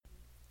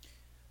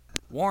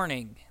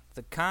Warning,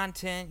 the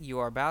content you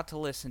are about to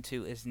listen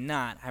to is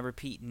not, I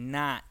repeat,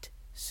 not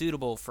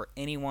suitable for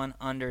anyone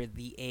under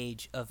the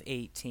age of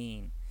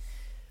 18.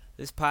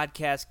 This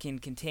podcast can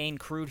contain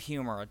crude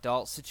humor,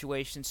 adult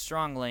situations,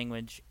 strong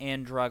language,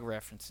 and drug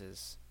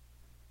references.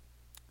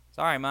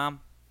 Sorry, Mom.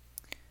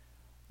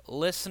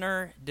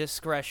 Listener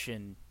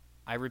discretion,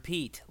 I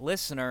repeat,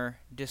 listener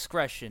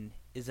discretion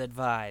is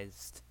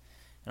advised.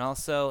 And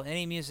also,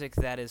 any music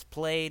that is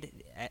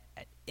played at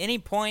any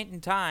point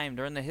in time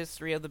during the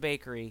history of the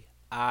bakery,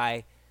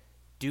 I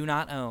do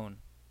not own.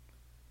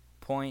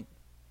 Point,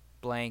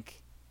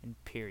 blank, and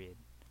period.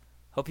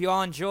 Hope you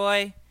all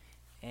enjoy,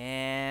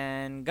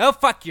 and go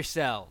fuck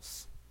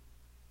yourselves.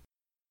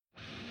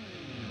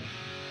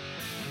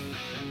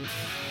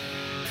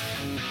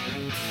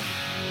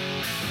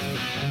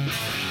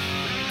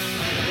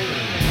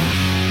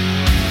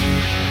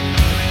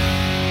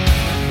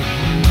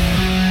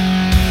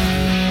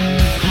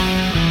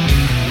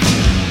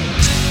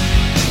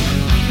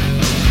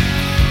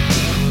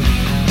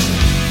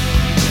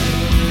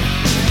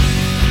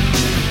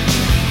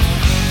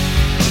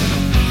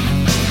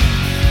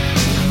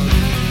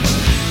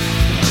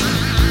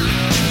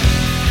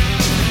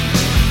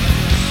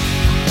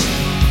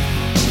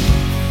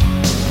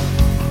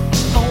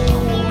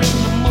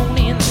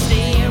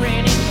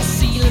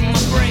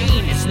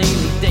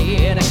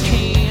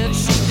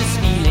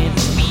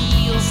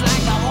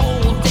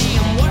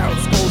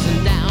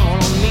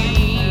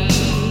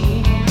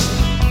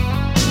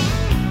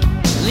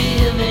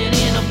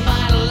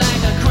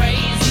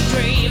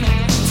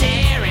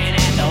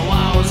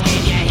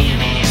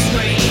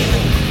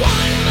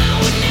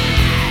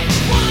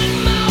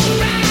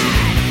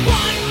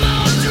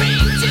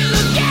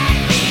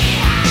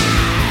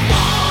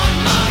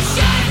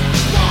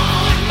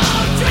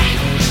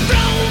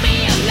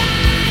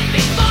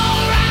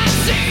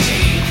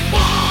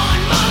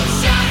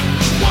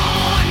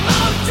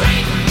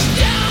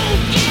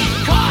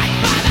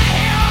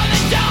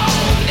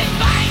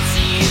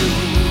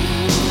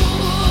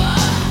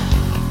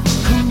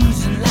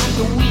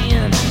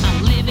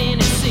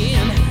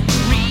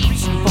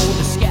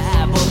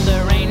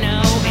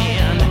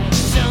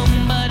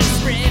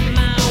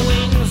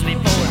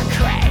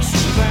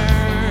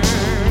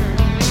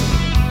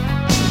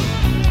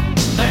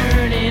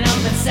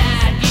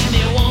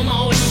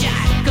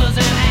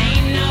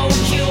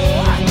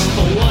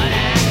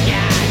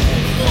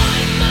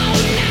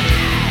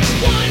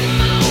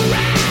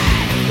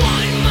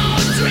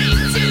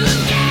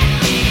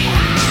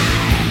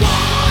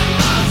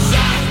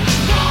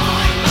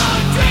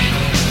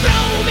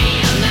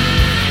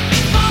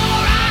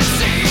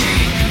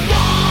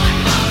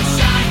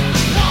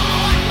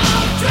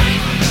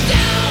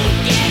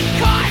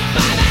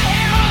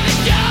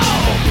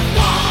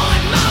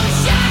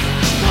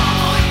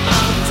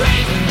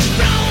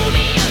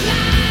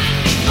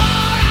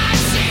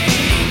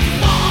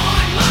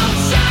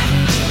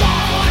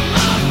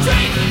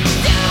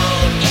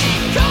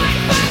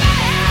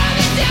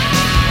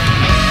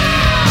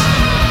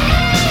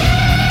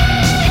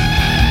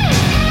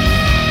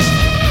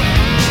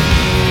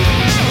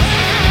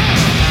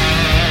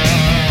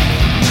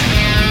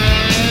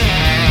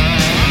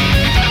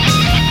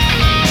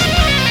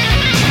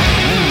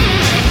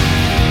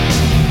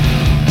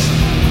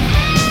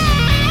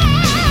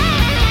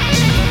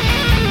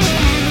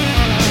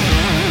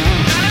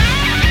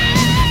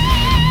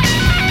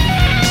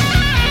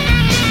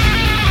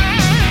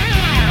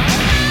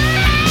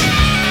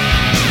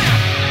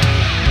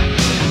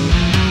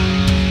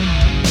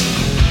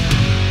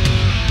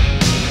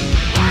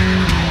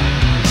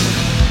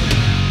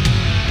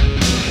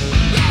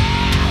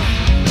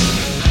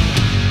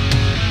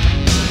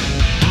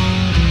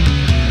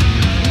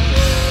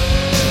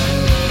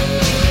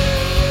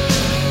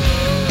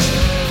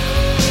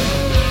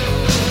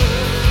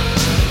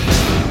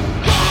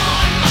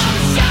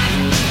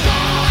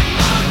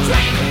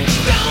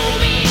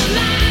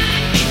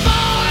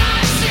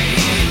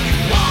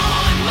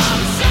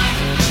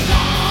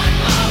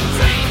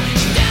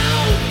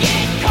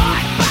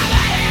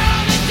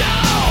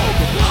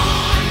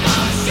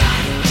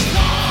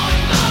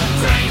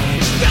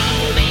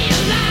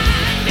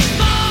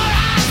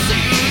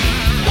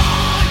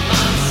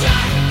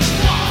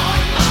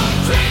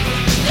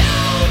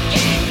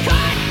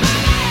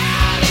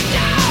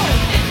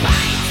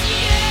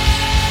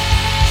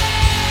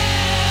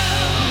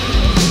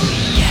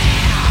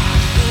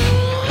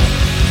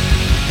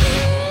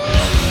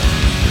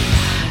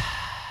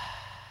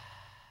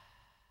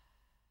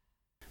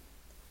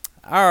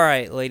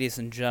 Alright, ladies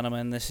and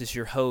gentlemen, this is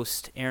your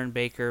host, Aaron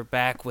Baker,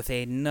 back with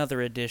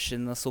another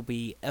edition. This will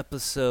be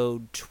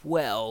episode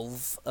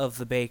 12 of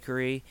The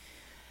Bakery,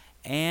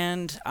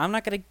 and I'm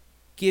not going to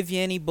give you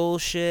any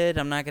bullshit.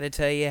 I'm not going to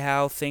tell you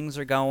how things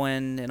are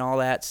going and all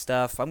that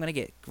stuff. I'm going to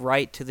get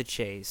right to the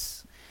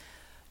chase.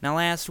 Now,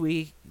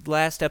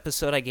 last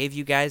episode, I gave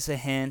you guys a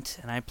hint,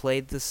 and I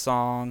played the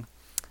song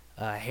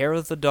Hair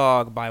of the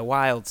Dog by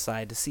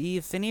Wildside to see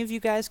if any of you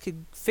guys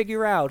could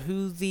figure out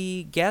who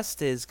the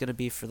guest is going to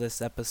be for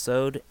this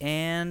episode.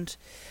 And,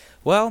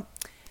 well,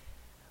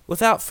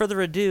 without further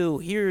ado,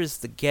 here is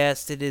the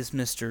guest. It is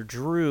Mr.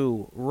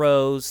 Drew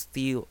Rose,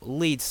 the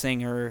lead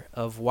singer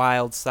of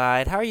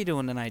Wildside. How are you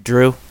doing tonight,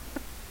 Drew?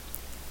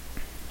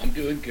 I'm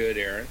doing good,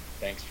 Aaron.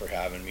 Thanks for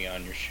having me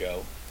on your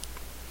show.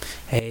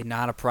 Hey,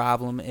 not a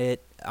problem.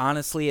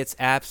 Honestly, it's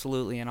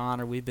absolutely an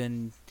honor.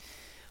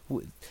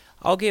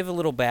 I'll give a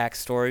little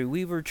backstory.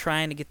 We were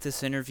trying to get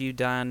this interview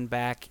done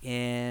back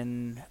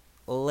in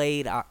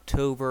late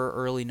October,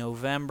 early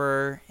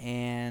November,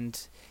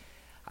 and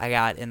I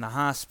got in the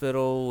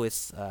hospital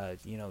with, a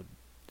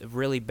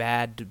really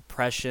bad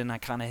depression. I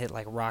kind of hit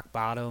like rock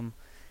bottom,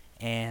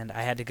 and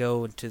I had to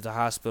go into the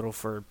hospital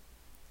for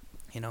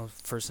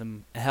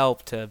some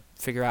help to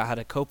figure out how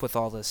to cope with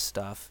all this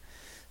stuff.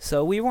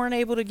 So we weren't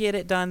able to get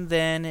it done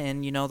then,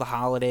 and the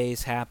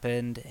holidays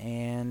happened,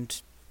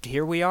 and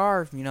here we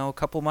are, a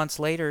couple months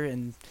later,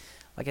 and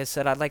like I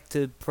said, I'd like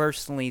to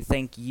personally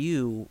thank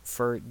you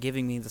for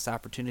giving me this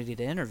opportunity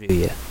to interview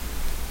you.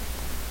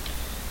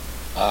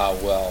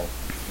 Well,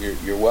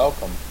 you're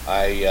welcome.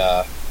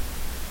 An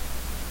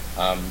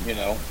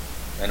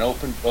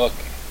open book.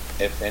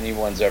 If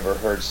anyone's ever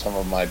heard some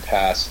of my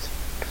past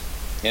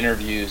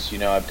interviews,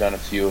 I've done a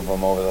few of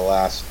them over the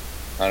last,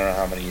 I don't know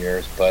how many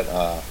years,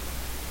 but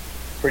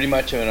pretty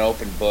much an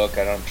open book.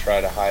 I don't try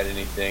to hide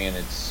anything, and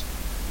it's,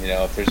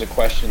 if there's a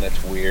question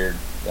that's weird,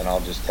 then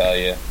I'll just tell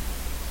you.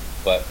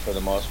 But for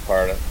the most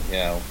part,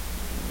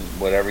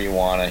 whatever you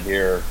want to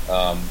hear,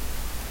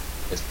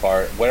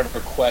 whatever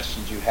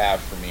questions you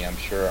have for me, I'm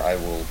sure I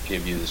will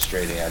give you the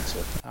straight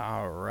answer.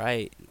 All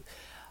right.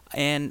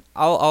 And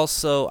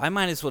I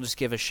might as well just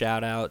give a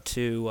shout out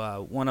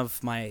to one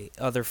of my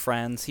other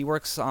friends. He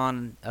works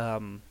on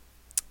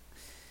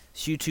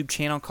this YouTube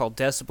channel called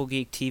Decibel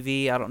Geek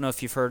TV. I don't know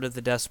if you've heard of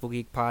the Decibel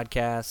Geek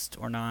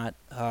podcast or not.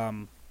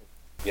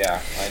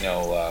 Yeah, I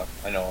know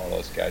all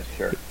those guys.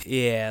 Sure.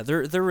 Yeah,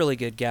 they're really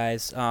good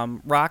guys.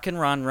 Rock and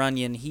Ron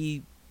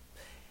Runyon.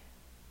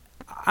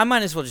 I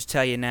might as well just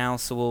tell you now,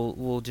 so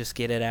we'll just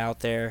get it out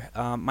there.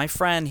 My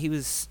friend, he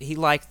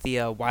liked the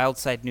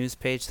Wildside news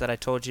page that I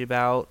told you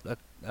about.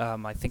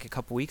 I think a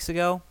couple weeks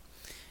ago,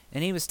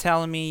 and he was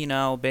telling me,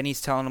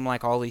 Benny's telling him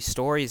like all these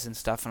stories and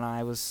stuff, and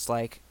I was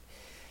like,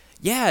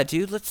 yeah,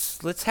 dude,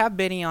 let's have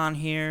Benny on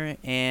here.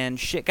 And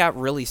shit got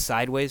really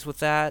sideways with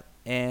that,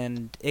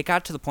 and it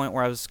got to the point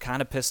where I was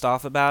kind of pissed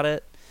off about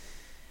it.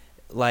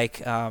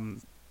 Like,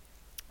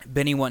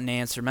 Benny wouldn't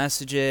answer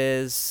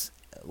messages.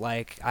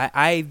 Like,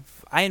 I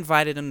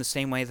invited him the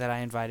same way that I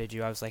invited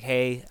you. I was like,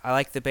 hey, I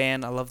like the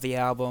band. I love the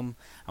album.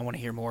 I want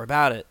to hear more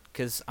about it.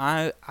 Because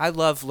I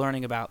love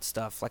learning about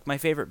stuff. Like, my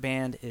favorite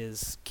band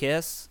is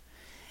Kiss,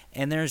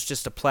 and there's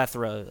just a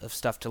plethora of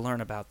stuff to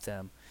learn about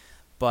them.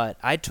 But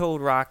I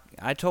told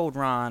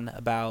Ron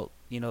about,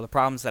 the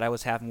problems that I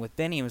was having with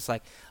Benny. He was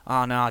like,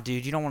 oh, no,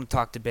 dude, you don't want to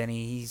talk to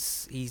Benny.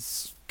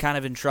 He's kind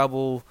of in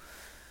trouble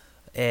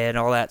and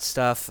all that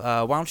stuff.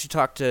 Why don't you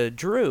talk to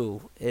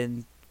Drew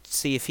and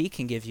see if he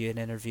can give you an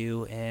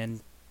interview? And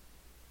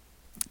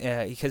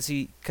because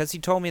he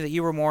told me that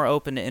you were more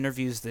open to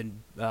interviews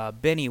than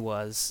Benny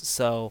was.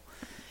 So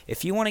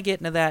if you want to get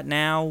into that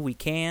now, we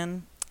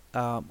can,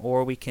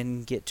 or we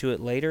can get to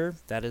it later.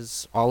 That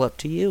is all up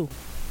to you.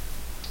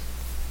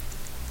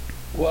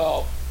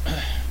 Well,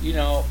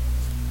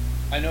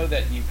 I know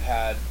that you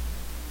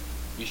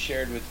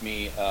shared with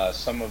me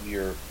some of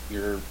your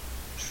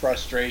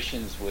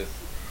frustrations with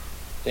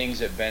things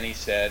that Benny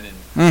said,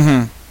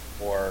 and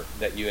or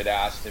that you had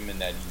asked him, and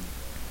that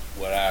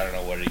I don't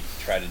know what he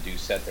tried to do,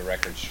 set the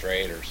record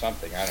straight or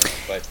something. I don't know.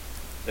 But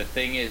the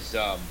thing is,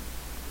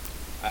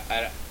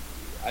 I'd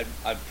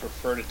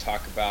prefer to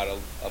talk about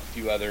a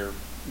few other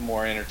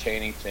more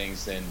entertaining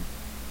things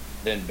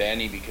than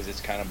Benny, because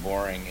it's kind of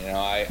boring.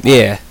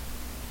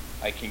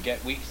 We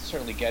can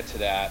certainly get to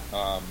that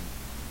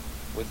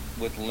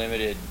with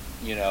limited,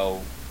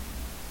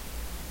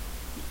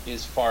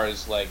 as far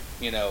as like,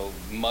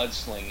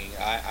 mudslinging.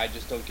 I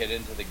just don't get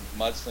into the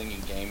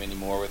mudslinging game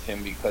anymore with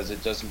him, because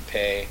it doesn't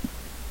pay.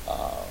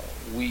 I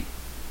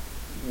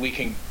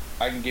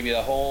can give you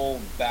the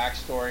whole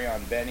backstory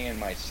on Benny and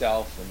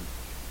myself,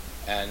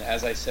 and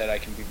as I said, I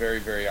can be very,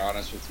 very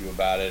honest with you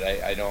about it.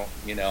 I don't,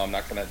 I'm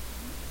not going to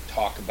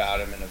talk about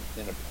him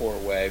in a poor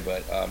way,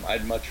 but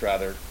I'd much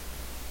rather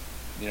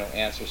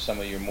answer some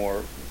of your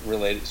more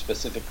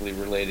specifically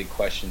related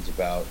questions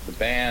about the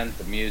band,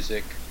 the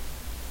music,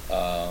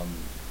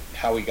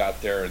 how we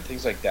got there, and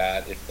things like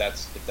that. If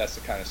that's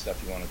the kind of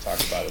stuff you want to talk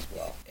about as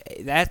well.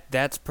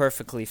 That's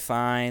perfectly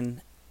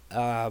fine.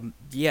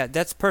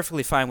 That's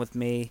perfectly fine with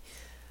me.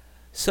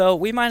 So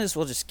we might as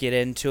well just get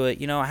into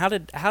it. How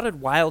did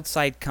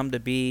Wildside come to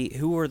be?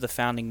 Who were the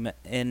founding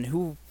and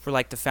who were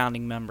like the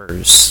founding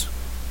members?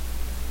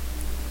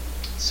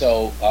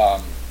 So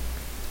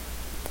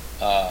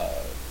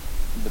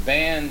the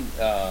band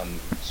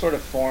sort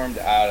of formed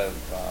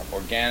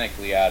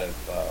organically out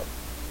of.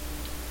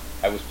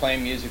 I was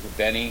playing music with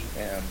Benny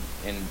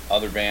in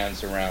other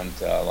bands around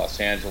Los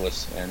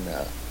Angeles and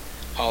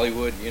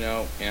Hollywood,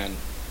 and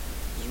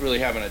was really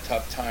having a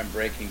tough time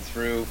breaking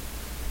through.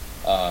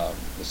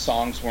 The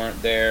songs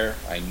weren't there.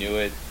 I knew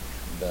it.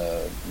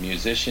 The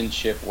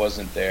musicianship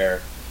wasn't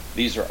there.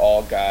 These are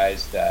all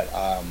guys that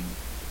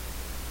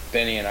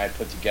Benny and I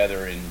put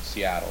together in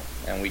Seattle,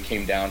 and we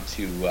came down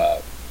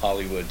to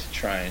Hollywood to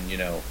try and,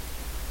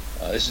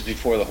 this is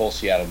before the whole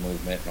Seattle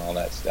movement and all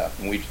that stuff.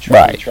 And we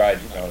tried,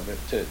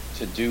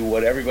 to do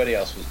what everybody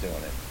else was doing,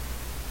 it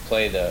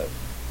play the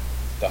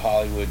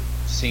Hollywood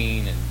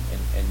scene, and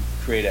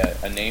create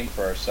a name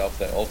for ourselves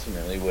that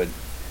ultimately would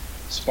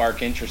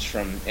spark interest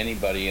from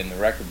anybody in the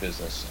record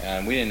business.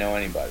 And we didn't know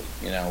anybody.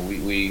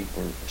 We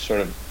were sort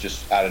of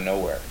just out of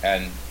nowhere.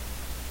 And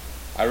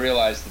I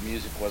realized the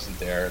music wasn't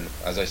there, and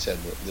as I said,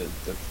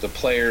 the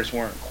players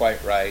weren't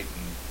quite right,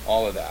 and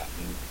all of that.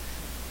 And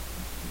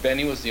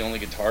Benny was the only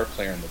guitar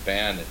player in the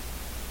band, and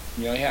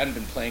he hadn't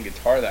been playing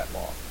guitar that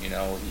long.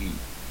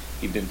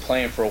 He'd been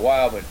playing for a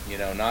while, but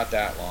not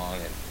that long.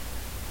 And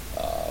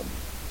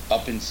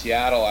up in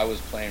Seattle, I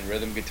was playing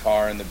rhythm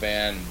guitar in the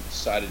band, and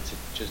decided to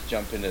just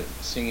jump into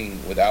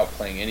singing without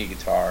playing any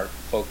guitar,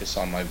 focus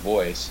on my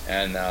voice.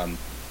 And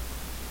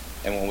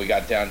when we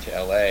got down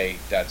to LA,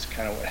 that's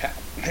kind of what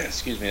happened.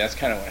 Excuse me, that's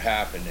kind of what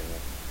happened. And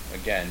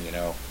again,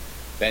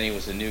 Benny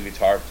was a new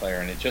guitar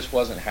player, and it just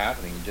wasn't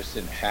happening. He just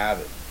didn't have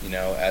it.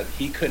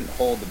 He couldn't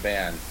hold the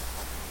band,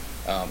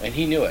 and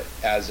he knew it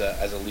as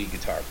a lead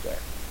guitar player.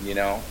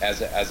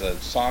 As a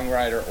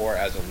songwriter or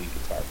as a lead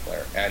guitar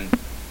player. And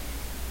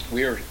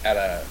we were at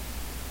a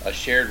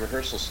shared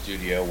rehearsal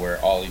studio where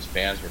all these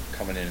bands were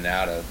coming in and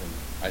out of, and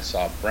I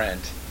saw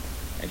Brent,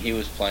 and he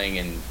was playing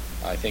in,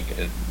 I think,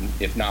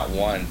 if not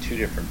one, two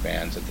different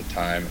bands at the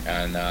time.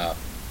 And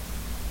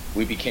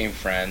we became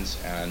friends,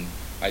 and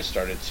I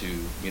started to,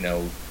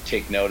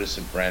 take notice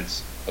of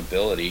Brent's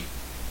ability.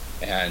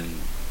 And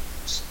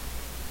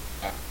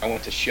I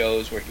went to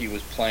shows where he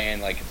was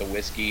playing, like at the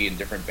Whiskey and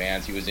different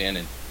bands he was in,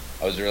 and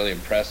I was really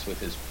impressed with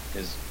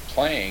his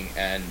playing.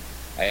 And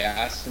I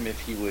asked him if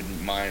he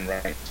wouldn't mind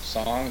writing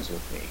songs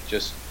with me,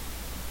 just,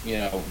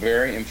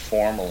 very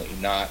informally,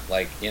 not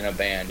like in a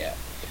band yet.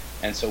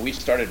 And so we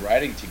started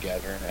writing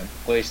together, and the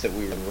place that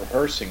we were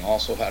rehearsing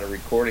also had a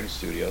recording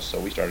studio, so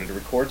we started to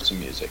record some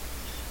music.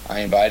 I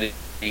invited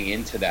him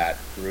into that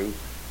group,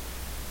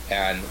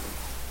 and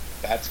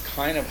that's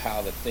kind of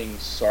how the thing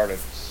started.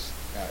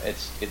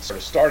 It sort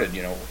of started,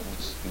 it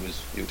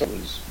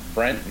was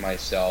Brent and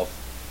myself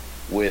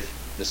with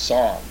the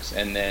songs,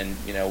 and then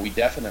we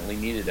definitely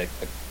needed a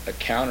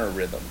counter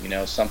rhythm,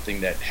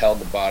 something that held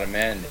the bottom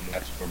end, and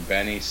that's where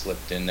Benny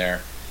slipped in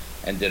there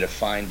and did a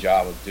fine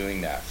job of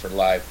doing that for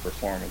live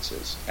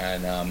performances.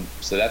 And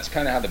so that's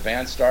kind of how the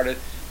band started.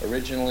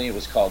 Originally it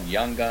was called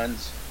Young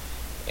Guns,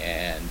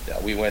 and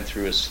we went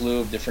through a slew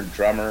of different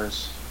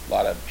drummers, a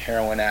lot of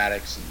heroin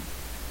addicts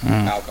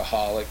and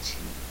alcoholics,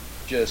 and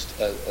just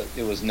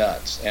it was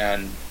nuts.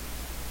 And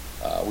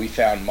we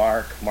found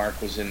Mark.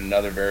 Mark was in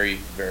another very,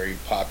 very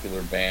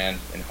popular band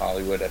in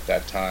Hollywood at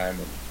that time,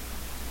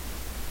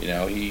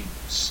 and he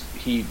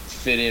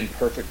fit in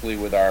perfectly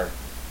with our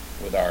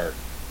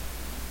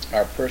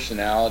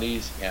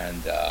personalities,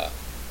 and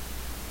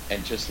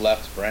just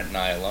left Brent and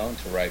I alone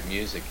to write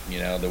music.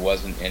 There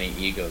wasn't any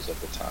egos at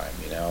the time,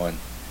 and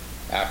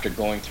after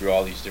going through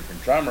all these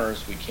different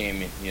drummers, we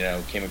came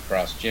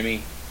across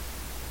Jimmy.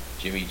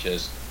 Jimmy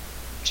just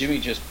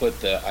put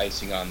the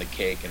icing on the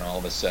cake, and all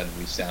of a sudden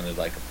we sounded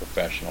like a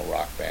professional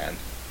rock band.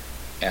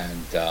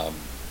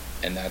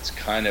 And that's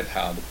kind of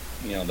how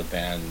the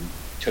band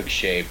took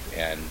shape.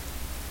 And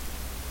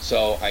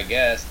so I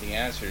guess the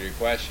answer to your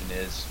question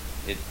is,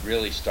 it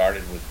really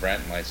started with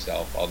Brent and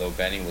myself. Although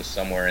Benny was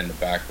somewhere in the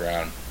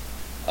background,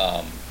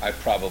 I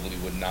probably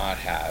would not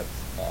have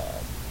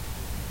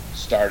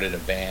started a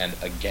band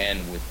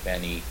again with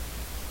Benny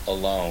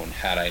alone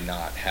had I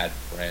not had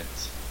Brent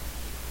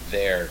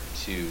there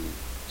to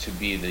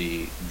be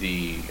the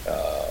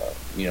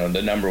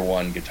number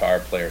one guitar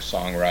player,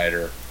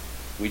 songwriter.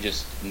 We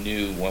just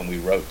knew when we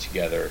wrote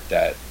together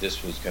that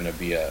this was going to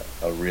be a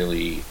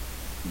really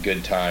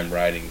good time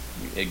writing,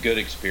 a good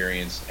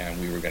experience, and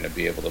we were going to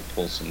be able to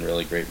pull some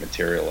really great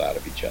material out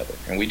of each other,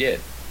 and we did.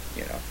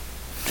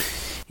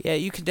 Yeah,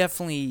 you can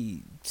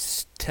definitely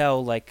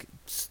tell, like,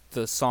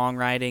 the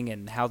songwriting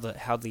and how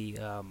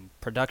the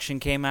production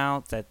came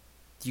out, that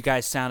you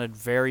guys sounded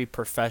very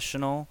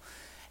professional.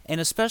 And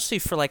especially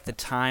for, like, the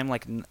time,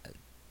 like,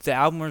 the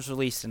album was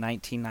released in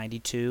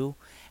 1992,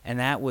 and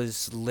that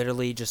was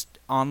literally just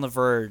on the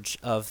verge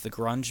of the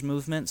grunge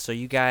movement, so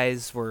you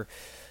guys were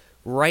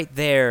right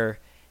there,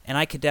 and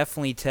I could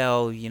definitely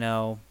tell, you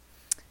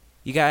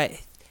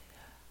guys,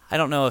 I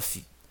don't know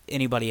if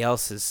anybody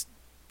else has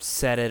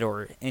said it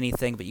or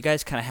anything, but you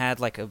guys kind of had,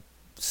 like, a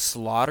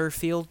Slaughter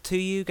feel to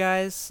you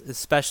guys,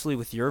 especially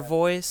with your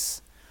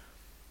voice.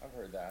 I've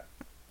heard that.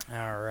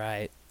 All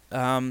right.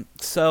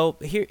 So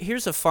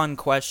here's a fun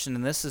question,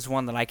 and this is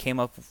one that I came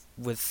up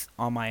with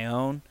on my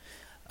own.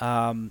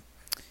 Who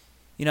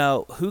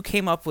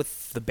came up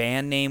with the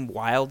band name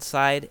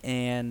Wildside,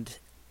 and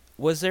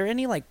was there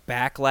any, like,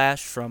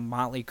 backlash from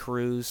Motley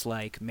Crue's,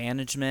 like,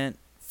 management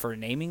for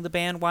naming the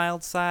band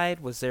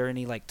Wildside? Was there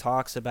any, like,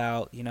 talks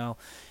about,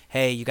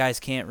 hey, you guys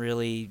can't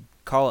really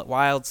call it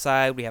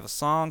Wildside. We have a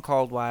song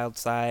called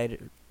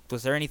Wildside.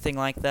 Was there anything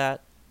like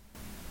that?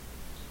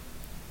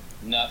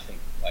 Nothing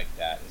like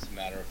that. As a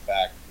matter of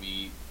fact,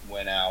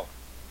 went out.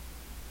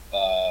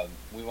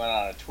 We went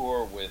on a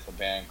tour with a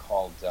band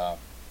called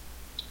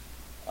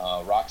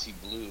Roxy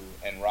Blue,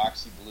 and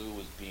Roxy Blue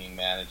was being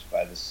managed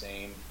by the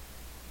same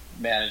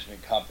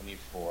management company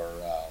for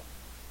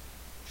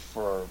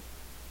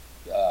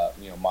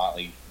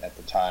Motley at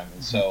the time,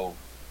 and so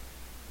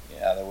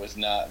yeah, there was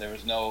no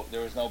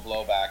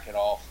blowback at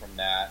all from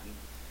that. And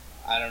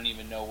I don't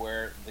even know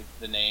where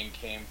the name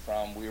came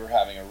from. We were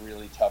having a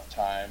really tough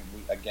time.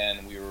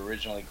 We were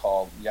originally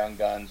called Young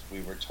Guns.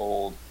 We were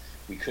told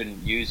we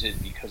couldn't use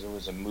it because it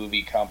was a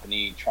movie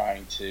company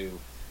trying to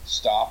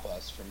stop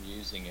us from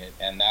using it,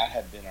 and that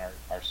had been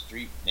our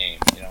street name,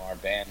 our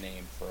band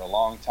name for a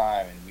long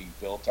time, and we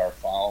built our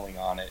following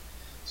on it.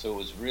 So it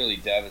was really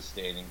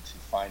devastating to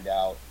find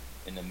out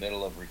in the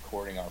middle of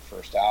recording our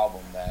first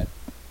album that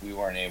we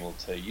weren't able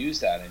to use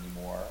that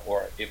anymore,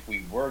 or if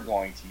we were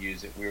going to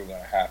use it, we were going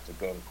to have to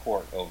go to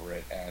court over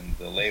it, and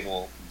the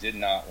label did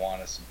not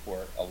want to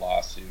support a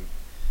lawsuit,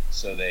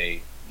 so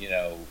they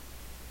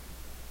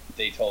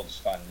told us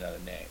to find another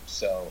name.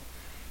 So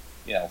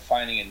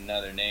finding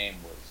another name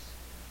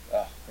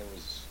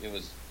it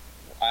was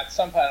at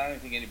some point, I don't even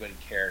think anybody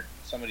cared.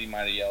 Somebody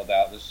might have yelled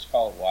out, "Let's just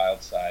call it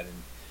Wildside,"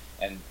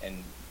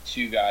 and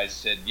two guys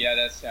said, "Yeah,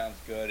 that sounds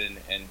good,"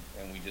 and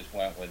we just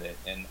went with it.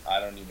 And I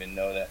don't even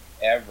know that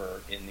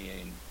ever in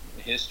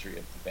the history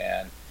of the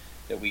band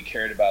that we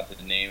cared about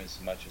the name as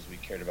much as we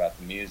cared about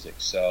the music.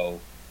 So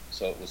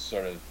it was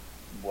sort of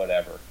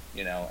whatever,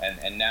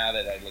 and now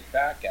that I look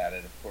back at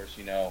it, of course,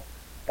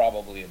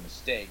 probably a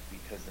mistake,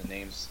 because the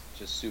name's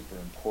just super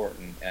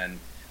important, and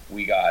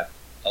we got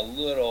a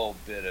little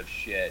bit of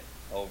shit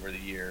over the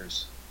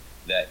years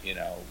that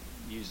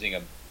using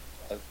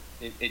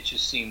it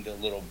just seemed a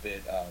little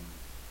bit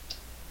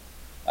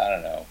I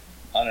don't know,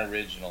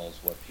 unoriginal is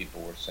what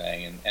people were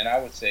saying, and I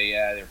would say,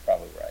 yeah, they're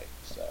probably right.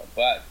 So,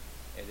 but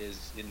it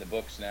is in the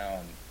books now,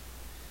 and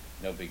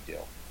no big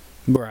deal.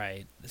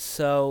 Right.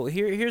 So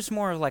here's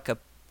more like a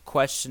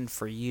question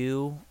for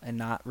you, and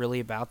not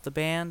really about the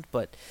band,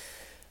 but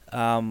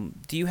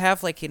do you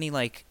have like any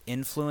like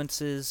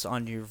influences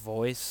on your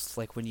voice,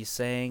 like when you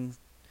sing?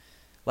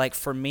 Like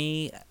for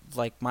me,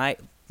 like my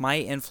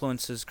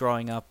influences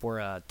growing up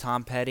were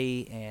Tom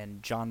Petty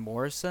and John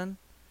Morrison.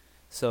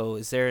 So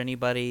is there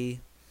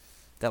anybody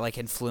that like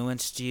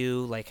influenced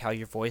you, like how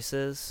your voice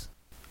is?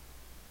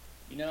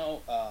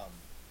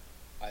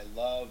 I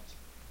loved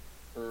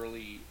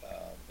early,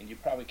 and you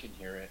probably can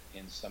hear it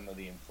in some of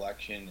the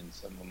inflection and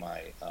some of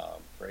my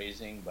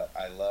phrasing, but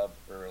I loved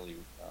early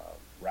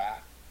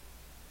rap.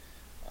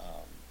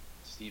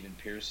 Stephen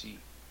Pearcy,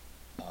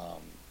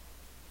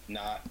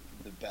 not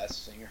the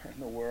best singer in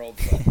the world,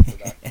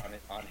 but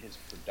on his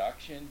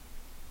production,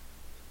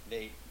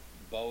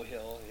 Bo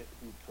Hill,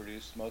 who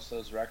produced most of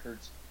those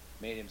records,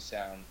 made him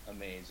sound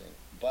amazing.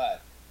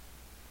 But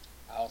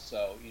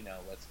also,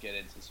 let's get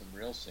into some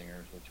real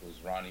singers, which was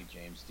Ronnie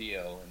James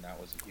Dio, and that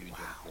was a huge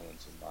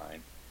influence of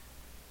mine.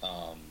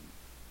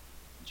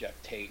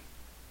 Jeff Tate,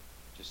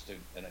 just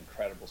an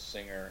incredible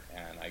singer,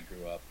 and I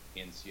grew up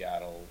in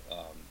Seattle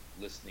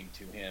listening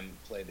to him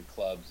play the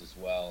clubs as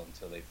well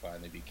until they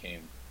finally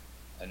became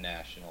a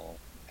national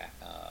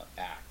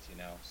act,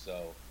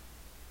 So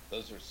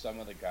those are some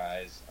of the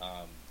guys.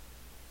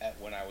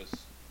 When I was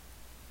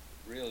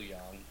real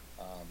young,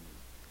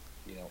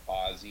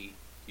 Ozzy,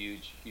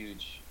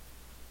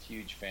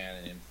 huge fan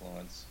and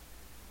influence.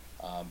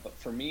 But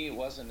for me, it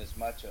wasn't as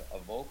much a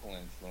vocal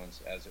influence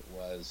as it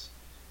was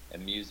a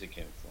music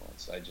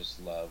influence. I just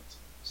loved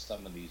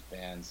some of these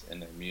bands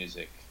and their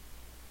music,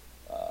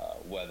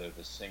 whether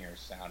the singer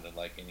sounded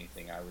like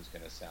anything I was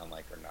going to sound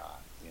like or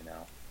not,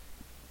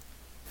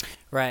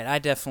 Right, I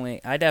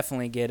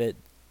definitely get it,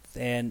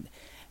 and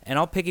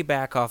I'll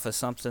piggyback off of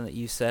something that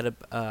you said.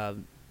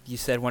 You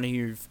said one of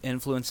your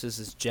influences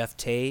is Jeff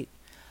Tate.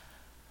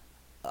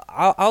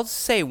 I'll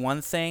say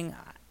one thing.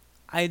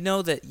 I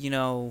know that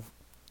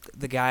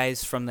the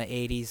guys from the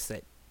 '80s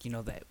that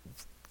that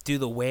do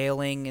the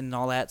wailing and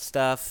all that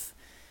stuff.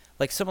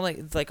 Like some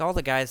of like all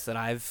the guys that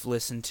I've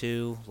listened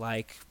to,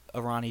 like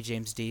Ronnie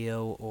James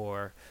Dio,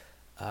 or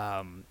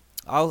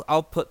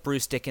I'll put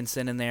Bruce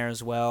Dickinson in there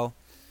as well.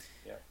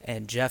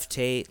 And Jeff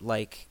Tate,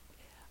 like,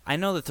 I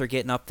know that they're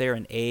getting up there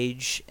in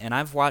age, and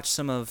I've watched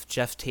some of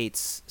Jeff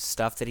Tate's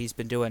stuff that he's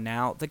been doing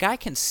now. The guy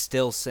can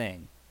still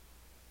sing,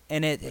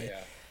 and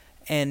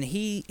and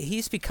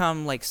he's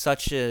become like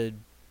such a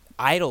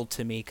idol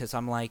to me, because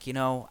I'm like,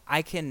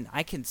 I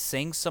can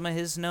sing some of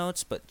his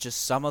notes, but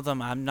just some of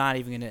them I'm not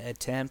even gonna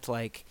attempt.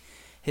 Like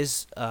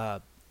his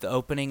the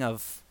opening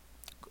of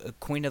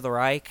Queen of the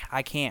Reich,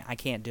 I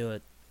can't do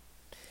it,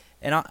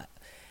 and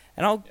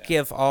I'll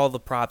give all the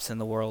props in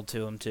the world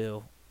to him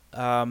too.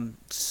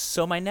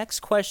 So my next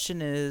question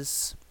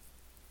is,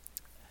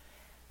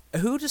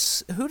 who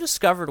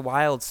discovered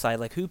Wildside?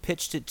 Like, who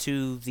pitched it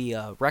to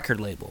the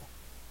record label?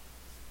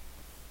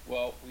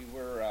 Well, we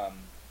were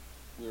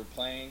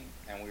playing,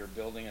 and we were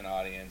building an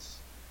audience,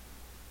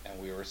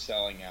 and we were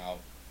selling out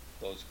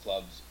those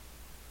clubs,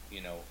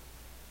 you know,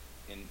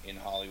 in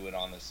Hollywood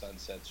on the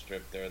Sunset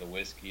Strip there, the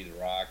Whiskey, the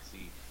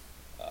Roxy,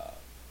 uh,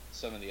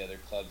 some of the other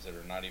clubs that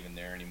are not even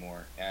there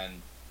anymore.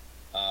 And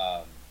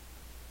um,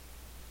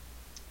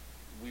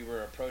 we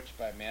were approached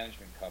by a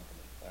management company,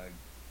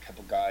 a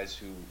couple guys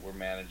who were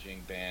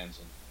managing bands,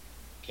 and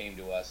came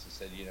to us and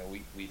said,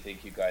 we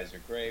think you guys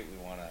are great. We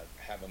want to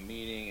have a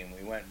meeting. And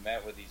we went and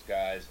met with these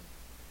guys, and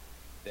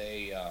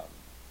they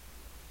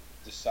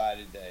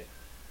decided that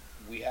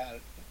we had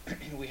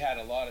we had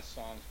a lot of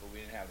songs, but we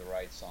didn't have the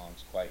right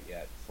songs quite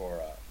yet for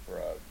a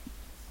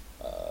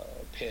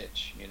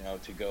pitch,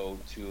 to go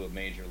to a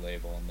major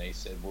label. And they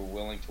said, we're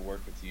willing to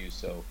work with you.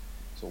 So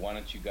why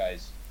don't you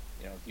guys,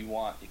 if you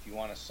want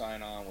to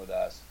sign on with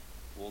us,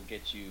 we'll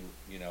get you.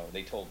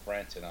 They told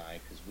Brent and I,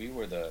 because we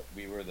were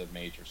the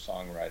major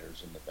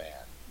songwriters in the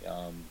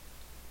band.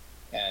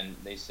 And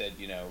they said,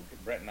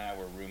 Brent and I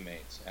were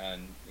roommates,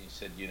 and he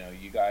said,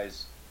 you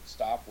guys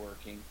stop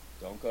working,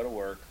 don't go to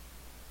work,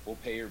 we'll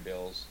pay your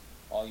bills.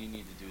 All you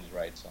need to do is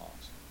write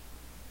songs,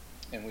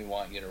 and we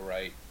want you to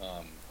write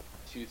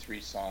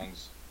 2-3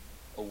 songs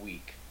a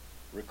week,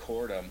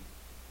 record them.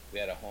 We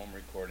had a home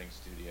recording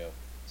studio.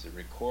 So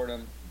record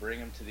them, bring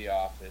them to the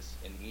office,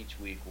 and each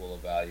week we'll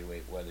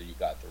evaluate whether you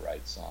got the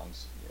right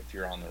songs, if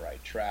you're on the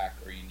right track,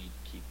 or you need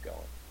to keep going.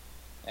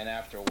 And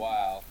after a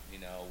while,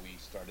 we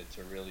started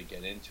to really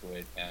get into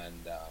it,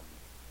 and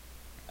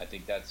I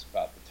think that's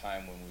about the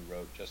time when we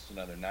wrote Just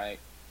Another Night,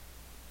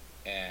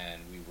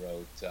 and we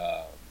wrote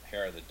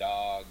Hair of the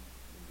Dog,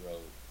 we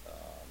wrote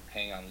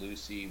Hang on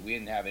Lucy. We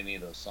didn't have any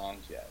of those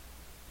songs yet,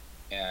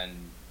 and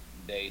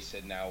they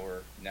said now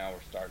we're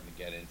starting to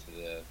get into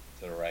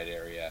the right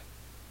area.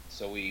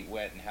 So we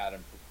went and had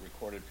them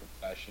recorded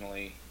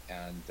professionally,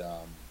 and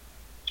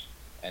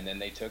then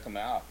they took them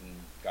out and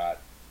got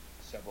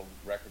several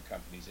record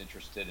companies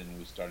interested, and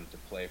we started to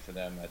play for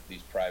them at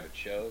these private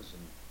shows,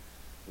 and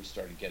we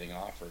started getting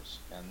offers,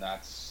 and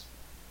that's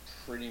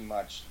pretty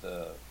much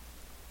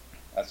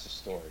that's the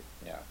story.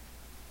 Yeah.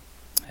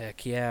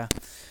 Heck yeah.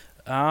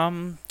 Let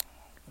me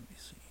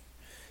see.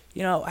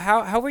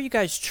 How were you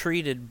guys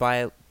treated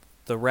by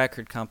the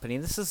record company?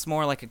 This is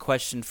more like a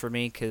question for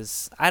me,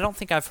 because I don't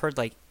think I've heard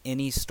like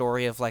any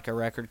story of like a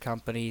record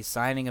company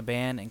signing a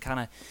band and kind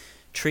of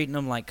treating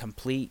them like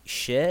complete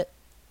shit.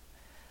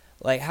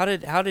 Like, how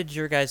did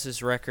your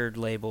guys' record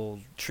label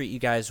treat you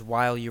guys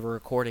while you were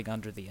recording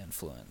Under the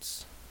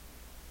Influence?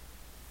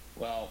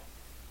 Well,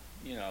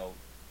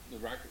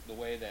 the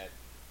way that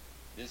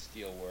this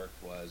deal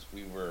worked was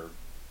we were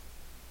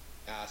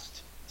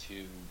asked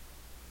to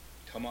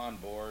come on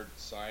board,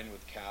 sign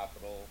with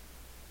Capitol.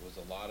 It was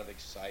a lot of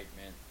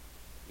excitement.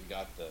 We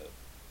got the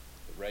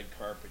red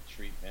carpet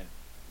treatment,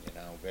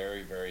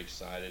 very, very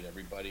excited.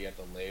 Everybody at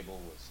the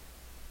label was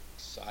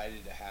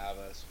excited to have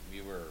us.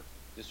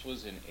 This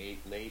was in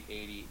late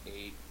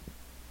 88,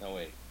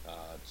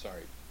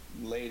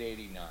 late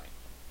 89.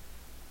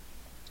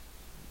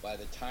 By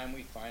the time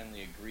we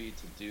finally agreed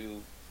to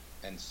do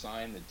and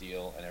sign the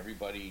deal, and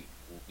everybody,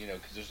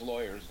 because there's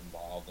lawyers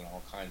involved and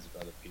all kinds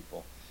of other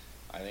people,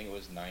 I think it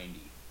was 90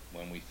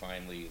 when we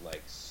finally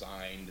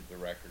signed the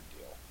record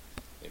deal.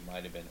 It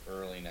might have been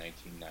early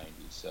 1990.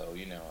 So,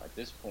 at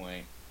this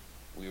point,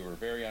 we were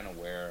very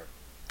unaware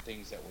of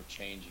things that were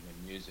changing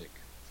in music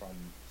from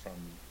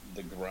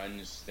the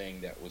grunge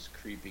thing that was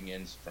creeping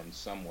in from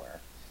somewhere.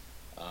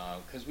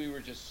 Because we were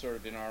just sort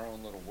of in our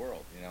own little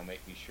world,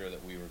 making sure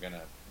that we were going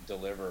to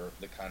deliver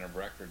the kind of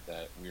record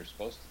that we were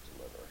supposed to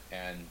deliver,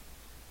 and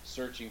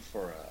searching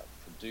for a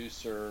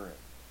producer.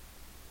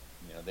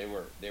 They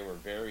were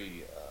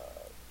very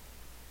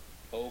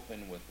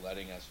open with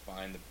letting us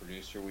find the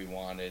producer we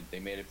wanted. They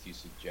made a few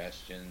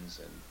suggestions,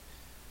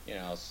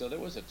 and so there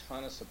was a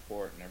ton of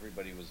support, and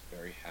everybody was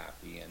very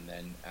happy. And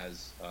then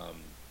as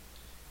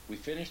we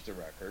finished the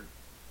record,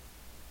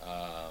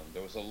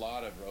 there was a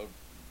lot of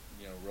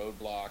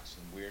roadblocks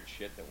and weird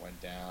shit that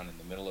went down in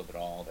the middle of it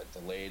all that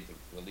delayed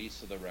the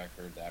release of the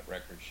record. That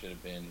record should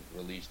have been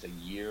released a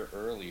year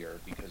earlier,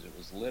 because it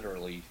was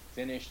literally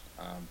finished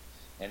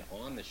and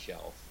on the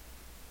shelf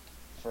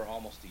for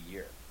almost a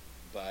year.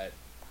 But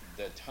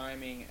the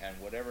timing and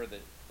whatever the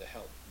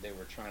hell they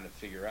were trying to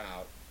figure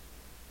out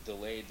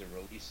delayed the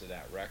release of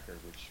that record,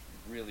 which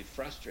really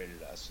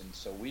frustrated us. And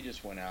so we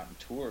just went out and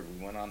toured.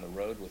 We went on the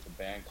road with a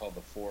band called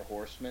the Four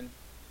Horsemen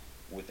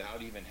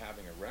without even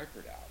having a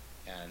record out,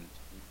 and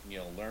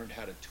learned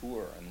how to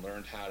tour and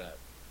learned how to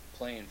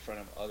play in front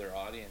of other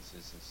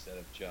audiences instead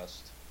of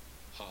just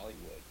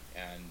Hollywood,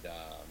 and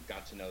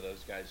got to know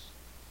those guys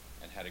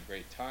and had a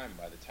great time.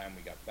 By the time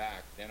we got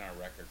back, then our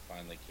record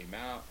finally came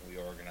out, and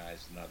we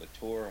organized another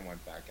tour and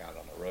went back out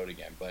on the road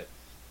again. But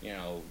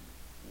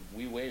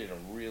we waited a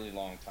really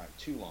long time,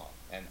 too long,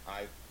 and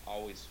I've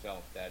always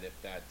felt that if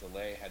that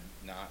delay had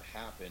not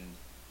happened,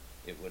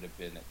 it would have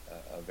been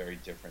a very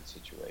different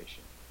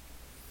situation.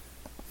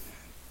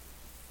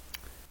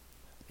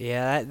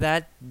 Yeah,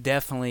 that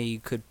definitely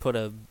could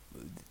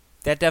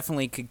that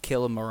definitely could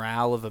kill a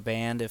morale of a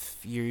band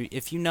if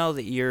you know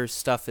that your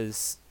stuff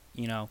is,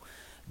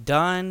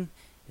 done,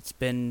 it's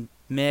been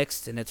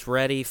mixed and it's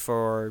ready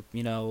for,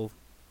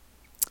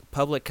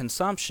 public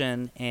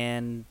consumption,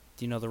 and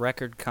the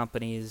record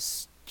company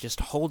is just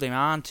holding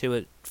on to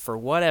it for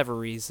whatever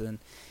reason.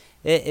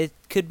 It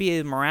could be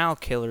a morale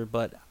killer,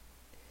 but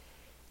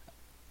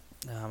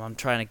I'm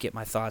trying to get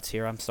my thoughts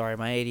here. I'm sorry,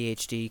 my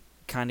ADHD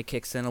kind of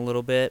kicks in a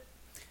little bit.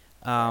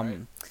 Right.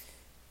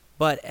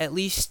 But at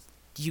least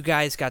you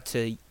guys got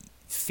to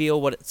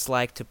feel what it's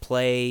like to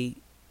play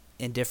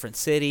in different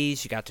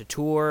cities. You got to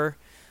tour,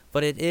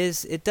 but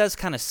it does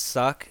kind of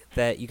suck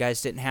that you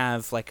guys didn't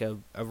have like a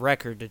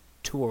record to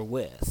tour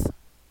with.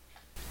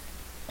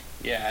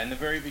 Yeah, in the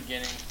very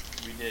beginning,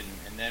 we didn't.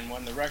 And then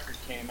when the record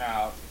came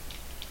out,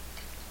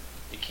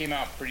 it came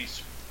out pretty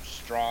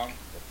strong.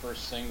 The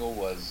first single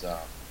was,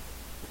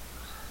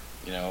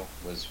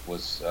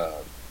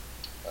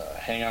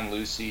 "Hang On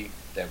Lucy,"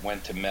 that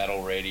went to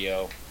metal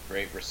radio.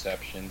 Great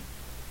reception.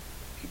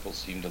 People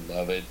seemed to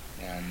love it,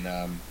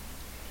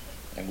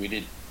 and we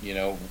did.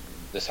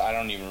 This, I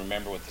don't even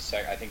remember what the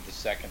second. I think the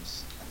second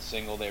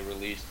single they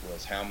released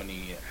was "How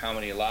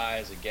Many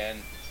Lies."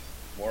 Again,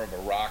 more of a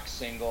rock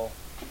single.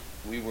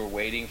 We were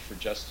waiting for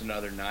 "Just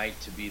Another Night"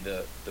 to be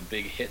the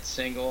big hit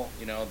single,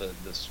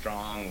 the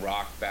strong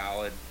rock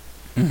ballad.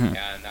 Mm-hmm.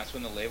 And that's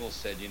when the label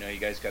said, you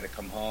guys got to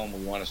come home.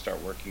 We want to start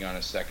working on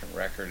a second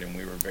record. And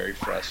we were very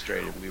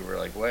frustrated. We were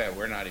like, wait,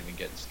 we're not even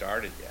getting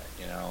started yet,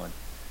 And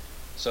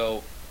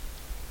so,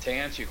 to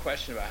answer your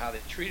question about how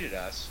they treated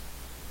us,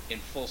 in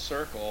full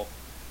circle,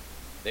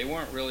 they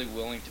weren't really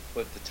willing to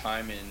put the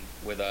time in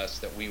with us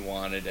that we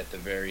wanted at the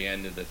very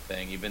end of the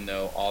thing, even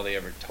though all they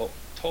ever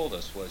told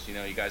us was, you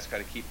guys got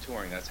to keep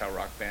touring. That's how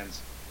rock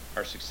bands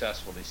are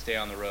successful. They stay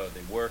on the road.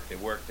 They work, they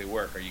work, they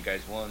work. Are you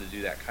guys willing to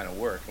do that kind of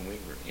work? And we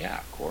were, yeah,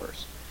 of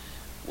course.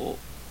 We'll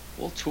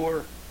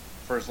tour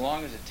for as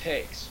long as it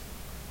takes.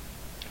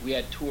 We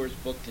had tours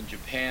booked in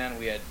Japan.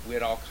 We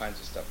had all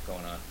kinds of stuff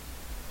going on,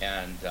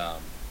 and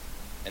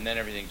then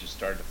everything just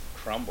started to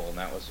crumble. And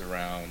that was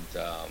around,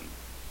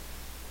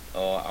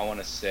 I want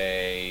to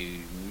say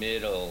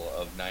middle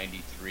of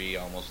 '93,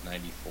 almost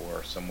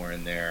 '94, somewhere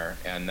in there.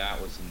 And that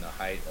was in the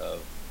height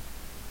of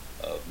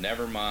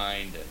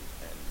Nevermind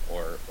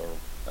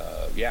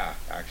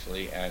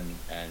actually, and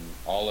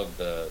all of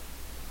the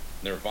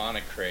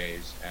Nirvana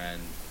craze,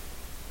 and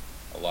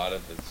a lot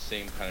of the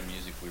same kind of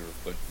music we were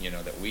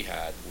that we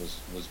had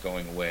was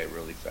going away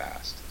really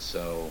fast.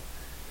 So,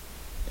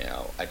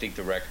 I think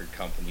the record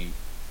company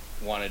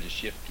wanted to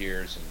shift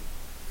gears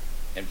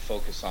and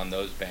focus on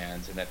those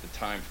bands. And at the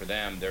time, for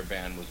them, their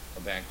band was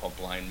a band called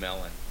Blind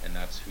Melon, and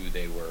that's who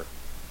they were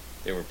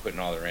putting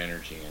all their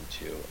energy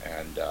into.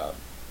 And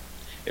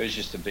it was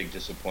just a big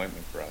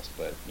disappointment for us,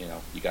 but you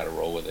got to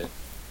roll with it.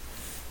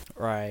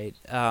 Right.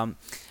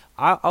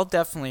 I'll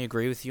definitely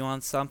agree with you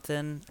on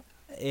something.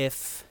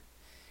 If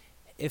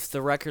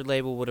the record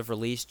label would have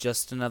released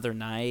 "Just Another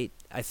Night,"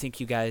 I think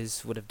you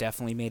guys would have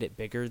definitely made it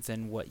bigger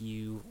than what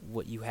you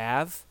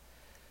have.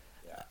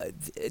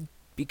 Yeah.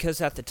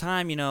 Because at the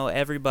time,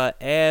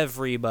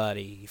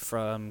 everybody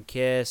from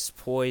Kiss,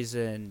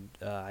 Poison,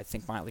 I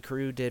think Motley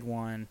Crue did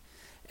one,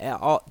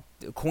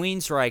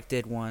 Queensryche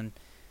did one.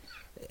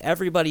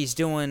 Everybody's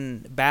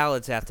doing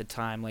ballads at the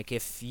time. Like,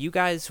 if you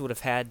guys would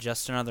have had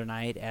 "Just Another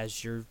Night"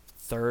 as your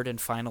third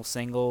and final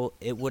single,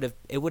 it would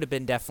have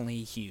been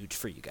definitely huge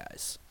for you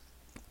guys.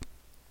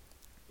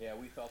 Yeah,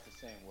 we felt the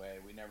same way.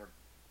 We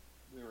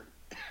were,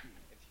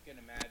 if you can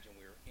imagine,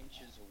 we were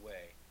inches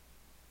away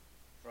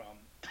from,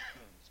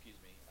 excuse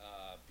me,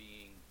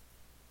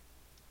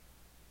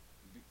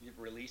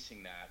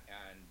 releasing that.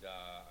 And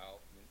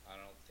I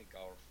don't think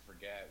I'll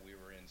forget, we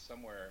were in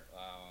somewhere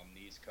on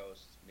the East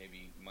Coast,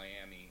 maybe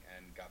Miami,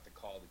 and got the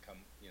call to come,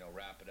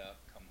 wrap it up,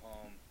 come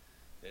home.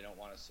 They don't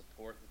want to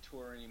support the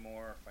tour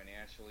anymore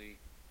financially,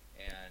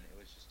 and it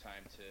was just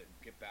time to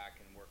get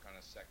back and work on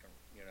a second,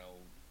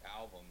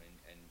 album,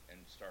 and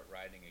start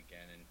writing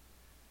again. And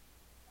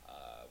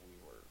we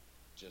were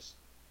just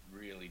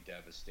really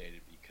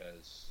devastated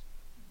because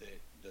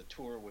the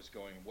tour was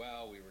going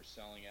well. We were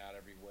selling out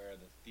everywhere.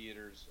 The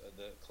theaters,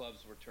 the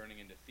clubs were turning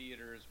into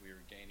theaters. We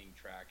were gaining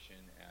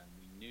traction, and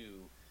we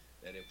knew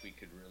that if we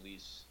could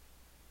release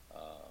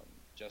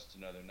 "Just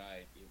Another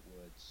Night," it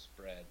would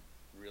spread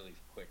really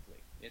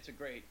quickly. It's a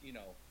great,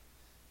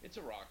 it's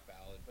a rock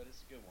ballad, but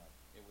it's a good one.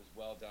 It was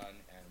well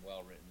done and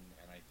well written,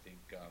 and I think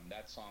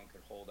that song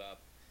could hold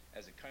up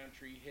as a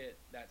country hit.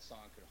 That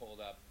song could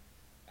hold up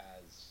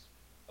as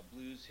a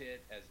blues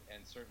hit,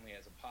 and certainly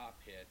as a pop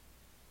hit,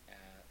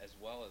 as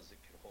well as it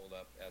could hold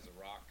up as a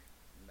rock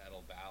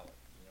metal ballad.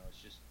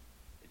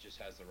 It just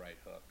has the right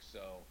hook.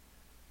 So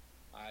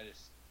I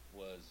just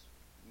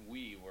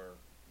we were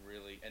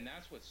really, and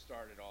that's what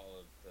started all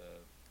of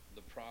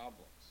the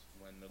problems.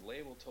 When the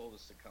label told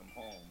us to come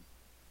home,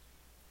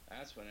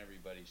 that's when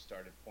everybody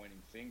started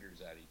pointing fingers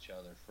at each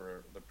other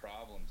for the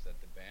problems that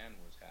the band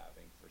was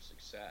having for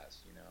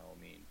success.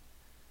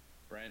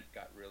 Brent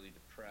got really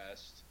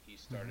depressed. He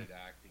started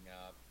acting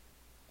up.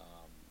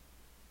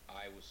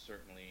 I was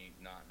certainly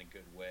not in a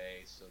good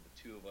way. So the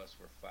two of us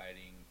were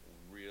fighting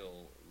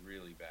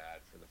really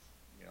bad for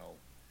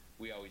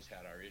we always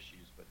had our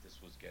issues, but this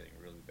was getting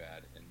really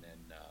bad. And then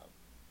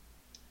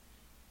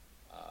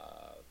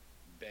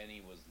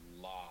Benny was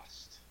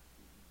lost,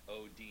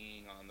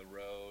 ODing on the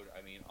road.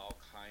 I mean, all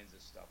kinds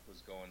of stuff was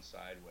going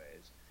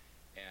sideways,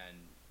 and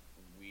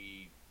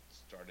we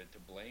started to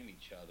blame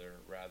each other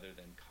rather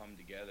than come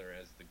together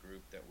as the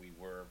group that we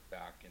were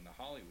back in the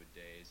Hollywood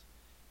days.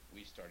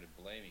 We started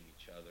blaming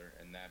each other,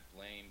 and that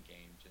blame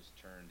game just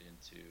turned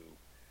into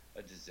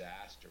a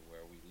disaster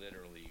where we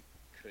literally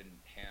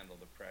couldn't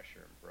handle the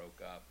pressure and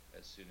broke up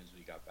as soon as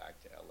we got back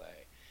to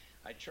LA.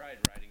 I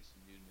tried writing some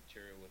new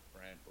material with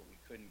Brent, but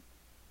we couldn't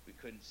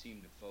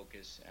seem to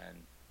focus, and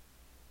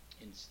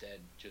instead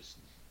just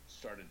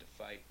started to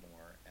fight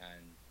more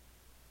and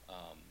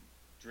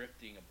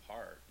drifting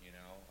apart,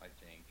 I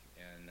think.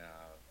 And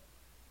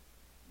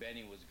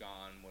Benny was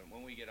gone.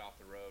 When we get off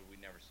the road, we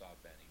never saw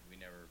Benny. We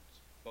never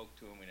spoke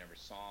to him. We never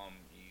saw him.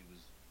 He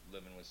was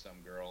living with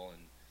some girl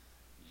and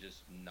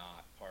just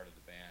not part of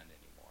the band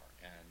anymore.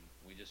 And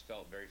we just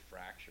felt very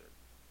fractured.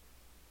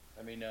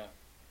 I mean, no.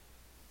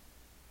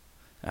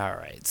 All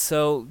right.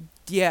 So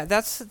yeah,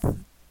 that's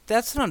an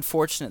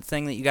unfortunate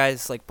thing that you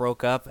guys like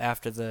broke up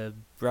after the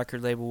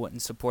record label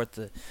wouldn't support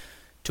the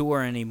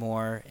tour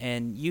anymore.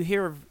 And you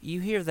hear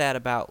that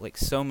about like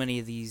so many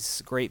of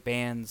these great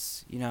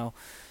bands.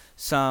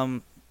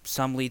 Some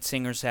lead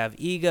singers have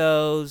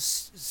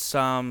egos.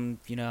 Some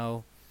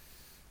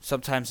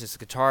sometimes it's a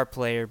guitar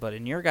player. But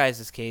in your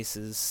guys'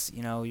 cases,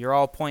 you're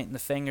all pointing the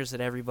fingers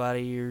at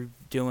everybody. You're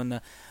doing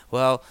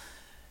well,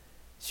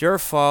 it's your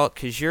fault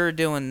because you're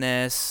doing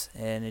this,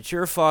 and it's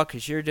your fault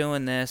because you're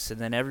doing this,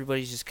 and then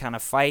everybody's just kind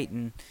of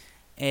fighting,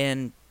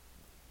 and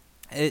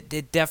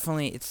it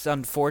definitely, it's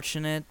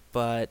unfortunate,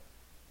 but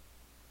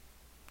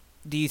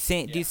do you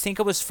think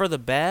it was for the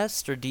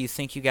best, or do you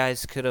think you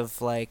guys could have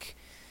like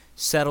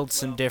settled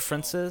some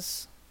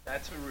differences?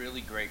 That's a really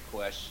great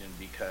question,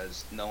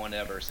 because no one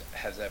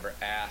has ever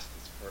asked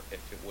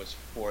if it was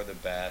for the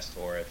best,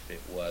 or if it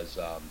was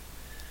you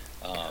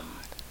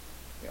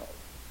know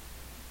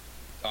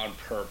on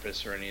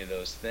purpose, or any of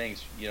those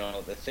things.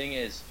 The thing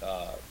is,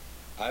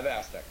 I've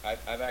asked that.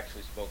 I've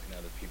actually spoken to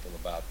other people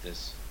about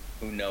this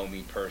who know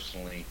me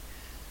personally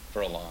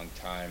for a long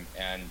time,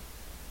 and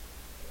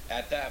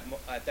at that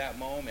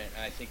moment,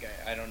 I think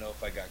I don't know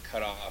if I got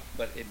cut off,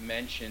 but it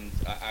mentioned,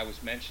 I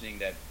was mentioning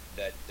that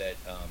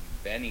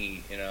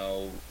Benny,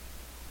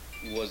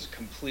 was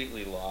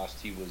completely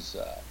lost. He was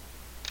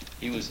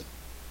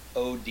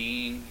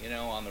ODing,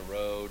 on the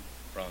road,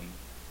 from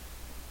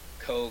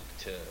coke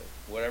to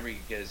whatever he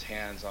could get his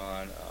hands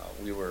on.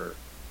 We were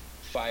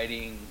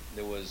fighting.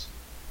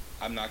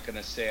 I'm not going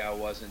to say I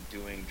wasn't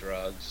doing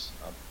drugs.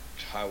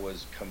 I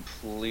was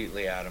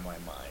completely out of my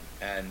mind.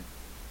 And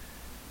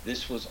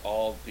this was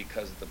all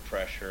because of the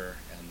pressure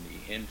and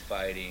the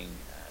infighting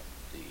and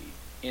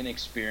the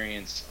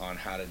inexperience on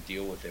how to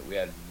deal with it. We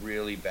had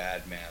really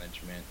bad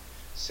management.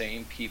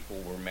 Same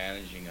people were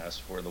managing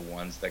us were the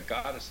ones that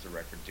got us the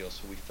record deal,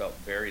 so we felt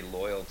very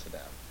loyal to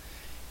them.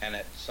 And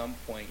at some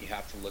point, you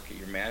have to look at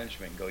your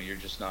management and go, you're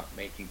just not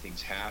making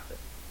things happen.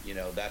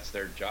 That's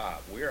their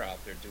job. We're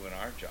out there doing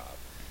our job.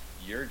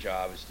 Your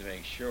job is to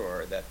make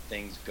sure that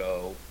things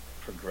go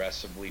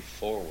progressively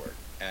forward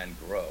and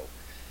grow.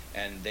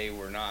 And they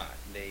were not.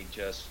 They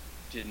just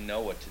didn't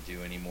know what to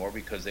do anymore,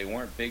 because they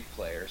weren't big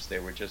players. They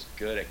were just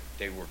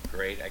they were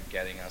great at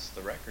getting us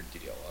the record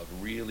deal, a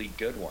really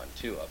good one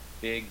too, a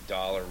big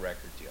dollar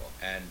record deal.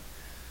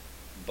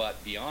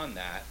 But beyond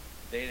that,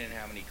 they didn't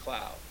have any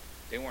clout.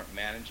 They weren't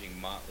managing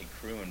Motley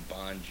Crue and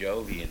Bon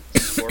Jovi and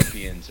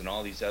Scorpions and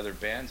all these other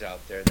bands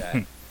out there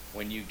that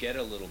when you get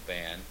a little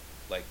band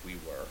like we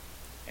were,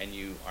 and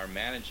you are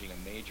managing a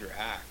major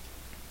act,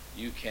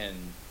 you can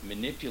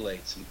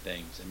manipulate some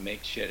things and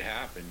make shit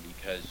happen,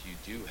 because you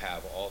do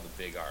have all the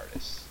big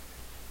artists.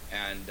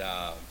 And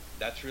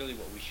that's really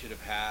what we should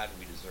have had.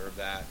 We deserve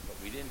that, but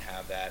we didn't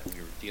have that.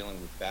 We were dealing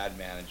with bad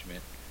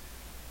management,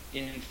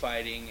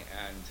 infighting,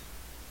 and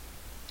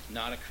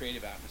not a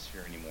creative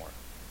atmosphere anymore.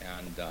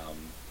 And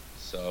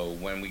so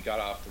when we got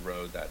off the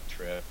road that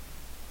trip,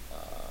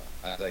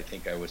 as I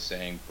think I was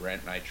saying,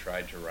 Brent and I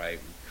tried to write.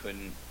 We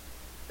couldn't.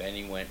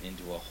 Benny went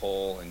into a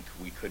hole, and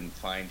we couldn't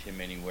find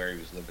him anywhere. He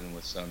was living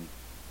with some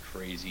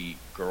crazy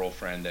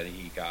girlfriend that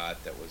he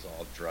got that was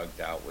all drugged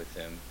out with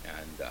him,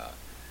 and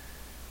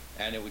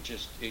it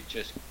just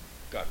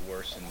got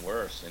worse and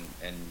worse.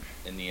 And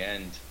in the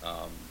end,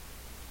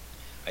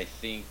 I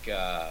think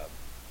I'm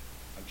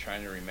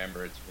trying to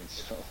remember. It's been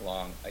so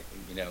long.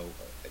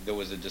 There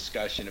was a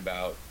discussion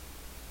about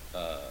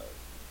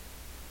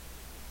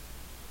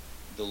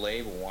the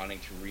label wanting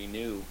to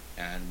renew,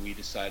 and we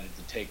decided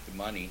to take the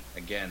money,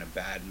 again, a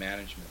bad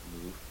management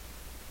move,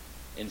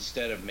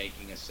 instead of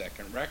making a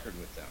second record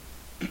with them,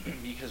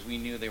 because we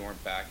knew they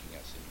weren't backing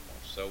us anymore.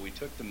 So we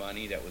took the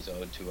money that was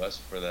owed to us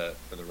for the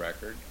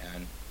record,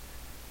 and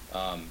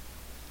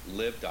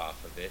lived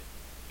off of it,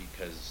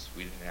 because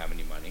we didn't have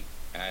any money,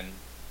 and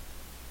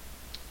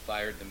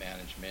fired the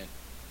management,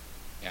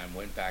 and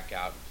went back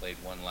out and played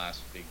one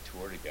last big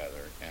tour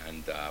together,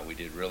 and we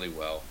did really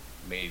well,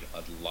 made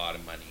a lot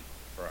of money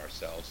for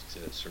ourselves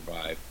to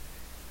survive,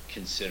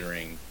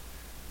 considering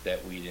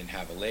that we didn't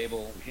have a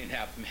label, we didn't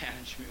have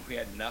management, we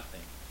had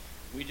nothing.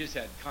 We just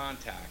had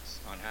contacts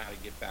on how to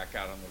get back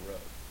out on the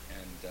road,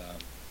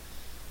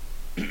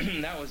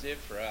 and that was it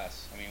for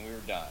us. I mean, we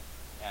were done,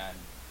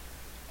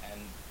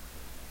 and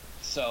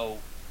so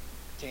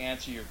to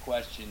answer your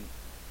question,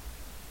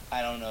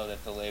 I don't know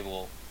that the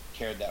label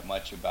cared that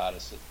much about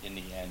us in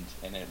the end,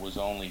 and it was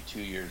only 2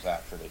 years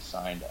after they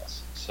signed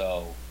us.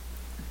 So,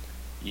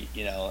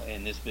 you know,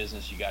 in this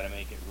business, you got to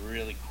make it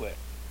really quick.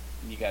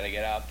 You got to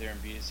get out there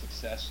and be a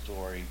success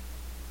story,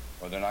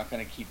 or they're not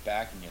going to keep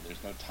backing you.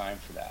 There's no time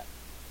for that.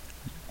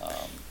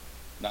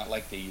 Not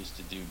like they used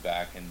to do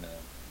back in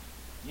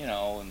the, you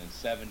know, in the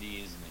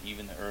 70s and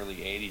even the early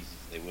 80s.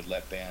 They would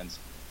let bands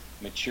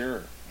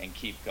mature and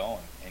keep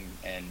going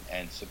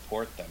and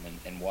support them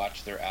and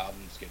watch their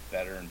albums get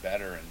better and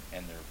better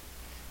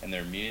and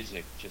their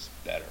music just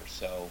better.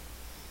 So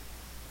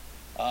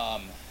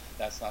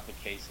that's not the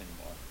case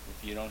anymore.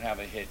 If you don't have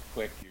a hit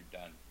quick, you're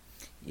done.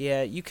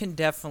 Yeah, you can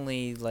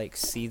definitely like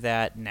see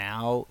that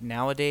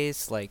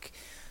nowadays. Like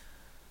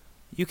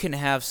you can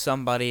have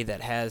somebody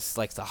that has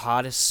like the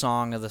hottest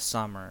song of the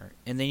summer,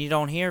 and then you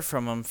don't hear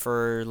from them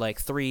for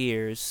like 3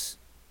 years,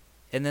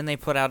 and then they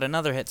put out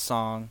another hit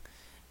song,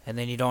 and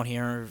then you don't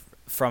hear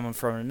from them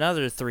for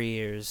another 3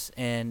 years,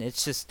 and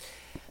it's just,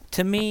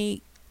 to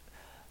me,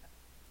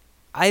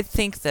 I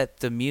think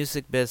that the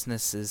music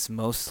business is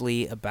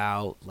mostly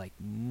about like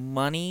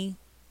money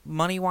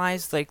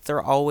wise. Like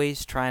they're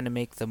always trying to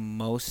make the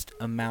most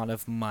amount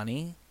of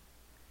money,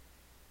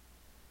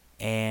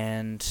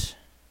 and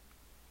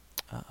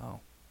uh oh.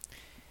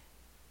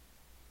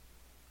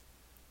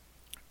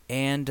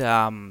 And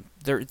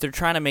they're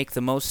trying to make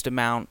the most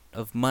amount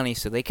of money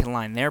so they can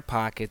line their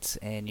pockets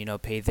and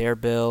pay their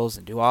bills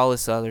and do all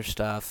this other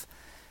stuff.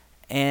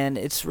 And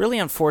it's really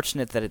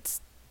unfortunate that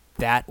it's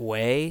that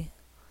way.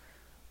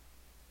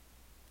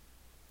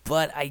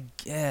 But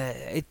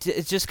it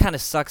just kind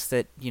of sucks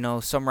that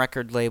some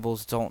record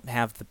labels don't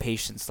have the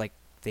patience like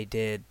they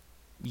did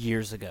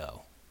years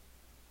ago.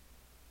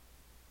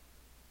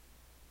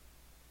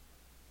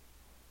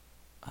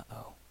 Uh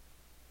oh.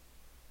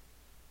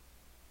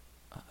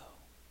 Uh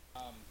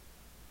oh.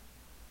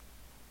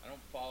 I don't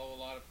follow a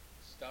lot of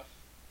stuff.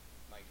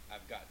 Like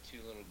I've got two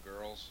little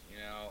girls, you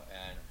know,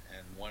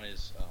 and one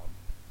is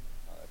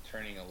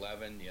turning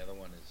 11, the other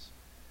one is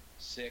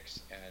 6,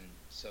 and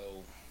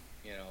so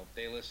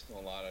they listen to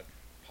a lot of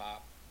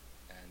pop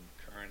and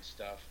current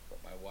stuff. But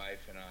my wife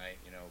and I,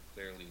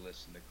 clearly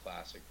listen to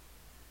classic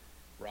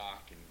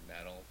rock and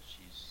metal.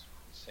 She's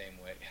the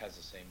same way, has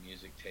the same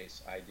music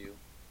taste I do.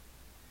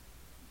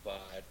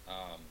 But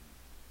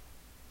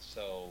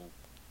so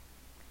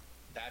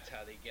that's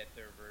how they get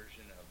their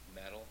version of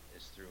metal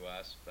is through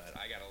us. But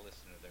I got to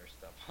listen to their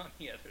stuff on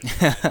the other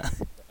side.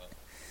 So,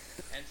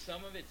 and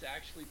some of it's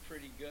actually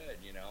pretty good.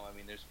 I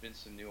mean, there's been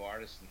some new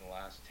artists in the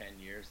last 10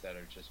 years that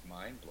are just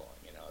mind blowing.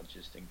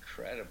 Just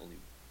incredibly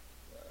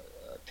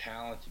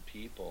talented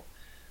people.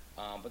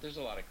 But there's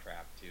a lot of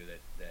crap too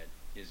that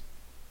is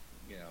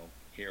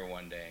here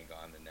one day and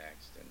gone the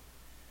next.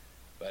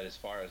 But as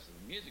far as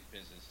the music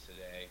business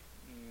today,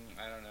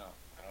 I don't know.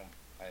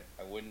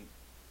 I wouldn't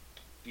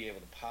be able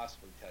to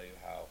possibly tell you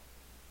how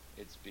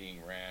it's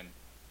being ran,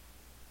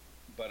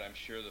 but I'm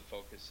sure the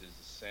focus is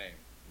the same: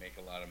 make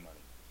a lot of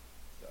money.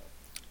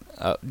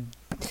 So.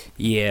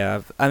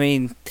 Yeah. I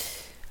mean,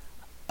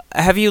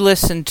 have you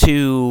listened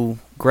to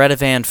Greta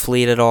Van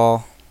Fleet at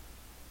all?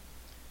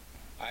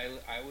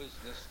 I was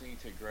listening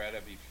to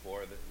Greta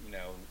before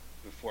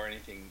before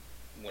anything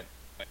went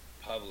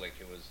public.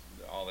 It was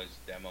all this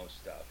demo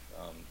stuff.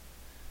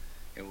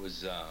 It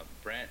was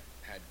Brent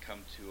had come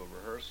to a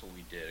rehearsal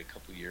we did a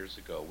couple years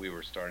ago. We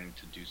were starting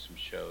to do some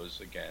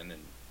shows again,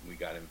 and we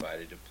got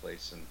invited to play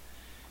some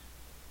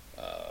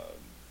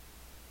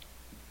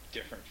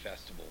different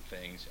festival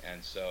things.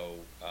 And so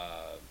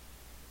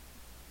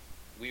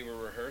we were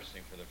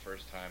rehearsing for the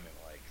first time in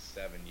like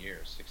 6-7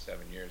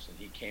 years, and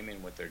he came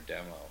in with their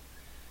demo,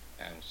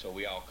 and so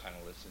we all kind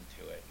of listened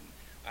to it. And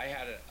I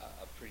had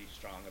a pretty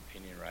strong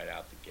opinion right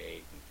out the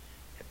gate. And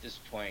at this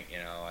point,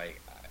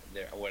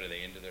 what are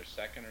they, into their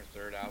second or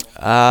third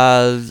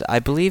album? I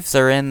believe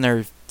they're in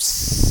their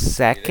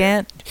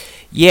second.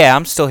 Yeah,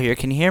 I'm still here.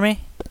 Can you hear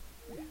me?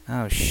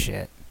 Oh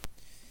shit.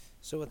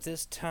 So at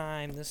this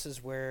time, this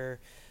is where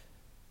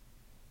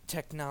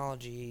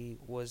technology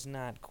was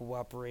not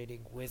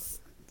cooperating with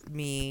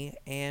me,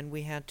 and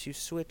we had to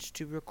switch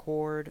to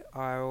record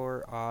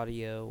our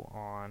audio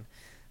on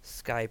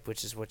Skype,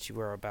 which is what you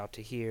are about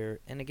to hear.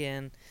 And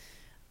again,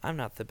 I'm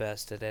not the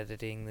best at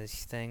editing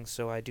these things,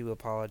 so I do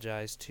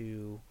apologize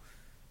to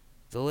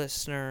the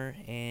listener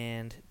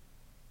and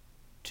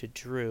to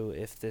Drew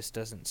if this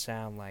doesn't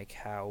sound like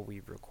how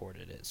we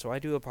recorded it. So I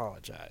do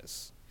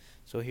apologize.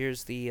 So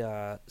here's the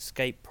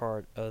Skype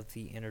part of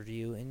the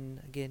interview, and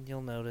again,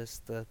 you'll notice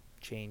the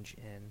change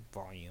in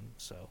volume,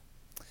 so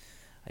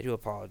I do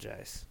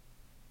apologize.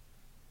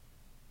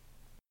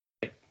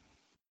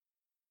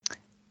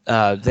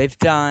 They've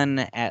done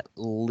at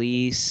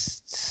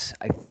least,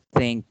 I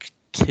think,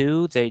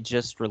 2. They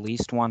just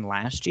released one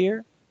last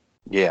year.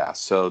 Yeah,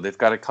 so they've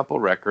got a couple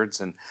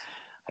records, and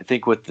I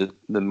think with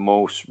the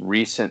most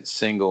recent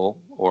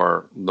single,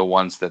 or the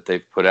ones that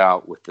they've put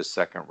out with the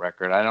second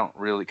record, I don't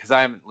really, because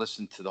I haven't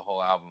listened to the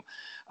whole album,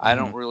 I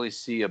don't really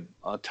see a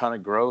ton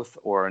of growth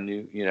or a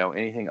new,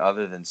 anything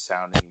other than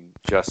sounding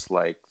just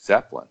like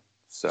Zeppelin.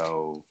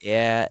 So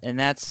Yeah, and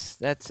that's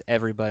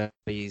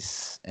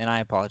everybody's, and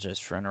I apologize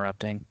for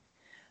interrupting.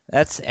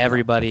 That's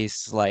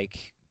everybody's,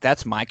 like,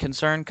 that's my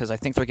concern, because I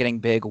think they're getting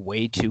big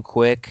way too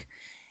quick,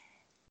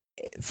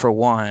 for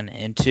one,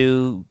 and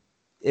two,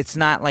 it's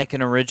not like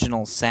an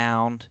original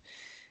sound.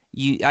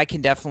 I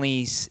can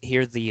definitely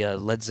hear the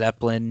Led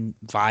Zeppelin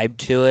vibe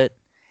to it,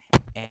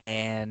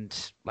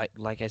 and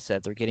like I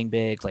said, they're getting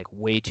big like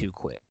way too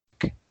quick.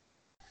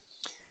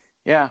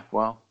 yeah,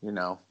 well,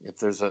 if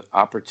there's an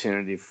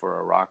opportunity for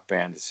a rock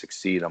band to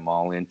succeed, I'm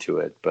all into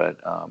it.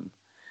 But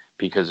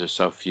because there's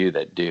so few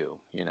that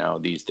do,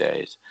 these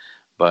days.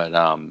 But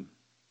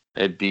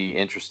it'd be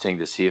interesting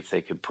to see if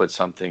they could put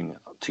something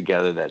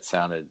together that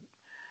sounded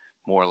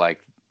more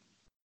like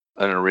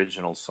an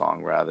original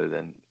song rather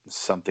than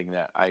something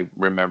that I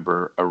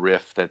remember a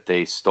riff that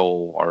they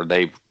stole or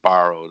they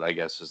borrowed, I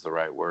guess is the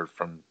right word,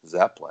 from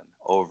Zeppelin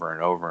over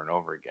and over and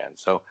over again.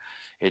 So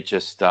it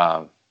just,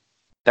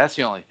 that's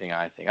the only thing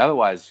I think.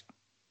 Otherwise,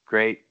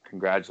 great.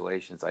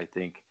 Congratulations. I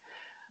think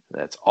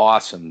that's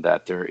awesome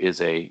that there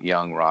is a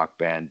young rock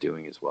band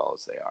doing as well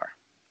as they are.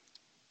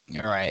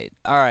 All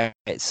right.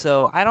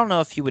 So I don't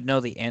know if you would know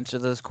the answer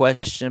to this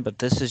question, but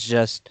this is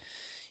just,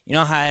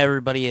 how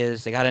everybody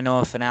is. They got to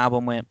know if an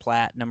album went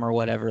platinum or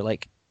whatever.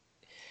 Like,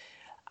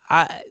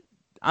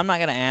 I'm not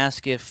gonna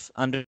ask if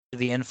Under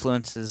the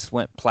Influences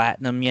went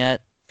platinum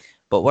yet,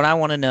 but what I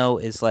want to know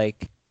is,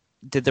 like,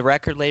 did the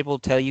record label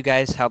tell you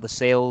guys how the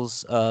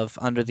sales of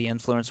Under the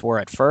Influence were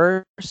at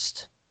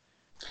first?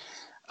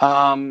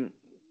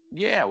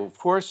 Yeah, of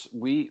course,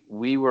 we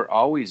were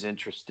always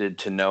interested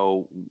to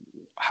know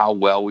how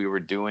well we were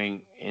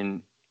doing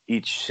in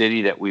each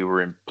city that we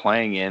were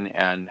playing in,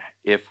 and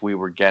if we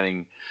were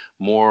getting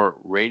more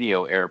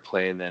radio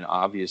airplay, then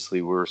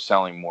obviously we were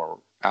selling more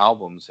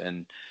albums.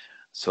 And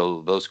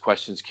so those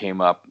questions came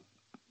up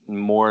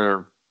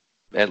more,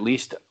 at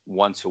least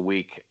once a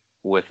week,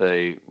 with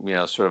a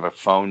sort of a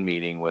phone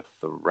meeting with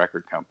the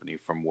record company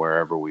from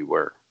wherever we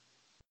were.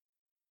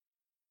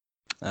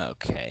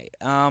 Okay.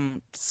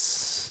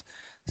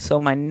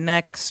 So my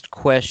next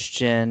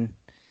question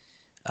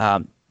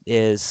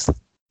is,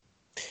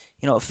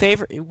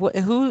 favorite,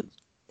 who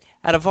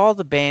out of all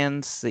the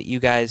bands that you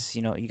guys,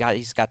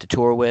 got to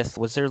tour with,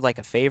 was there like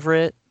a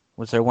favorite?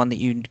 Was there one that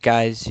you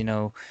guys,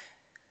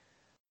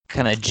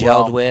 kind of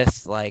gelled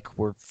with, like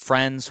were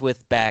friends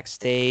with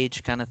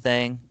backstage kind of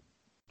thing?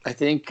 I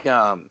think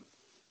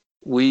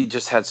we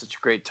just had such a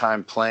great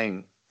time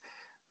playing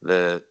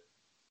that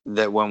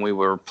when we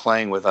were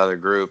playing with other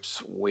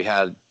groups, we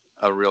had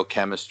a real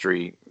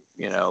chemistry.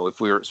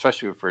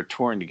 Especially if we were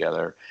touring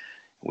together,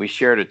 we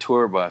shared a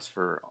tour bus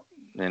for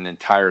an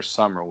entire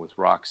summer with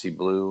Roxy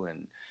Blue,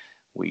 and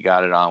we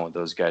got it on with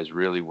those guys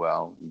really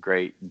well.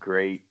 Great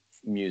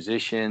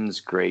musicians,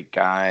 great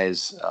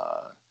guys.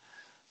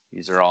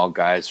 These are all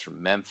guys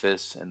from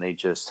Memphis, and they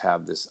just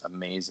have this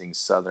amazing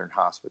Southern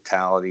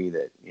hospitality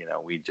that,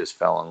 we just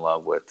fell in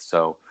love with.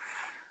 So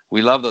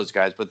we love those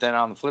guys. But then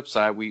on the flip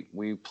side,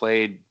 we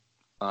played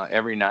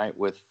every night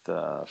with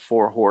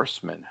Four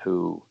Horsemen,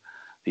 who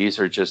these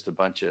are just a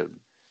bunch of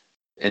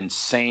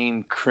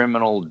insane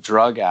criminal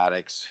drug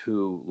addicts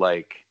who,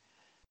 like,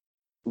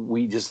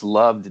 we just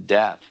loved to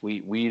death.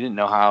 We didn't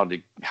know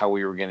how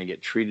we were going to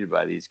get treated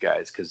by these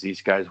guys, because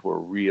these guys were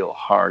real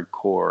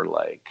hardcore,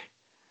 like,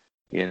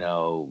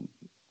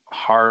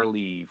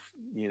 Harley,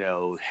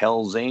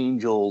 Hell's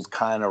Angels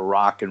kind of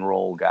rock and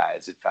roll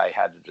guys, if I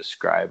had to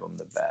describe them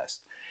the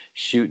best,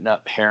 shooting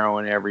up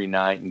heroin every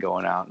night and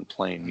going out and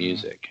playing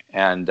music.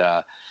 And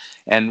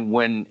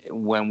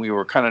when we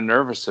were kind of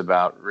nervous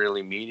about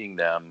really meeting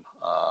them,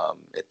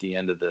 at the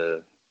end of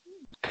the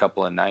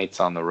couple of nights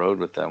on the road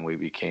with them, we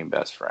became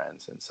best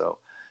friends. And so,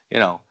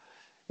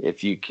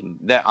 if you can,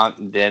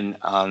 then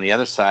on the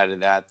other side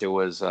of that, there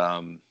was,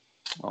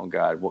 oh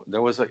God,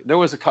 there was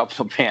a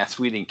couple of bands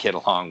we didn't get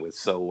along with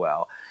so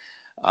well.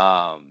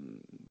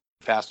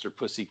 Faster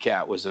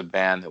Pussycat was a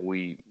band that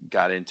we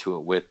got into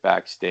it with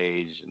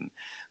backstage, and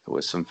there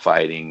was some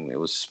fighting. It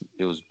was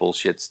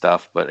bullshit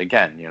stuff, but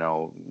again,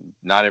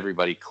 not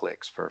everybody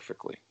clicks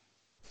perfectly.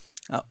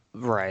 Oh,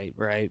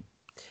 right.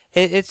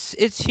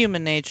 It's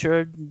human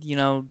nature,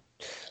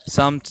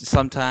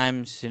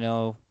 sometimes,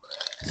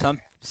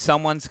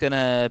 someone's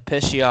gonna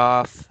piss you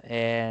off,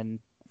 and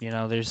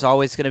there's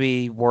always going to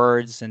be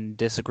words and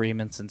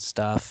disagreements and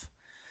stuff.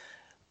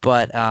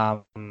 But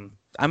I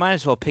might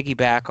as well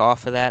piggyback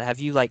off of that. Have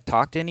you, like,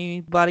 talked to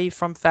anybody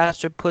from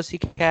Faster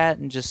Pussycat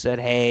and just said,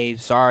 hey,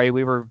 sorry,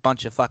 we were a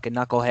bunch of fucking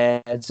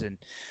knuckleheads and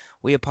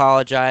we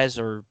apologize?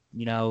 Or,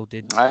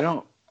 did... I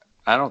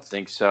don't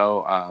think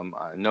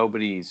so.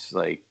 Nobody's,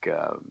 like,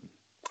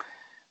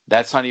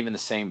 that's not even the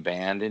same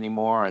band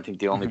anymore. I think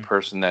the only Mhm.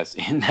 person that's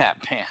in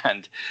that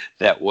band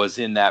that was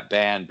in that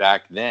band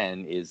back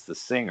then is the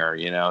singer,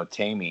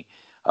 Tammy.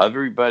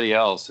 Everybody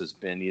else has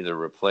been either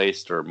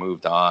replaced or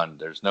moved on.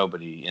 There's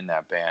nobody in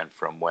that band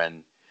from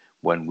when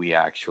we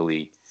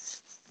actually,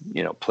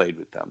 played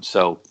with them.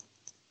 So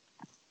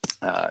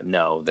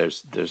no,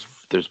 there's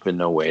been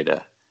no way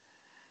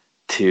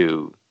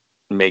to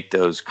make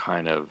those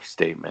kind of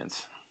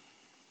statements.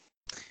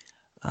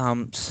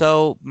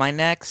 So my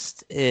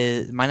next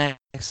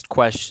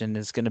question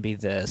is going to be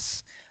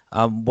this.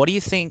 What do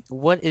you think,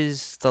 what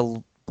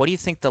do you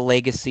think the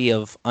legacy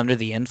of Under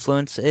the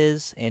Influence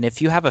is? And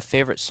if you have a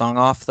favorite song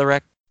off the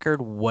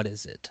record, what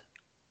is it?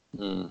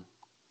 Mm.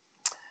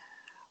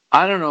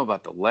 I don't know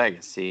about the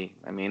legacy.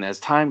 I mean, as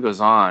time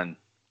goes on,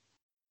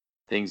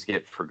 things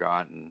get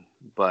forgotten.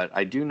 But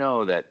I do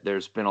know that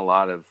there's been a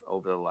lot of,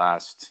 over the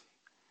last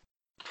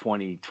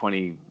 20,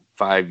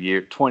 25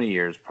 years, 20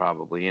 years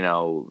probably,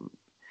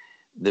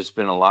 there's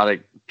been a lot of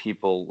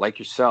people like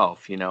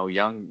yourself,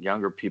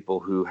 younger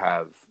people who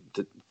have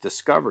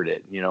discovered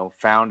it,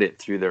 found it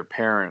through their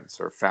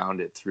parents or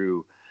found it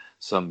through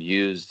some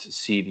used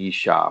CD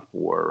shop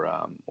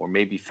or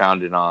maybe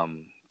found it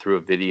through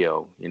a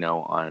video,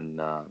 on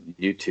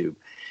YouTube.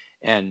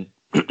 And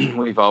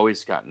we've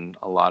always gotten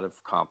a lot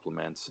of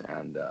compliments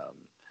and,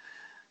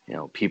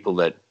 people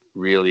that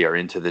really are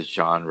into this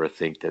genre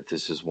think that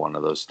this is one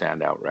of those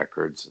standout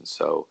records. And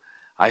so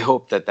I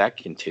hope that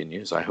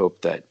continues. I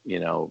hope that,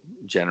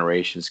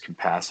 generations can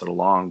pass it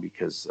along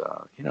because,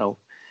 it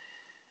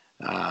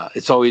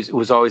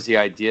was always the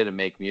idea to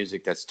make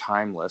music that's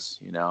timeless,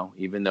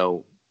 even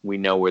though we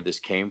know where this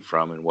came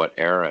from and what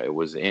era it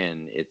was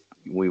in,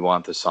 we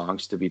want the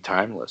songs to be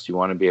timeless. You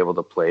want to be able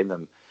to play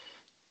them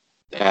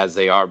as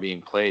they are being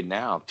played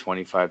now,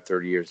 25,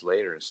 30 years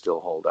later, and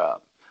still hold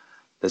up.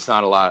 There's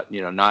not a lot,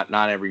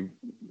 not every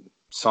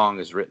song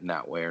is written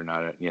that way, or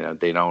not,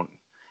 they don't,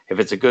 if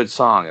it's a good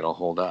song, it'll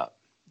hold up.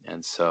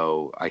 And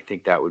so I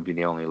think that would be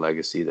the only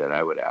legacy that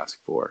I would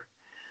ask for.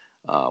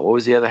 What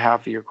was the other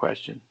half of your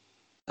question?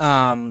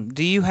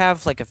 Do you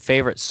have like a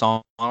favorite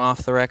song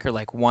off the record,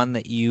 like one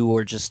that you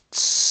were just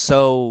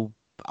so,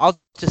 I'll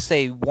just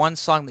say one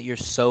song that you're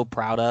so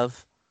proud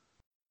of?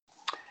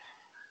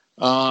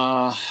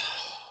 Well,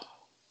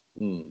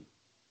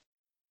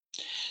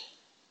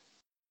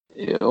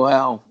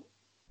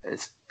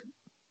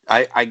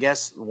 I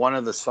guess one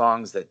of the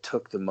songs that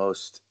took the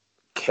most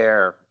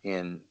care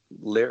in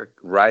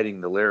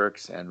writing the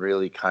lyrics and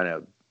really kind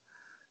of,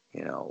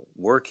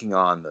 working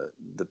on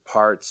the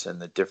parts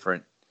and the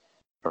different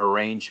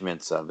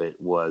arrangements of it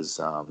was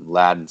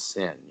Lad and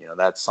Sin.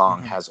 That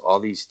song has all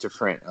these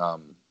different,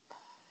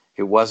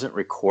 it wasn't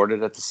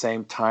recorded at the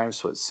same time,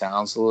 so it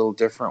sounds a little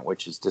different,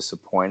 which is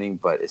disappointing,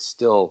 but it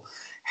still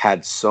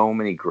had so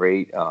many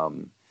great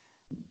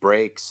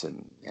breaks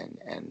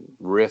and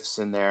riffs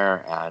in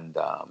there, and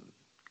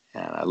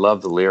I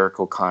love the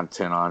lyrical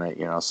content on it,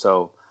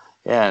 so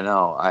yeah,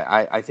 no,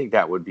 I think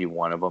that would be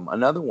one of them.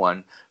 Another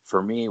one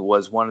for me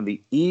was one of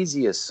the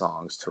easiest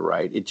songs to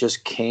write. It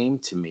just came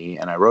to me,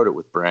 and I wrote it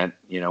with Brent.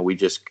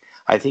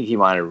 I think he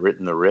might have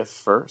written the riff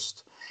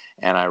first,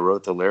 and I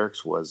wrote the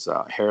lyrics, was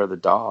Hair of the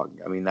Dog.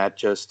 I mean, that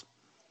just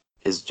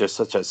is just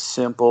such a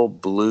simple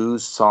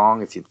blues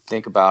song. If you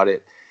think about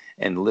it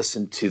and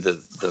listen to the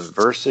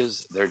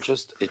verses,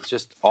 it's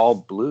just all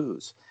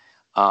blues.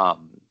 But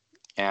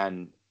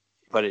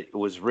it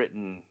was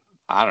written,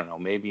 I don't know,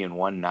 maybe in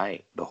one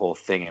night, the whole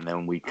thing. And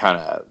then we kind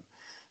of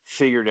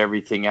figured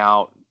everything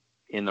out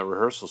in the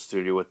rehearsal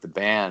studio with the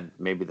band,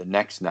 maybe the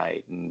next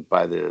night. And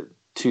by the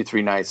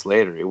 2-3 nights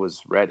later, it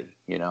was ready.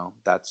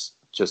 That's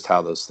just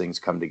how those things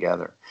come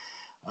together.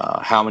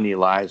 How Many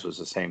Lives was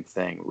the same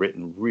thing,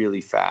 written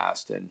really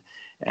fast. And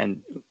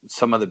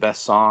some of the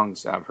best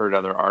songs, I've heard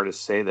other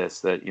artists say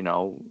this, that,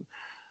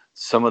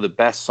 some of the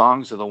best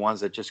songs are the ones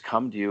that just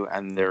come to you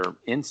and they're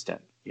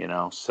instant,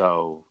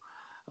 so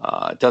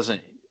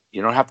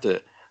you don't have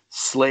to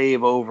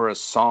slave over a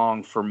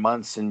song for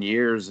months and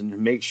years and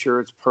make sure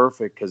it's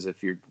perfect, because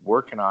if you're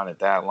working on it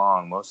that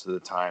long, most of the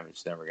time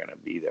it's never going to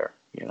be there,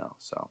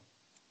 so.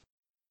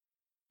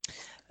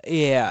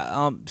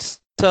 Yeah.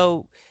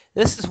 So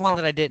this is one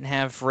that I didn't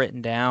have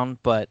written down,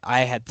 but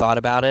I had thought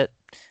about it.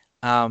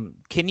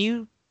 Can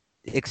you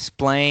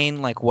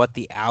explain like what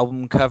the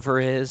album cover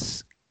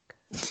is?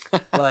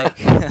 Like,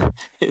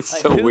 it's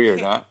like so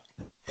weird, huh?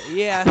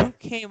 Yeah,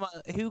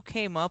 who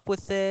came up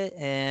with it?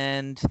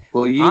 And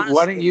well,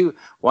 honestly,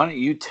 why don't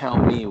you tell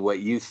me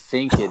what you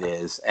think it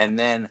is, and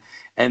then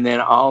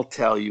I'll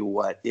tell you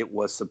what it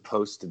was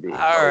supposed to be, all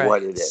or right.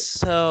 what it is.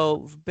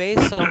 So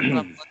based on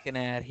what I'm looking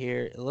at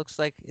here, it looks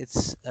like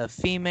it's a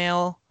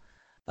female,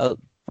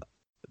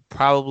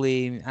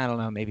 probably, I don't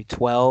know, maybe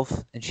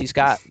 12, and she's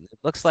got, it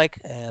looks like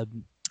a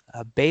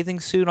bathing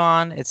suit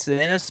on. It's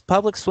in a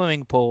public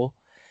swimming pool.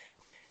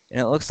 And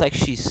it looks like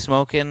she's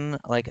smoking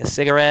like a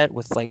cigarette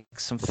with like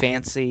some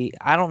fancy,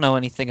 I don't know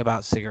anything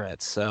about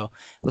cigarettes, so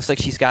it looks like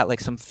she's got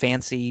like some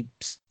fancy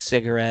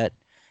cigarette.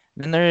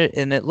 And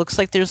it looks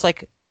like there's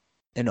like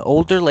an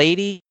older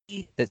lady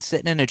that's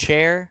sitting in a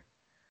chair?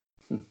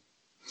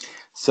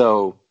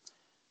 So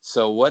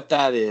what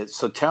that is?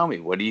 So tell me,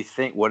 what do you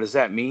think? What does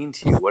that mean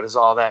to you? What does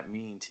all that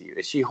mean to you?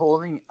 Is she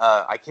holding?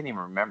 I can't even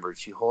remember. Is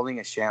she holding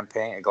a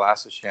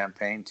glass of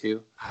champagne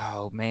too?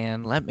 Oh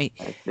man, let me.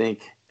 I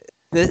think.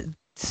 Let's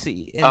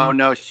see. Oh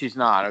no, she's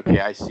not. Okay,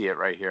 I see it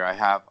right here. I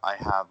have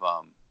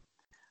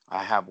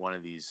one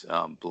of these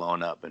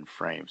blown up and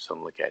framed. So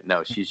I'm looking at.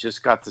 No, she's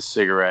just got the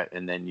cigarette,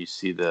 and then you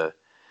see the.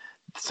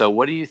 So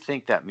what do you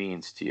think that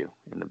means to you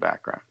in the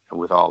background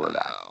with all of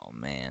that? Oh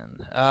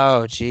man.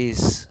 Oh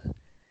jeez.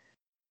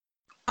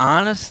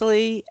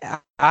 Honestly,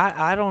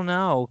 I don't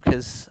know,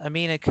 because I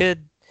mean it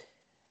could.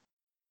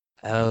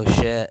 Oh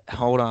shit!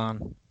 Hold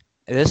on.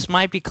 This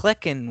might be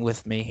clicking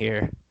with me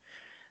here.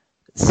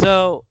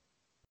 So,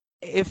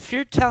 if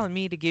you're telling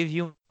me to give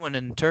you an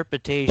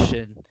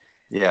interpretation,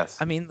 Yes.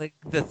 I mean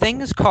the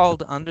thing is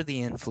called Under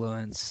the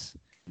Influence.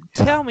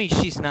 Yeah. Tell me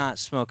she's not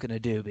smoking a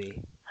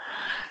doobie.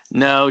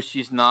 No,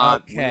 she's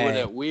not.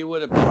 Okay. We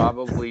would have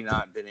probably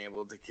not been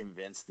able to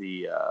convince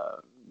the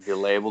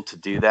label to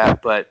do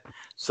that. But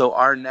so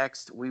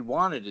we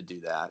wanted to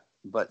do that.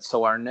 But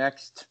so our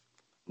next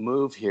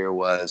move here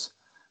was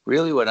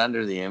really what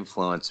under the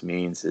influence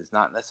means is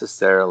not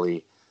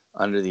necessarily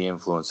under the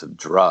influence of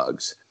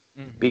drugs,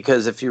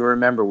 because if you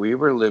remember, we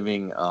were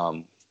living.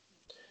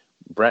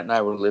 Brent and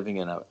I were living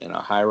in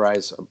a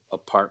high-rise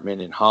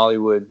apartment in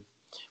Hollywood.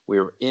 We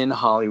were in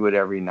Hollywood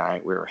every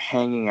night. We were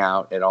hanging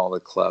out at all the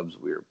clubs.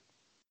 We were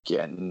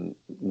getting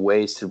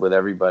wasted with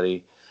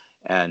everybody,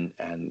 and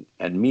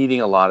meeting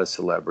a lot of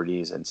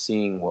celebrities and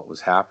seeing what was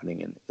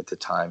happening at the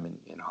time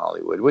in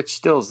Hollywood, which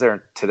still is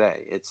there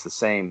today. It's the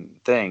same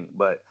thing,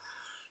 but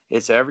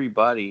it's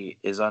everybody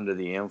is under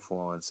the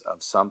influence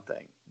of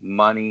something: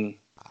 money,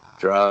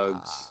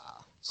 drugs,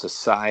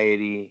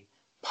 society,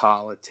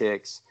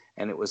 politics.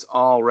 And it was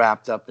all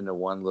wrapped up into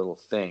one little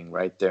thing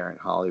right there in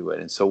Hollywood.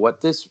 And so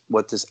what this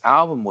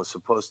album was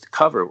supposed to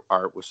cover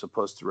art was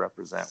supposed to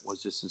represent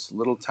was just this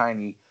little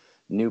tiny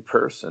new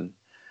person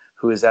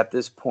who is at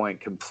this point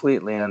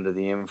completely under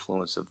the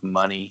influence of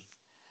money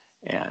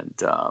and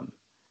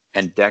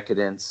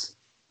decadence.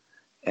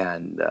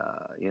 And,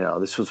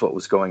 this was what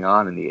was going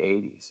on in the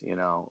 80s. It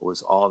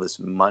was all this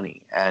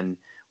money. And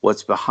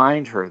what's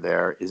behind her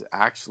there is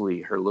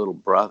actually her little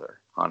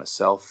brother on a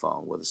cell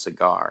phone with a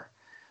cigar.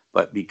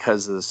 But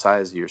because of the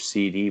size of your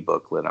CD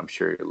booklet, I'm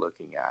sure you're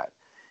looking at,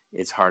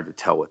 it's hard to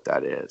tell what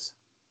that is.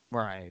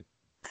 Right.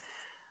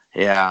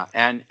 Yeah,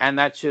 and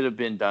that should have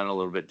been done a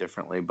little bit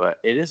differently, but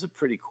it is a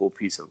pretty cool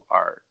piece of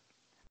art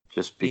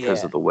just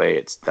because of the way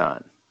it's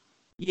done.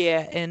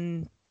 Yeah,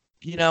 and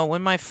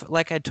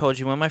like I told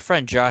you, when my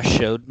friend Josh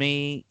told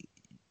me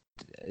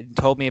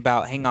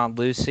about Hang On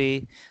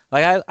Lucy,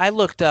 like I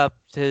looked up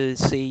to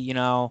see,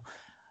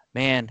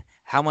 man,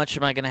 how much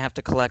am I going to have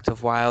to collect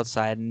of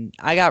Wildside? And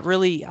I got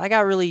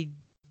really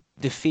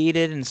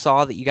defeated and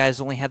saw that you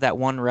guys only had that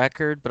one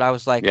record, but I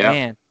was like,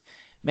 man,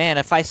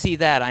 if I see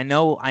that, I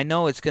know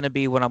it's going to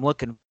be what I'm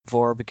looking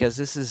for, because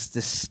this is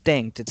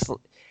distinct.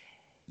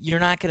 You're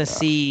not going to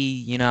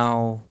see,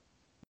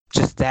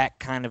 just that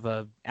kind of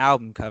a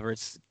album cover.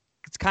 It's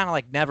kind of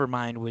like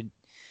Nevermind, when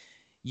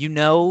you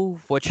know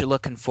what you're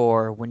looking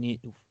for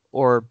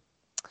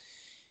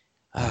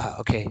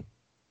okay,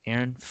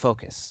 Aaron,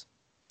 focus.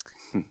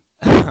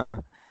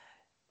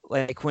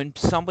 Like when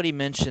somebody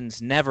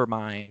mentions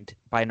Nevermind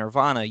by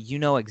Nirvana, you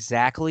know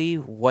exactly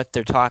what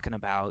they're talking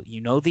about.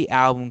 You know the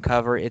album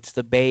cover. It's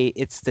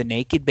the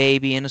naked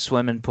baby in a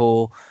swimming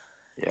pool.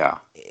 Yeah.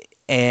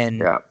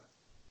 And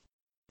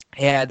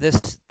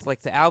this,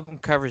 like, the album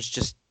cover is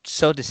just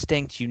so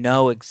distinct. You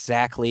know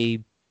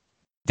exactly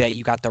that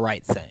you got the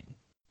right thing.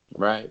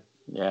 Right.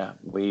 Yeah.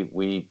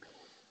 We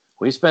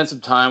spent some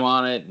time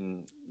on it,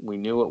 and we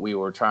knew what we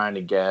were trying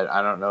to get.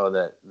 I don't know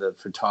that the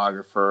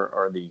photographer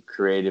or the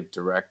creative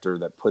director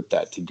that put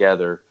that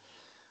together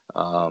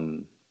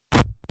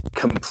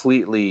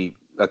completely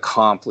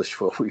accomplished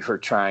what we were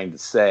trying to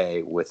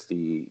say with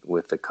the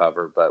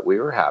cover, but we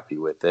were happy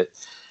with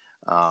it.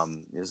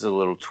 It was a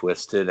little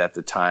twisted at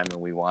the time,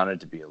 and we wanted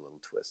to be a little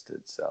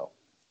twisted. So,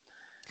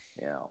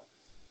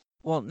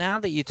 Well, now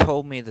that you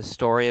told me the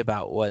story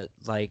about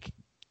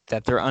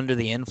that they're under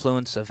the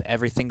influence of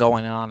everything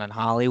going on in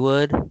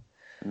Hollywood.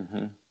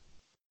 Mm-hmm.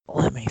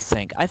 Let me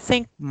think. I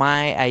think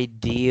my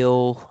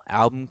ideal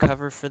album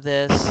cover for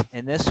this,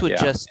 and this would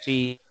just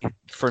be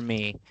for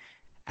me,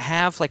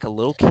 have like a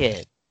little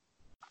kid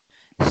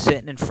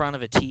sitting in front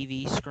of a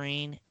TV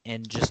screen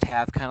and just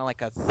have kind of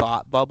like a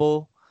thought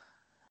bubble,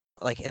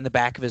 like in the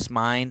back of his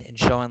mind, and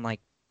showing I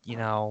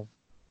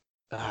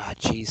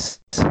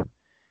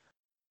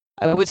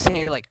would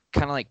say like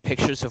kind of like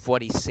pictures of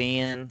what he's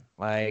seeing,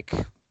 like.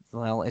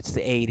 Well, it's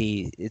the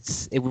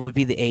 80s. It would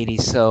be the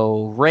 80s,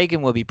 so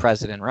Reagan would be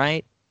president,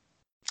 right?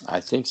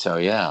 I think so,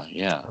 yeah.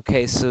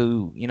 Okay,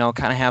 so,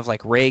 kind of have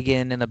like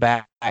Reagan in the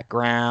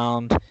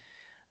background,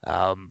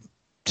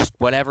 just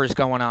whatever's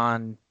going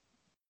on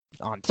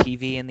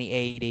TV in the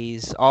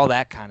 80s, all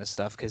that kind of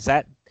stuff, because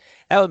that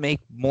would make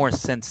more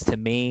sense to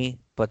me,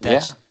 but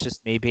that's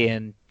just me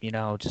being,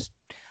 just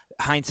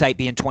hindsight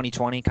being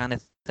 2020 kind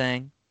of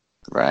thing.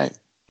 Right.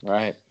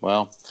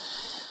 Well,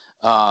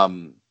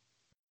 um,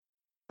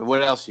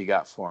 what else you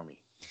got for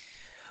me?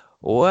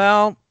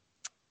 Well,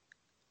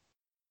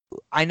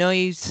 I know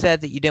you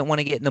said that you didn't want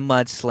to get into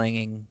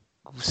mudslinging,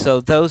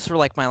 so those were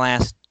like my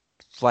last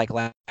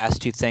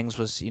two things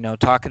was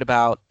talking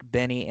about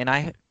Benny,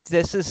 and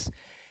this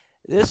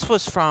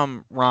was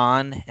from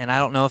Ron, and I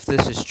don't know if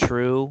this is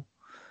true,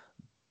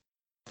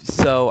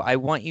 so I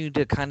want you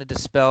to kind of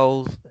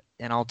dispel,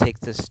 and I'll take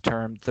this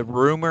term, the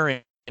rumor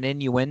and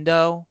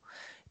innuendo.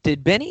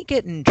 Did Benny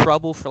get in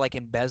trouble for like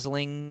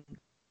embezzling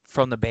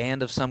from the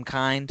band of some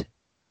kind?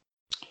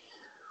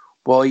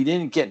 Well, he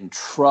didn't get in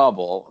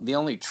trouble. The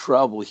only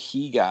trouble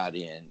he got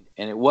in,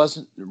 and it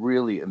wasn't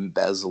really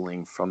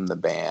embezzling from the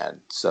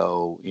band.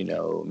 So,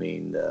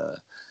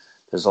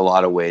 there's a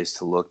lot of ways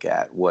to look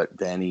at what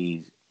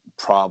Benny's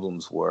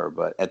problems were.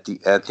 But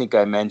I think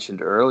I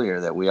mentioned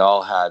earlier that we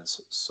all had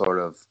sort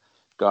of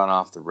gone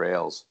off the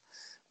rails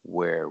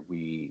where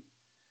we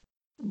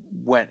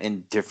went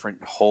in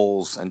different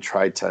holes and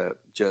tried to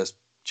just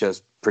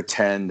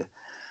pretend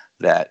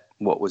that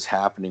what was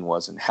happening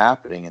wasn't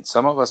happening. And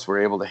some of us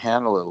were able to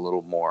handle it a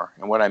little more.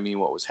 And what I mean,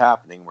 what was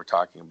happening, we're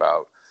talking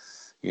about,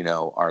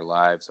 our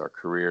lives, our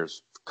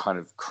careers kind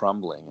of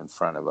crumbling in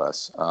front of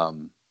us.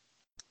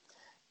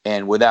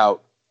 And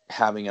without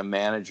having a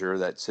manager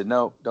that said,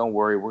 no, don't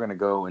worry, we're going to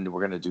go and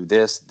we're going to do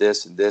this,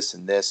 this, and this,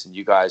 and this. And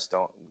you guys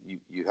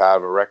you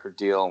have a record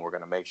deal and we're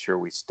going to make sure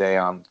we stay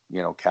on,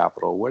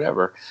 Capitol,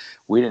 whatever.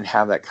 We didn't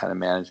have that kind of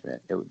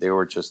management. They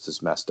were just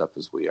as messed up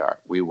as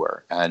we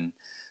were. And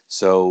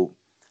so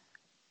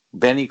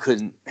Benny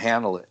couldn't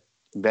handle it.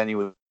 Benny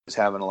was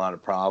having a lot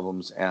of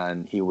problems,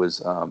 and he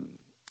was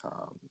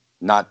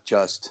not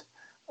just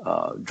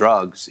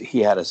drugs. He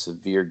had a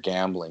severe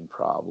gambling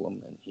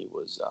problem, and he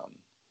was.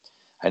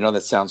 I know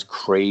that sounds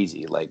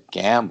crazy, like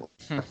gambling,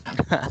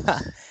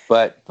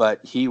 but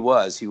he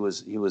was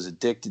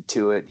addicted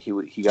to it.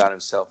 He got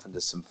himself into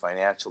some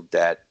financial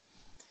debt,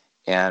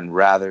 and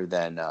rather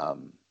than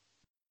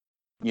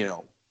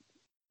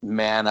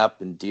man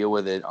up and deal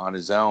with it on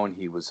his own,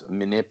 he was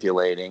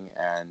manipulating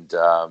and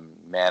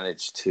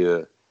managed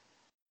to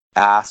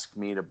ask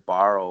me to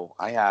borrow.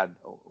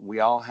 We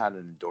all had an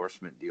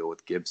endorsement deal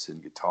with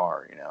Gibson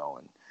Guitar,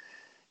 and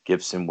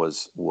Gibson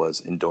was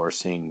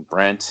endorsing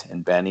Brent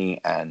and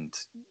Benny and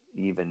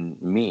even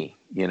me,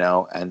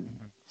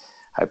 and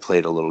I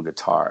played a little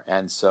guitar.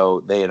 And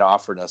so they had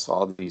offered us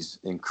all these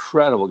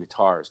incredible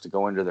guitars to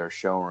go into their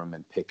showroom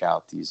and pick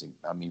out these,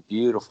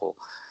 beautiful,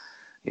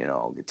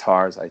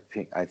 guitars. I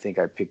think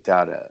I picked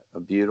out a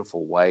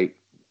beautiful white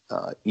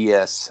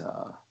ES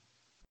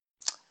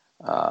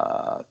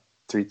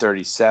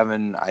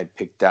 337. I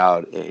picked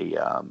out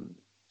a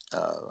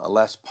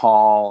Les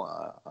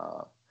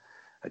Paul,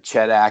 a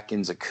Chet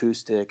Atkins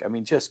acoustic.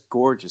 Just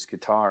gorgeous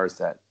guitars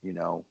that,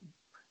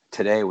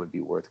 today would be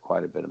worth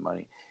quite a bit of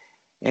money.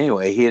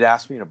 Anyway, he had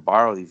asked me to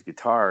borrow these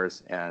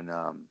guitars, and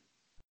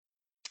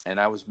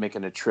I was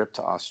making a trip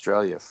to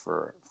Australia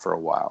for a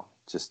while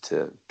just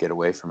to get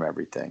away from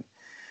everything,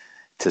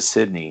 to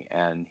Sydney.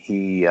 And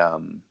he,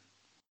 when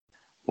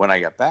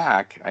I got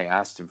back, I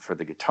asked him for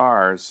the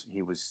guitars.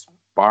 He was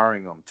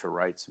borrowing them to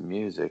write some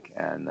music,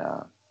 and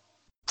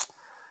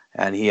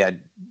he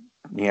had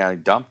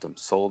dumped them,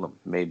 sold them,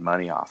 made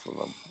money off of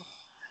them.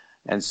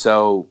 And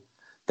so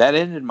that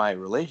ended my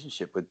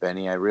relationship with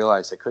Benny. I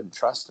realized I couldn't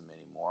trust him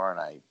anymore, and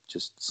I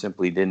just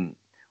simply didn't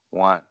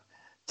want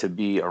to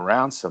be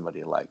around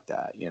somebody like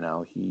that.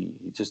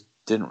 He just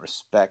didn't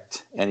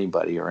respect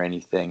anybody or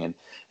anything.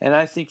 And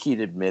I think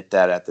he'd admit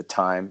that at the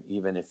time.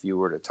 Even if you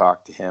were to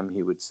talk to him,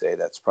 he would say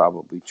that's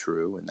probably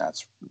true, and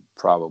that's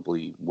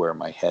probably where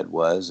my head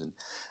was, and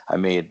I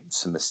made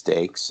some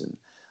mistakes and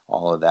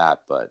all of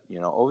that. But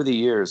over the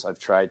years, I've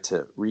tried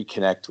to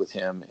reconnect with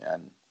him,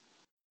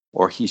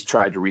 or he's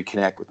tried to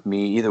reconnect with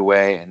me. Either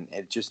way, and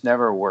it just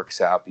never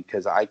works out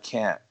because I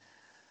can't.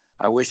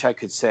 I wish I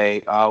could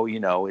say, oh,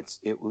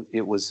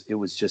 it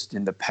was just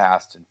in the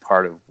past and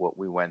part of what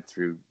we went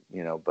through,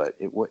 but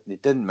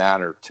it didn't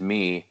matter to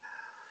me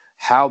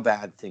how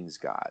bad things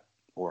got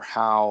or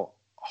how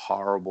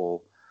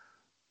horrible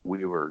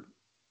we were,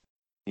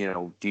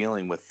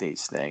 dealing with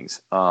these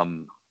things.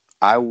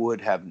 I would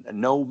have,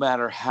 no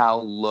matter how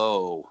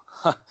low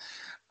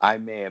I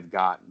may have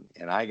gotten,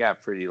 and I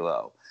got pretty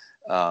low,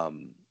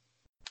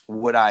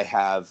 would I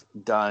have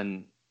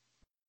done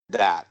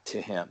that to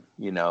him?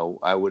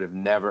 I would have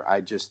never.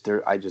 I just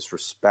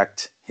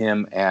respect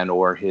him, and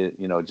or his,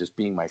 just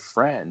being my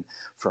friend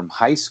from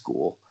high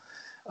school.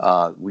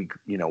 We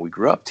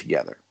grew up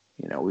together.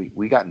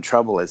 We got in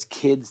trouble as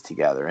kids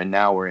together, and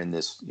now we're in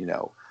this,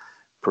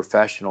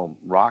 professional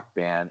rock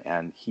band,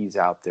 and he's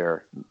out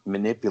there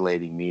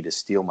manipulating me to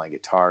steal my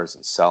guitars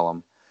and sell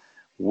them,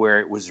 where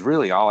it was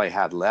really all I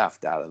had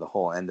left out of the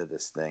whole end of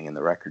this thing and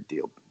the record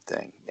deal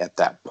thing at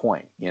that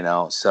point.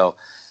 So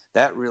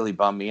that really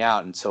bummed me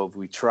out. And so if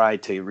we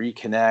tried to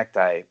reconnect,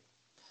 I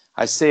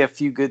say a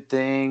few good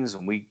things,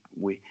 and we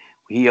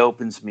he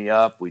opens me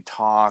up, we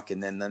talk,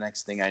 and then the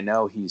next thing I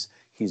know, he's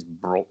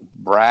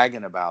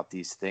bragging about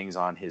these things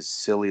on his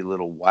silly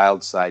little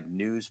Wildside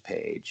news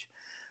page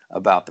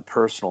about the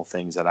personal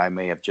things that I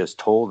may have just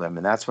told him.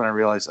 And that's when I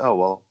realized, oh,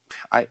 well,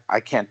 I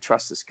can't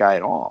trust this guy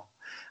at all.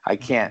 I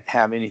can't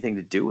have anything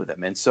to do with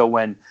him. And so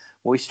when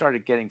we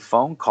started getting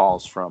phone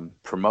calls from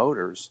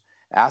promoters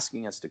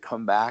asking us to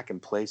come back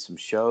and play some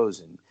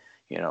shows in,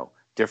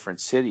 different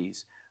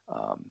cities,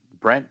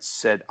 Brent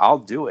said, I'll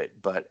do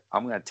it, but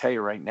I'm going to tell you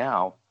right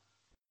now,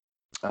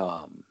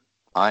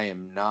 I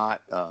am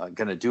not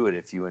going to do it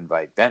if you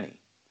invite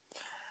Benny.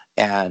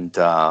 And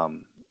I,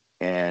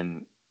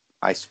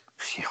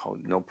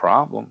 no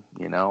problem,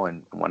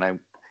 and when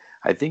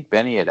I think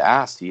Benny had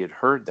asked, he had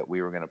heard that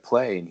we were going to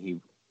play, and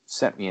he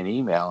sent me an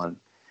email and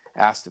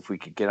asked if we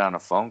could get on a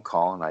phone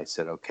call. And I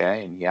said,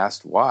 okay. And he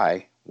asked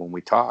why when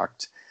we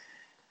talked.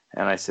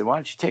 And I said, why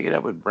don't you take it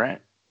up with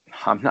Brent?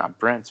 I'm not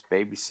Brent's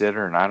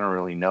babysitter, and I don't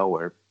really know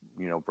where,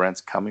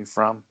 Brent's coming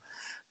from.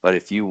 But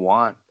if you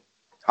want,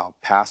 I'll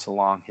pass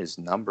along his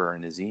number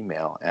and his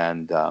email.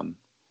 And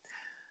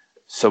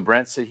so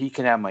Brent said he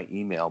can have my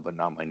email, but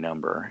not my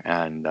number.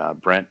 And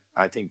Brent,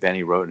 I think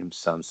Benny wrote him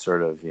some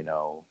sort of,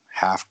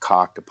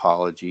 half-cocked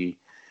apology,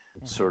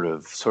 sort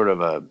of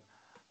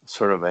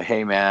a,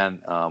 hey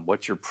man,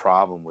 what's your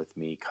problem with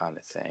me kind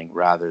of thing,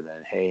 rather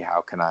than, hey,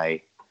 how can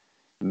I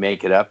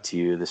make it up to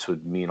you? This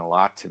would mean a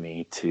lot to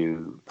me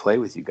to play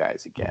with you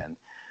guys again.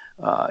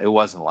 It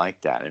wasn't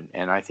like that.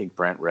 And I think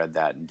Brent read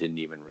that and didn't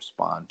even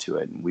respond to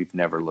it. And we've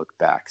never looked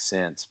back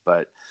since.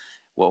 But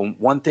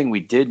one thing we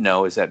did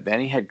know is that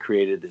Benny had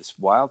created this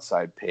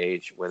Wildside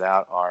page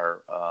without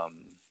our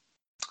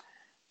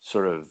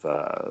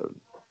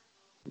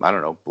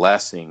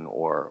blessing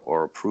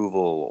or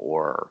approval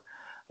or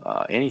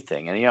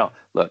anything. And,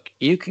 look,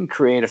 you can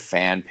create a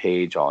fan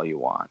page all you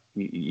want.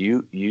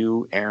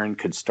 You, Aaron,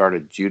 could start a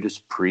Judas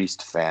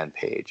Priest fan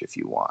page if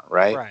you want,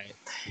 right? Right.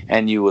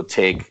 And you will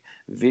take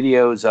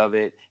videos of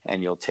it,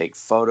 and you'll take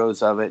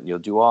photos of it, and you'll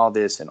do all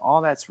this, and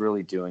all that's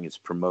really doing is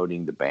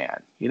promoting the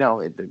band.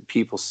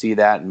 People see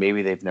that, and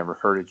maybe they've never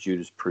heard of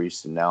Judas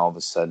Priest, and now all of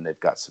a sudden they've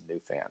got some new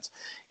fans.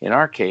 In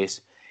our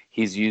case,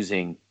 he's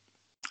using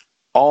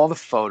all the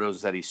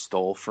photos that he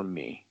stole from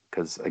me,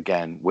 because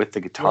again, with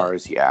the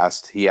guitars, he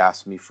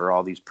asked me for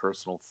all these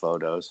personal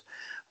photos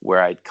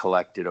where I'd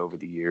collected over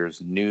the years,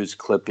 news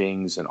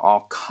clippings and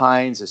all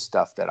kinds of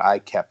stuff that I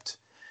kept,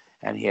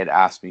 and he had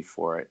asked me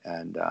for it,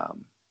 and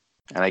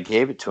I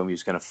gave it to him. He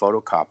was going to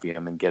photocopy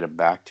them and get them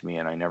back to me,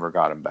 and I never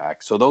got them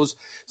back. So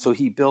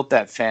he built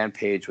that fan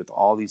page with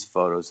all these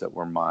photos that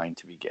were mine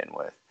to begin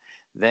with.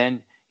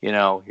 Then,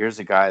 here's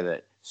a guy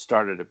that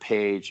started a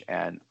page,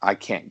 and I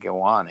can't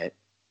go on it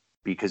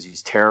because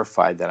he's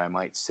terrified that I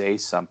might say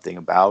something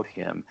about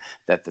him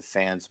that the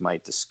fans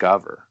might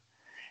discover.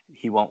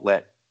 He won't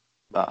let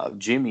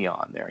Jimmy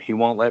on there. He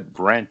won't let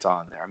Brent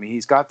on there. I mean,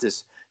 he's got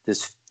this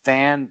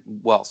fan.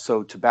 Well,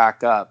 so to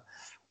back up,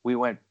 we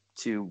went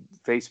to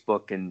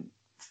Facebook and,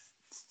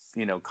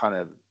 kind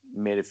of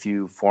made a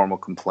few formal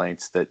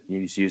complaints that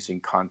he's using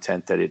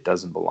content that it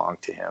doesn't belong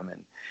to him,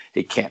 and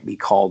it can't be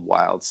called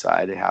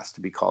Wildside. It has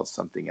to be called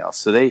something else.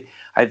 So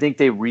I think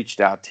they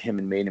reached out to him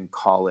and made him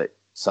call it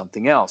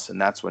something else,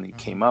 and that's when he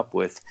came up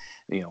with,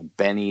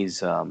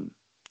 Benny's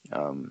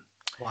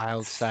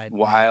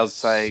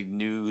Wildside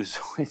News,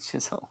 which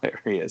is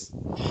hilarious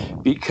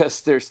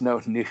because there's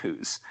no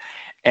news,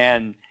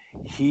 and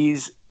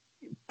he's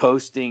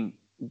posting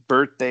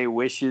birthday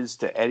wishes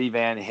to Eddie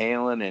Van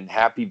Halen and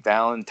happy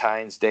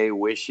Valentine's Day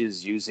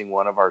wishes using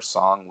one of our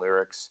song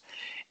lyrics,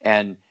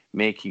 and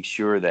making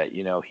sure that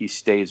he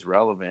stays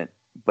relevant,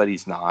 but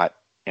he's not,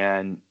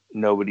 and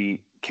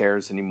nobody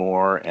cares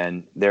anymore.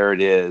 And there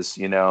it is.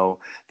 The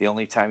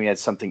only time he had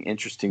something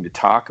interesting to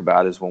talk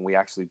about is when we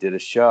actually did a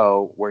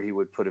show where he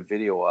would put a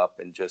video up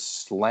and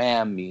just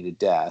slam me to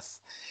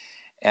death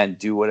and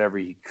do whatever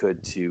he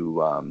could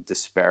to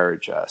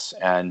disparage us.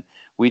 And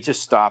we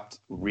just stopped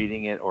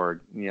reading it,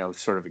 or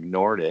sort of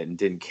ignored it and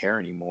didn't care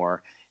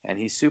anymore. And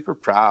he's super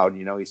proud.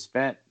 He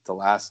spent the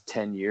last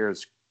 10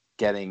 years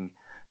getting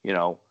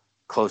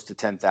close to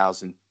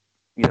 10,000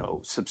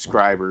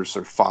 subscribers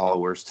or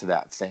followers to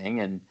that thing.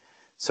 And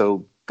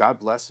so God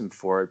bless him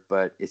for it,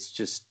 but it's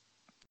just,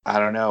 I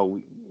don't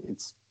know,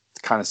 it's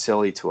kind of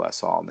silly to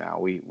us all now.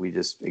 We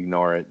just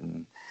ignore it.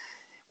 And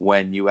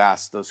when you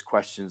ask those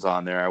questions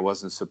on there, I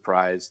wasn't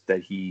surprised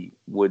that he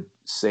would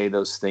say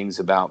those things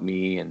about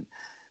me and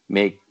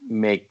make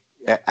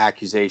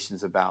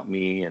accusations about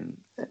me. And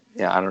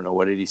I don't know,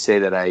 what did he say,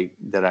 that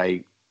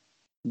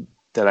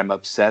I'm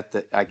upset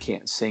that I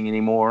can't sing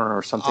anymore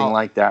or something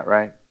like that,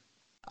 right?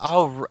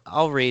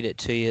 I'll read it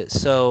to you.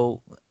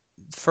 So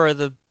for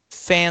the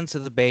fans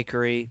of the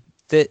bakery,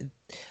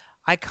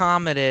 I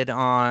commented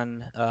on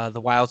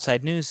the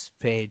Wildside News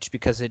page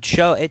because it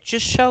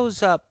just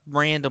shows up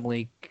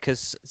randomly,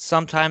 because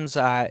sometimes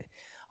on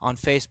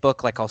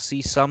Facebook, like, I'll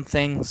see some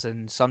things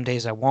and some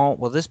days I won't.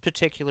 Well, this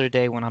particular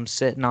day when I'm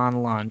sitting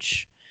on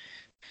lunch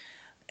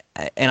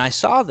and I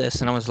saw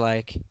this and I was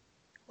like,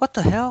 what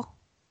the hell?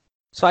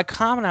 So I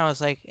commented, I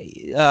was like,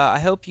 I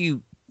hope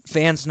you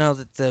fans know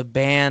that the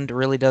band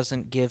really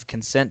doesn't give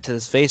consent to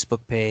this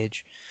Facebook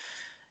page.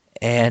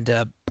 And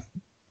and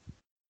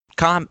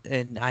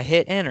I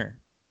hit enter.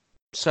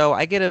 So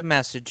I get a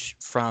message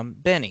from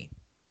Benny,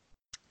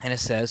 and it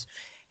says,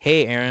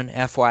 "Hey Aaron,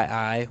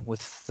 FYI,"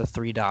 with the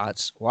 3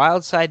 dots.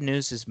 "Wildside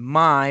News is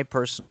my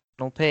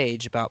personal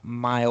page about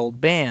my old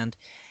band,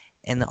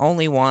 and the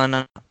only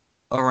one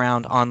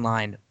around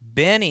online.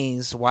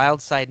 Benny's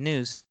Wildside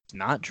News,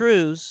 not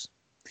Drew's.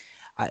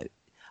 I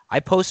I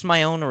post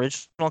my own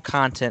original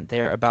content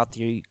there about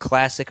the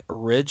classic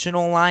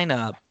original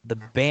lineup, the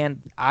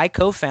band I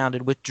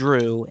co-founded with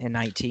Drew in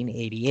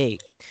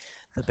 1988.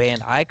 The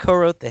band I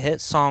co-wrote the hit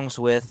songs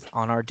with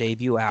on our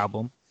debut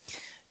album.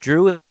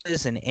 Drew is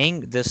this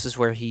is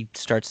where he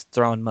starts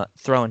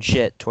throwing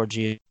shit towards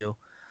you.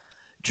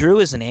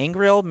 Drew is an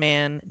angry old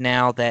man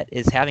now that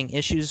is having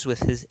issues with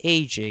his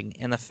aging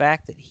and the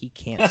fact that he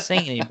can't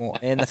sing anymore.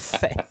 And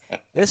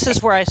this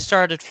is where I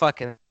started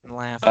fucking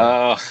laughing.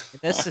 Oh.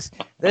 This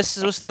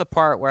was the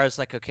part where I was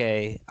like,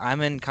 okay, I'm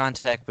in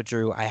contact with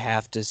Drew. I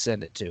have to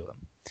send it to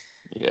him.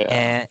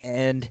 Yeah.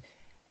 And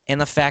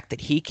the fact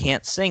that he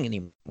can't sing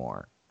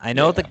anymore. I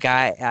know the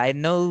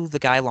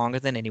guy longer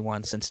than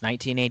anyone since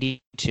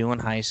 1982 in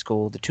high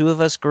school. The two of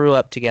us grew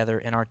up together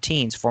in our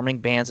teens, forming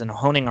bands and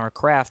honing our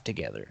craft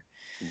together.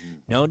 Mm-hmm.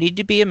 No need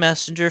to be a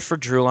messenger for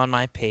Drew on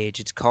my page.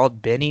 It's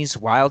called Benny's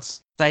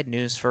Wildside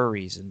News for a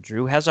reason.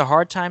 Drew has a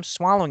hard time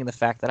swallowing the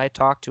fact that I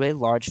talk to a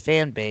large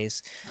fan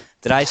base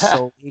that I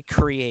solely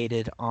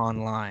created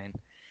online.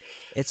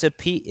 It's a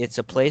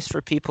place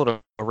for people to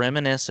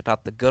reminisce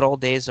about the good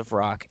old days of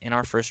rock and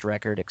our first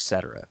record,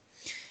 etc.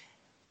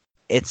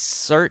 It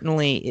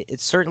certainly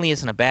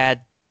isn't a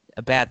bad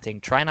thing.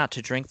 Try not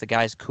to drink the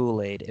guy's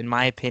Kool-Aid. In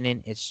my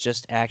opinion, it's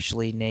just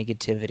actually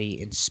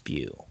negativity and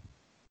spew.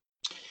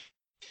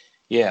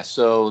 Yeah,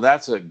 so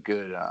that's a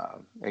good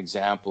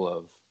example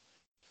of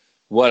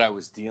what I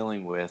was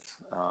dealing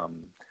with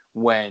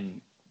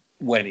when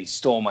he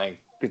stole my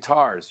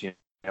guitars. You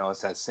know,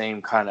 it's that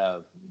same kind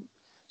of.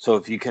 So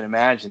if you can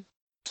imagine,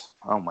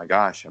 oh my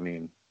gosh, I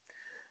mean,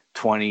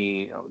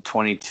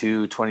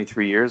 22,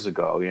 23 years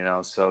ago, you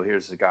know. So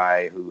here's a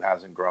guy who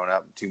hasn't grown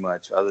up too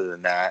much other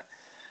than that.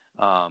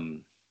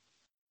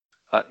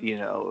 You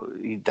know,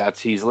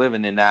 he's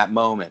living in that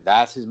moment.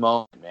 That's his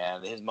moment,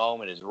 man. His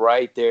moment is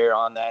right there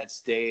on that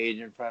stage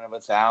in front of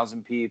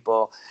 1,000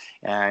 people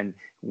and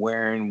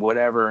wearing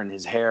whatever, and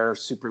his hair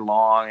super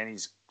long, and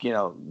he's, you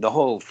know, the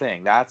whole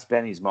thing. That's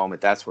Benny's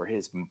moment. That's where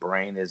his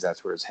brain is.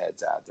 That's where his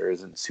head's at. There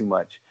isn't too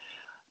much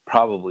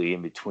probably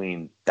in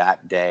between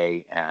that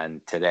day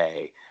and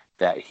today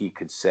that he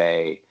could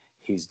say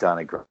he's done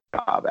a great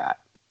job at.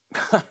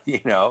 You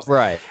know,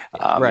 right.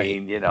 I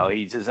mean, you know,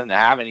 he doesn't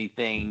have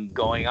anything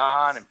going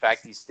on. In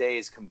fact, he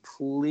stays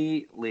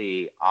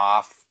completely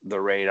off the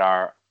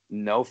radar.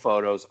 No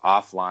photos,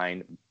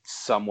 offline,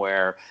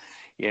 somewhere,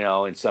 you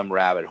know, in some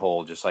rabbit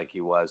hole, just like he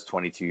was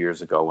 22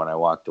 years ago when I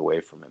walked away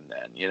from him.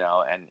 Then, you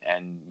know,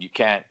 and you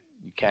can't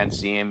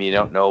see him. You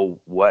don't know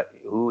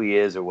who he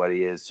is or what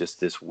he is. Just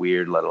this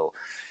weird little,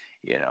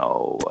 you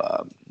know,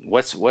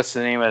 what's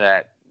the name of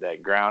that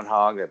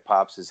groundhog that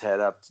pops his head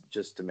up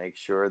just to make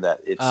sure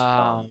that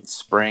it's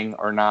spring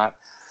or not?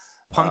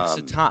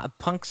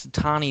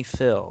 Punxsutawney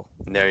Phil.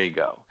 There you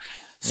go.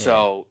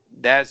 So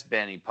that's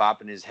Benny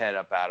popping his head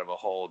up out of a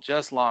hole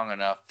just long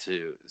enough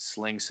to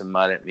sling some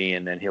mud at me,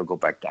 and then he'll go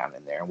back down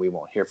in there, and we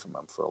won't hear from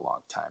him for a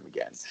long time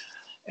again.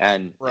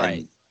 And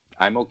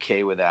I'm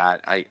okay with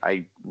that.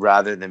 I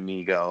rather than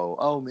me go,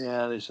 oh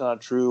man, it's not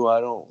true.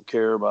 I don't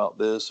care about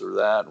this or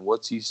that. And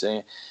what's he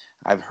saying?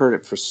 I've heard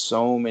it for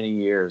so many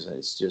years, and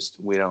it's just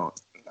I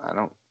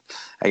got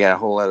a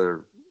whole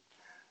other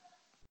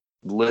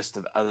list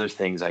of other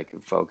things I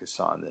can focus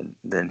on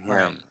than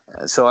him.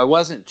 Right. So I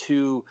wasn't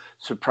too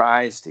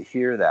surprised to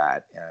hear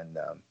that. And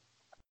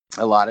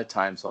a lot of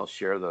times I'll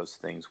share those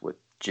things with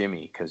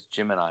Jimmy, because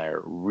Jim and I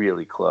are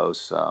really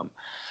close.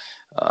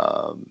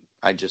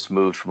 I just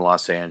moved from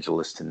Los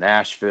Angeles to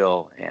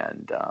Nashville,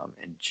 and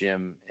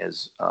Jim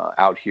is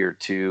out here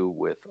too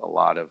with a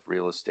lot of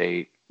real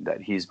estate that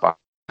he's buying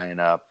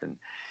up, and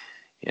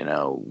you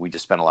know, we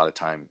just spent a lot of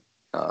time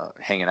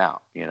hanging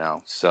out. You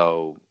know,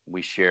 so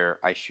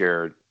I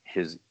shared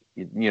his.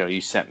 You know, you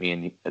sent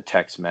me a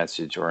text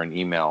message or an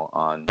email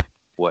on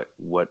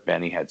what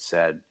Benny had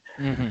said.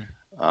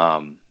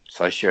 Mm-hmm.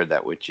 So I shared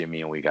that with Jimmy,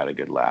 and we got a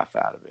good laugh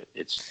out of it.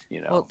 It's, you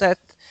know. Well, that's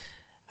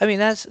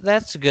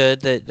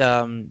good that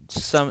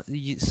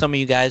some of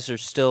you guys are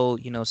still,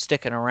 you know,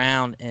 sticking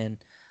around.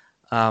 And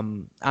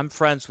I'm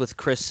friends with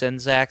Chris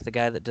Senzak, the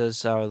guy that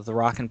does the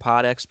Rock and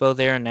Pod Expo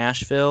there in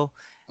Nashville.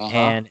 Uh-huh.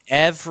 And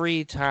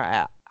every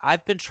time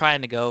I've been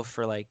trying to go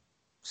for like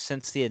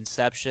since the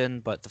inception,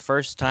 but the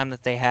first time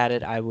that they had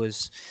it, I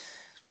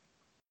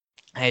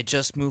had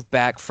just moved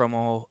back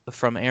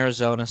from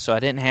Arizona, so I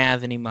didn't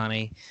have any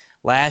money.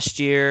 Last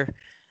year,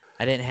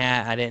 I didn't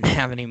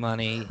have any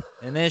money,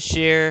 and this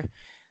year,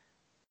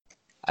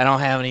 I don't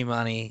have any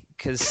money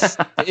because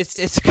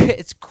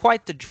it's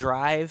quite the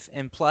drive.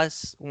 And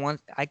plus,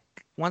 once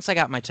once I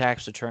got my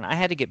tax return, I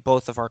had to get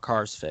both of our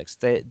cars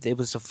fixed. It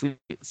was a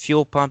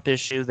fuel pump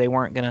issue.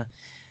 The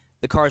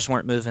cars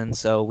weren't moving,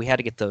 so we had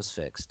to get those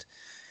fixed.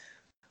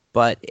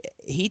 But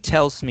he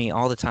tells me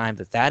all the time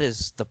that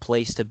is the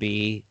place to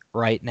be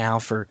right now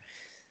for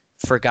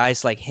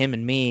guys like him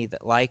and me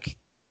that like,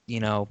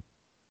 the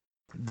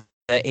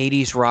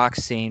 80s rock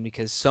scene,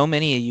 because so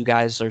many of you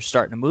guys are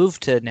starting to move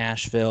to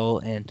Nashville,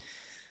 and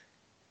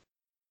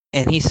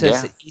he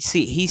says that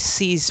he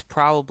sees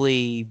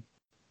probably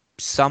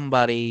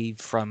somebody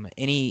from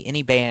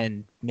any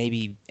band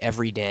maybe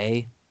every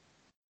day.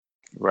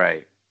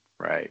 Right.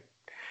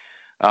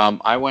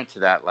 I went to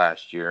that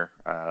last year.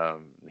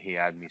 He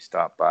had me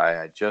stop by.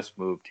 I just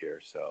moved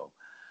here, so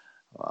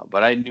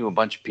but I knew a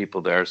bunch of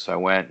people there, so I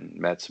went and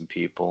met some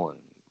people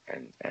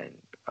and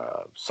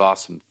saw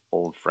some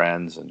old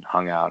friends and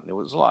hung out, and it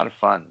was a lot of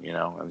fun.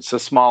 It's a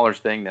smaller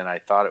thing than I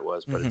thought it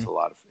was, but Mm-hmm.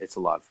 it's a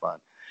lot of fun.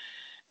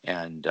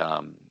 And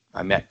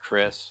I met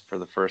Chris for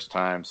the first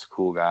time. He's a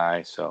cool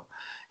guy. So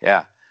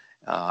yeah,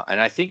 and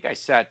I think I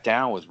sat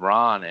down with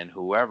Ron and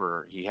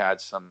whoever he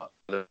had some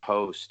other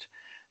host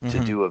to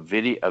Mm-hmm. do a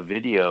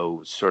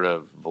video sort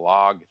of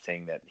vlog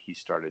thing that he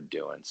started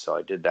doing. So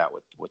I did that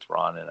with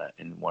Ron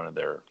in one of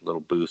their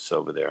little booths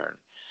over there, and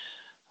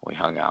we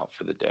hung out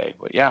for the day.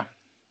 But yeah,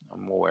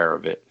 I'm aware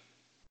of it.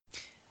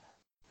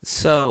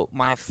 So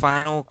my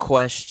final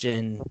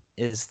question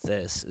is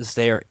this: is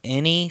there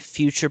any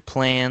future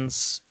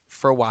plans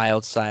for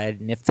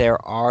Wildside? And if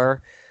there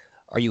are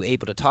you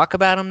able to talk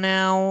about them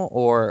now,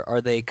 or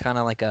are they kind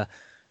of like a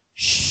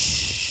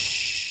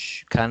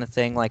shh kind of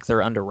thing, like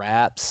they're under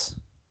wraps?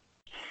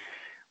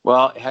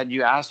 Well, had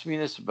you asked me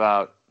this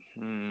about,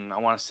 I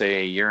want to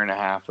say a year and a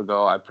half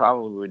ago, I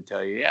probably would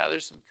tell you, yeah,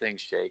 there's some things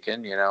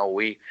shaking.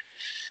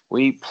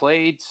 We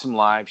played some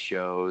live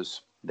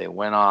shows. They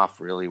went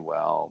off really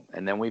well.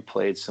 And then we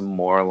played some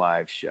more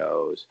live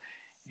shows.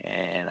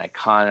 And I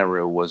kind of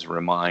was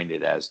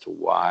reminded as to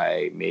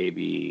why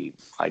maybe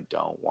I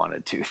don't want to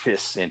do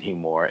this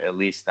anymore, at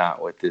least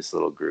not with this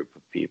little group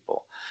of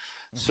people.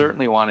 Mm-hmm.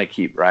 Certainly want to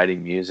keep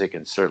writing music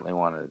and certainly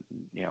want to,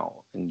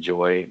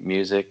 enjoy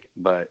music.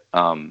 But,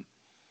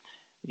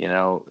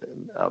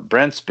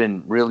 Brent's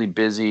been really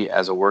busy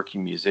as a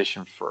working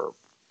musician for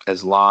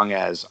as long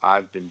as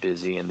I've been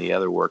busy in the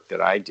other work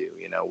that I do.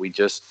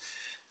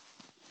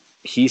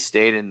 He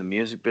stayed in the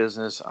music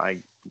business.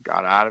 I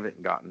got out of it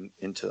and gotten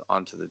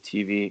onto the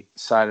TV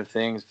side of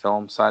things,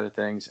 film side of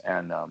things.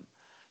 And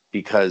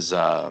because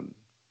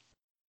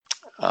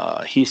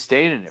he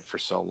stayed in it for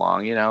so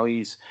long,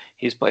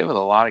 he's played with a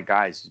lot of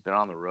guys. He's been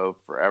on the road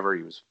forever.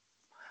 He was,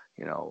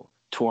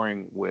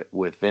 touring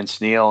with Vince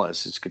Neil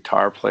as his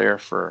guitar player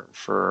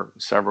for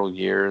several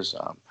years.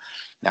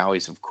 Now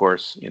he's, of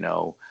course,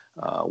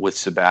 with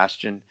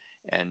Sebastian.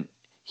 And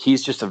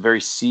he's just a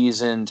very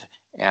seasoned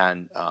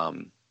and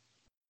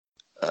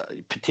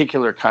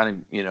particular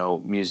kind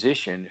of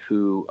musician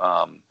who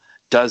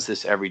does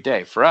this every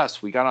day. For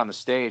us, we got on the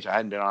stage. I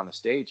hadn't been on the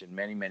stage in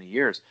many, many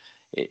years.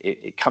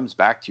 It comes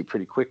back to you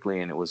pretty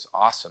quickly, and it was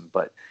awesome.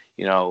 But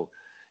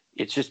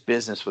it's just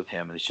business with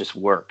him, and it's just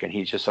work. And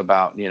he's just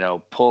about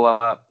pull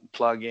up,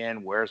 plug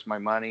in, where's my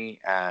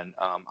money, and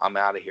I'm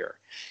out of here.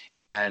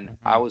 And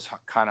mm-hmm. I was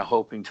kind of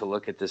hoping to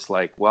look at this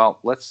like, well,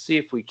 let's see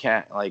if we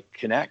can't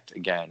connect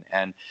again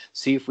and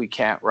see if we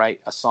can't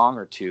write a song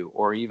or two,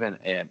 or even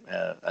an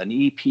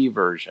EP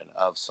version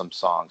of some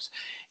songs.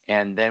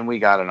 And then we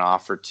got an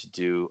offer to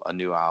do a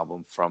new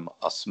album from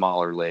a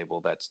smaller label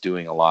that's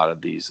doing a lot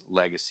of these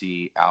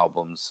legacy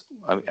albums,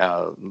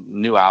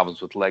 new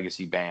albums with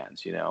legacy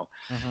bands.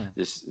 Mm-hmm.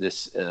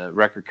 This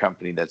record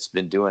company that's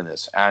been doing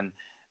this. And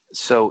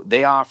so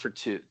they offered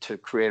to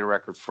create a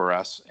record for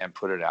us and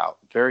put it out.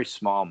 Very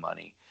small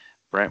money.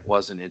 Brent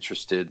wasn't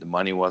interested. The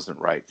money wasn't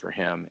right for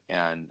him.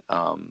 And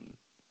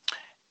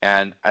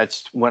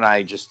that's when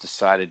I just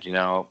decided,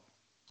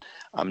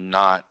 I'm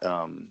not,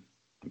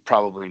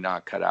 probably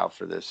not cut out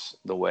for this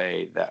the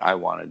way that I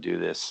want to do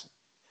this.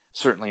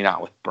 Certainly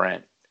not with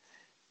Brent.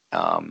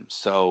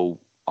 So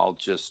we'll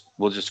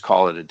just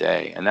call it a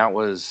day. And that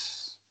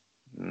was,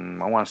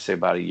 I want to say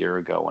about a year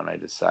ago when I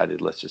decided,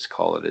 let's just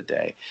call it a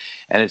day.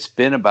 And it's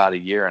been about a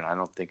year, and I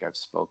don't think I've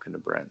spoken to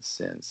Brent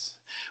since.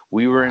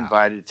 We were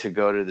invited to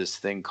go to this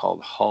thing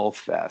called Hull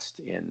Fest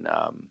in,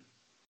 I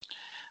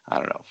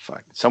don't know,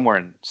 somewhere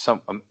in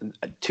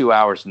 2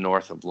 hours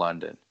north of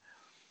London.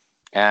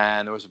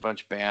 And there was a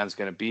bunch of bands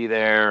going to be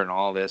there and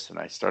all this. And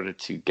I started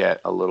to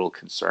get a little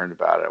concerned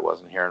about it. I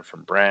wasn't hearing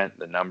from Brent.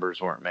 The numbers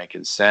weren't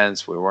making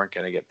sense. We weren't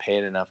going to get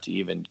paid enough to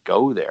even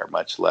go there,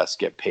 much less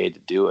get paid to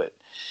do it.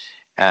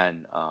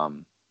 And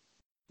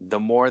the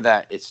more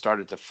that it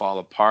started to fall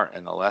apart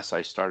and the less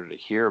I started to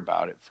hear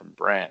about it from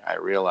Brent, I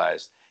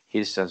realized he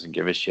just doesn't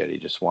give a shit. He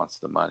just wants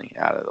the money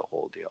out of the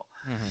whole deal.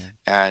 Mm-hmm.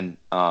 And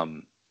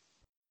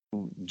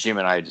Jim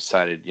and I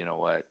decided, you know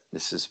what,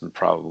 this is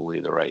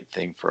probably the right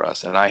thing for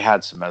us. And I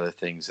had some other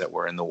things that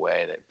were in the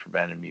way that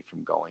prevented me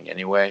from going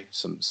anyway.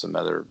 Some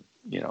other,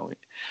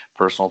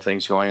 personal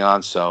things going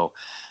on. So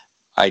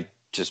I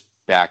just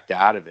backed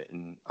out of it.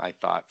 And I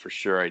thought for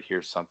sure I'd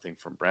hear something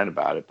from Brent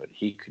about it, but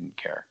he couldn't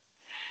care.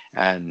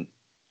 And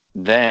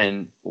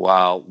then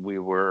while we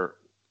were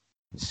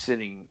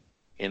sitting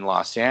in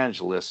Los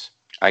Angeles,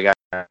 I got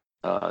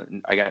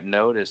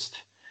notice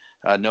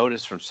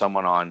from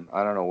someone on,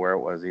 I don't know where it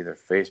was, either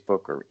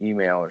Facebook or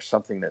email or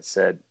something, that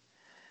said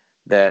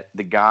that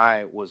the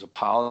guy was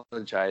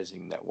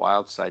apologizing that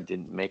Wildside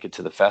didn't make it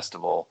to the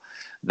festival,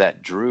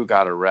 that Drew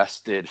got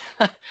arrested,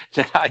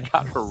 that I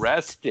got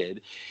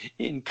arrested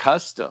in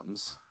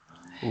customs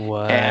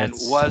and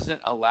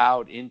wasn't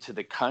allowed into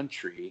the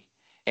country,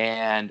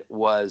 and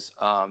was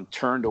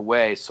turned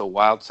away, so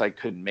Wildside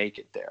couldn't make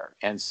it there.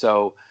 And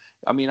so,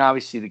 I mean,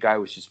 obviously the guy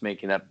was just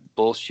making up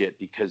bullshit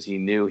because he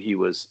knew he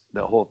was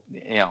the whole,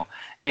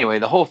 anyway,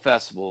 the whole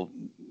festival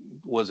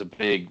was a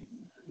big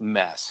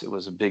mess. It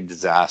was a big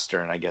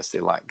disaster, and I guess the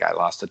guy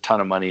lost a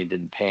ton of money and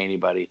didn't pay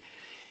anybody,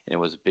 and it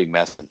was a big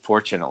mess.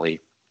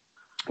 Unfortunately,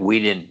 we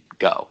didn't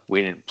go.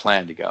 We didn't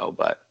plan to go,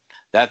 but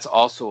that's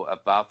also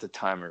about the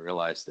time I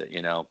realized that,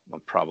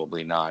 I'm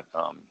probably not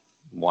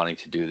wanting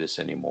to do this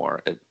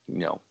anymore,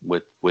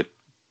 with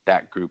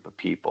that group of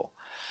people.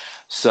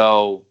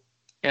 So,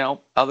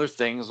 other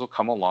things will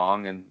come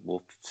along, and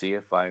we'll see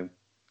if I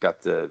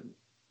got the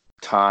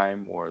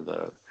time or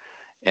the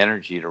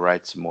energy to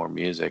write some more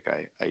music.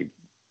 I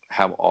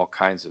have all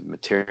kinds of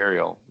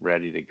material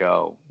ready to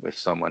go with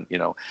someone.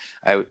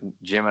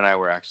 Jim and I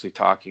were actually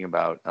talking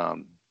about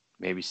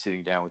maybe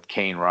sitting down with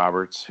Kane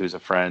Roberts, who's a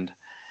friend.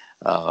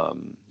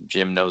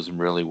 Jim knows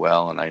him really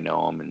well, and I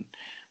know him, and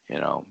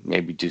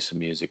maybe do some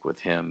music with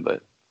him.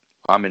 But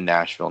I'm in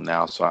Nashville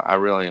now, so I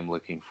really am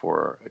looking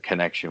for a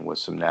connection with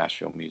some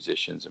Nashville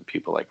musicians and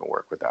people I can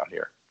work with out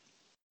here.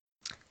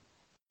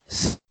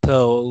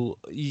 So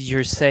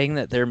you're saying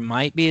that there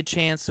might be a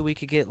chance that we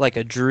could get like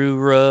a Drew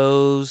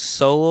Rose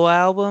solo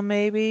album,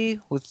 maybe?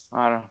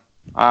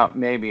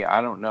 Maybe,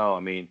 I don't know. I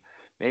mean,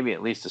 maybe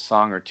at least a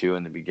song or two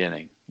in the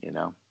beginning,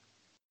 something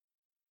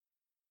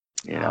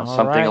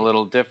right. A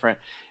little different.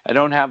 I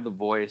don't have the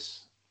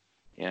voice,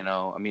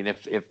 I mean,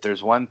 if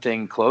there's one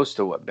thing close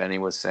to what Benny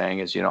was saying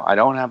is, I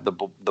don't have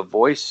the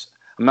voice.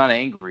 I'm not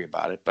angry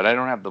about it, but I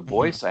don't have the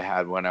voice I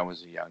had when I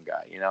was a young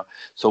guy,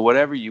 So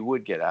whatever you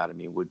would get out of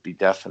me would be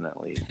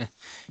definitely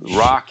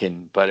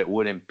rocking, but it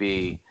wouldn't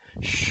be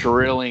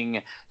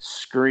shrilling,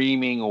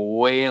 screaming,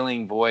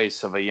 wailing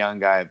voice of a young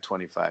guy of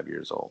 25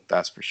 years old.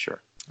 That's for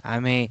sure. I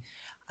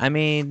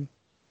mean,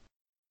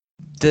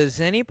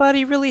 does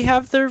anybody really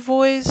have their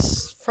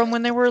voice from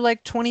when they were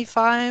like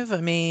 25?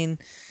 I mean,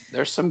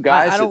 there's some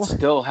guys that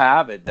still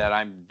have it that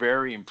I'm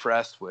very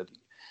impressed with,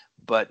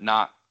 but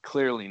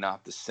clearly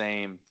not the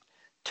same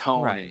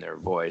tone in their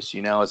voice.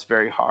 It's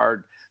very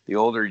hard. The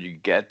older you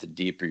get, the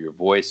deeper your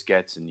voice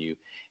gets, and you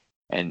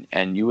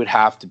would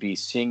have to be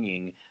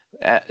singing,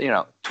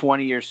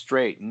 20 years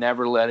straight,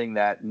 never letting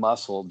that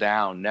muscle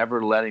down,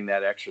 never letting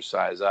that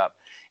exercise up.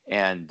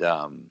 And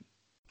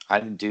I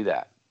didn't do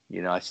that.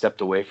 I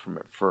stepped away from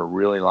it for a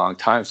really long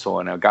time. So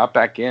when I got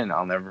back in,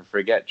 I'll never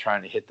forget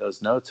trying to hit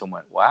those notes and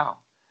went, wow,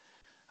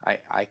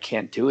 I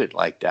can't do it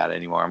like that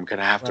anymore. I'm going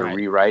to have to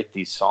rewrite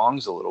these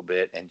songs a little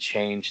bit and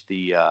change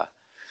the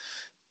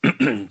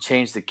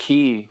change the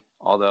key.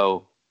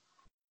 Although,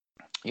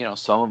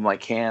 some of them I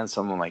can,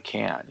 some of them I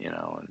can't,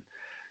 and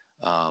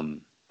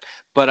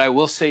but I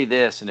will say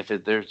this, and if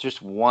there's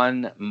just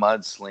one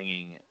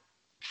mudslinging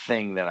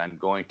thing that I'm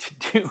going to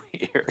do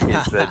here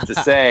is that to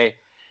say,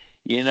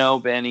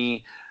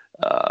 Benny,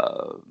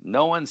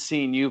 no one's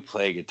seen you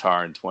play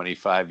guitar in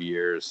 25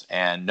 years,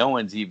 and no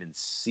one's even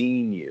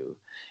seen you.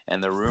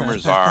 And the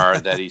rumors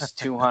are that he's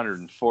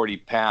 240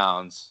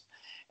 pounds,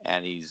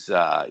 and he's,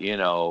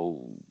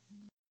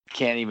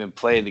 can't even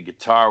play the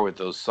guitar with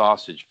those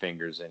sausage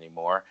fingers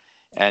anymore.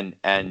 And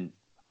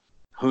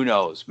who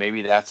knows?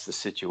 Maybe that's the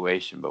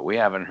situation, but we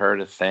haven't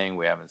heard a thing.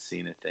 We haven't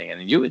seen a thing.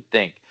 And you would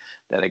think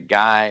that a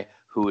guy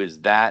who is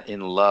that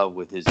in love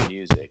with his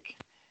music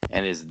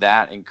and is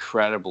that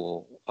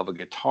incredible of a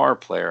guitar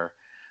player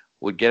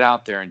would get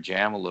out there and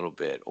jam a little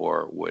bit,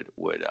 or would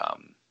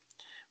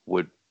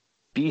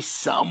be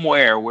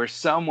somewhere where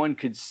someone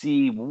could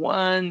see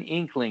one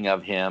inkling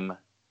of him,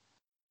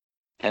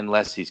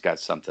 unless he's got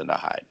something to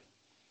hide.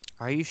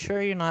 Are you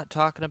sure you're not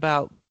talking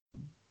about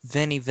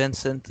Vinnie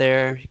Vincent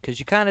there? Because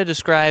you kind of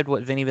described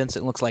what Vinnie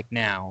Vincent looks like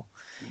now.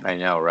 I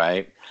know,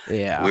 right?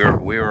 Yeah.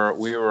 We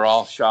were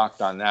all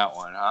shocked on that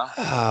one, huh?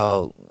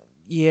 Oh,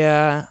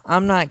 yeah.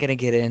 I'm not gonna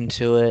get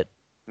into it.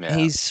 Yeah.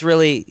 He's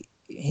really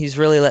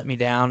let me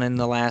down in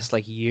the last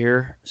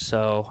year.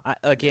 So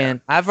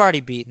I've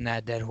already beaten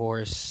that dead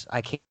horse.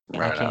 I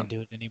can't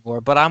do it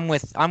anymore. But I'm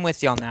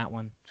with you on that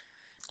one.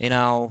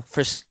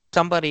 For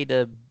somebody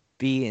to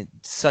be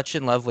such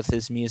in love with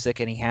his music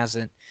and he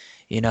hasn't,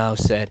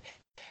 said,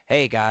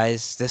 "Hey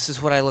guys, this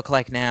is what I look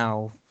like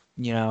now."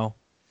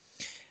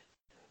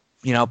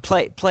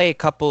 Play a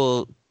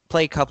couple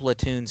of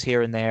tunes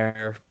here and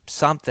there,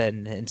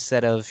 something,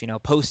 instead of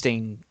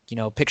posting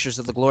pictures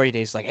of the glory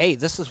days like, "Hey,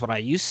 this is what I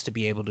used to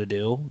be able to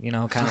do,"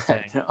 kind of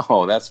thing.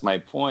 No, that's my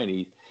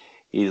point.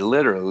 He's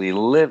literally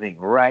living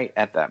right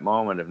at that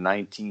moment of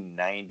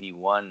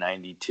 1991,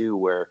 92,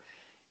 where,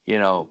 you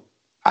know,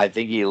 I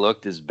think he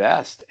looked his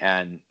best,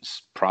 and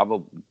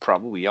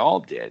probably all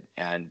did.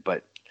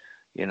 But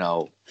you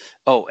know,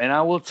 oh, and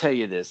I will tell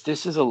you this.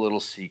 This is a little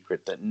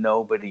secret that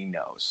nobody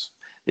knows.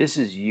 This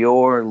is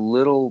your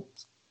little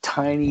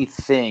tiny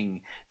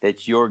thing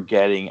that you're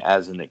getting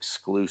as an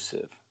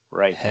exclusive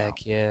right now.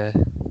 Heck yeah.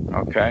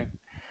 Okay.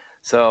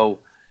 So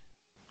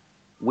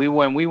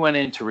when we went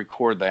in to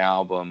record the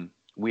album,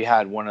 we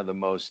had one of the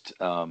most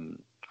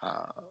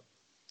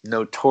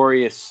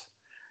notorious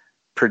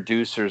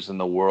producers in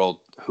the world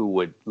who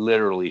would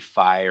literally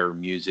fire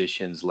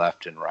musicians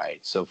left and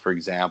right. So, for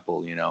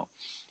example, you know,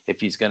 if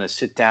he's going to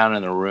sit down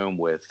in the room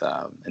with,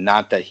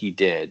 not that he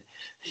did,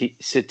 he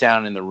sit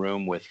down in the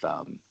room with,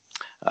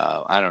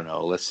 I don't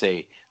know, let's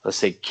say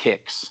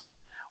Kicks,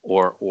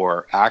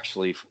 or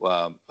actually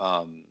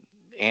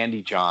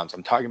Andy Johns.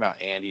 I'm talking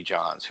about Andy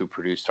Johns, who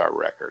produced our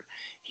record.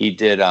 He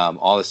did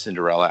all the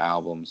Cinderella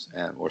albums,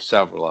 or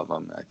several of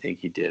them. I think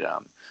he did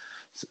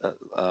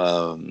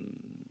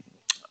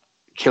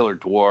Killer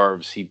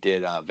Dwarfs. He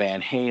did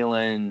Van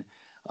Halen,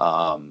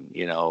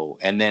 you know,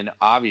 and then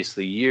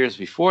obviously years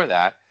before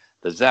that,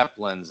 the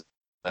Zeppelins,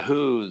 the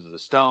Who's, the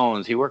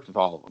Stones. He worked with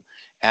all of them,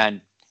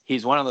 and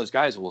he's one of those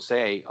guys who will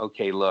say,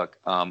 "Okay, look,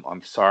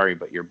 I'm sorry,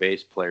 but your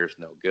bass player's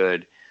no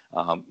good.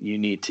 You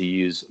need to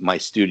use my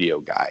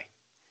studio guy."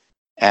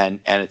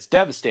 And it's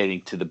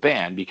devastating to the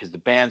band, because the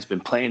band's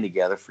been playing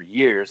together for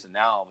years, and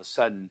now all of a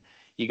sudden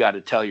you got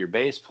to tell your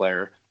bass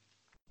player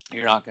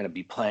you're not going to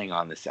be playing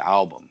on this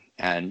album.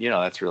 And, you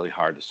know, that's really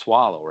hard to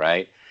swallow,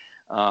 right?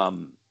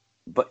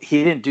 But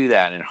he didn't do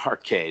that in our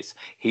case.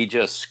 He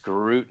just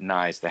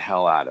scrutinized the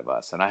hell out of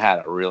us. And I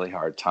had a really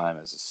hard time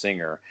as a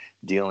singer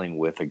dealing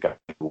with a guy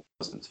who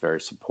wasn't very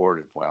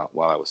supportive while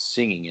I was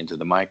singing into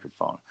the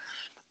microphone.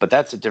 But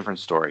that's a different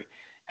story.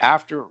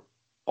 After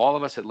all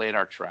of us had laid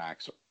our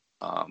tracks,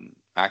 I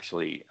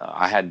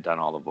hadn't done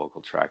all the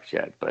vocal tracks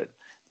yet, but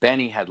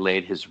Benny had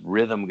laid his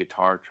rhythm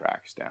guitar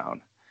tracks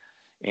down.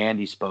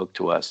 Andy spoke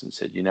to us and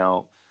said, you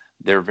know,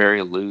 they're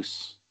very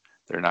loose.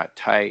 They're not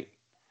tight.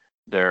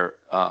 There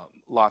are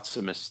lots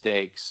of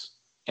mistakes.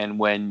 And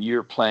when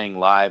you're playing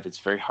live, it's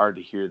very hard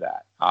to hear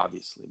that,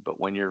 obviously. But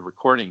when you're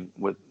recording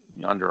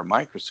under a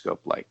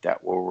microscope like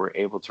that, where we're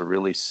able to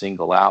really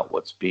single out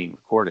what's being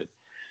recorded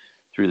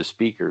through the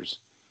speakers,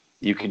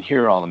 you can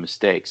hear all the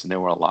mistakes, and there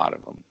were a lot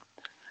of them.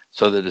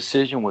 So the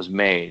decision was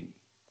made.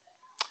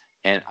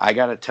 And I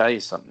got to tell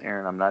you something,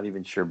 Aaron, I'm not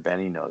even sure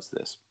Benny knows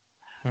this.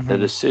 Mm-hmm. The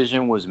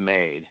decision was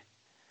made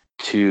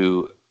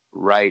to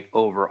write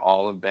over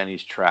all of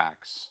Benny's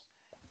tracks,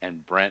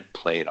 and Brent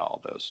played all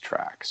those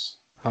tracks.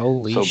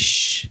 Holy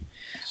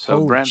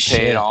So Brent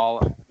paid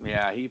all,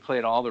 he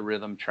played all the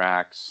rhythm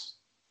tracks,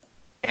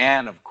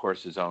 and of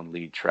course his own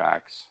lead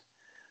tracks.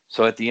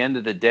 So at the end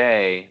of the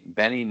day,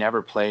 Benny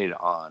never played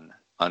on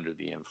Under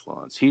the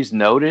Influence. He's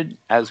noted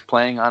as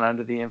playing on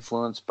Under the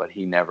Influence, but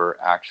he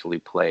never actually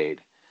played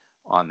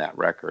on that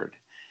record.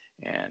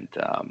 And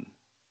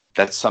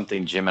that's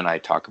something Jim and I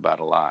talk about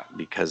a lot,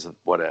 because of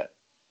what an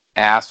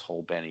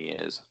asshole Benny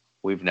is.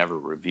 We've never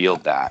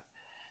revealed that.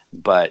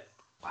 But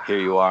here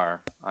you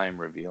are. I am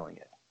revealing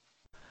it.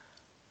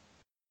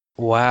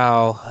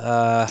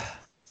 Wow.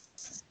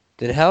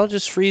 Did hell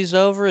just freeze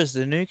over? Is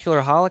the nuclear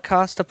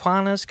holocaust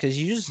upon us?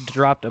 Because you just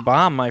dropped a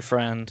bomb, my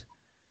friend.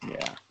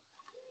 Yeah.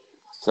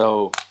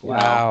 So,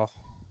 wow.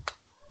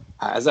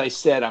 As I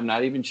said, I'm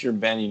not even sure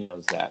Benny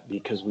knows that,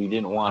 because we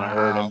didn't want to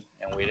hurt him,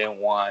 and we didn't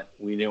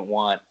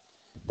want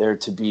there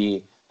to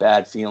be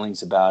bad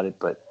feelings about it.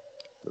 But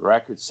the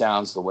record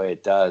sounds the way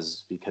it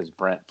does because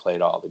Brent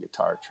played all the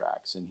guitar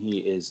tracks, and he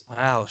is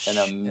an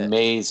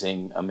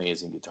amazing,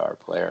 amazing guitar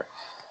player,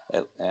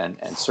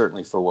 and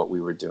certainly for what we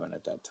were doing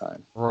at that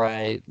time.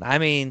 Right. I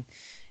mean,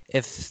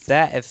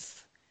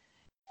 if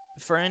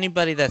for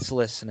anybody that's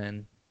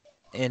listening,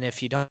 and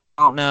if you don't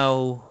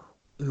know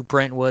who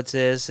Brent Woods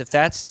is, if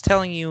that's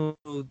telling you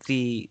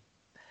the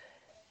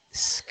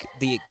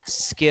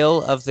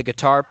skill of the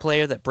guitar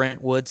player that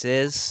Brent Woods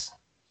is,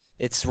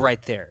 it's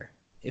right there.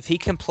 If he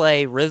can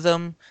play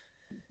rhythm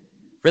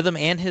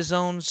and his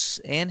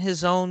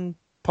own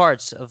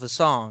parts of a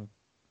song,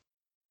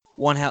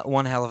 one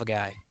hell of a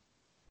guy.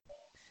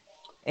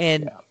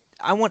 And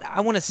I want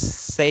to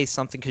say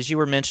something, because you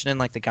were mentioning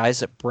like the guys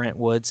that Brent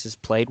Woods has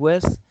played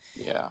with.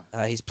 Yeah.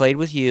 He's played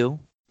with you.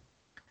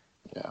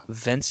 Yeah.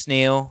 Vince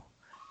Neil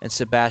and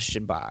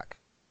Sebastian Bach.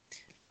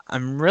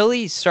 I'm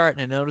really starting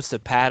to notice a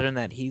pattern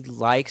that he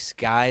likes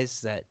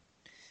guys that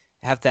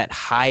have that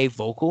high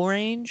vocal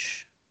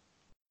range.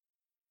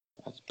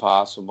 That's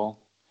possible.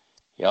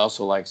 He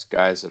also likes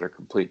guys that are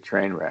complete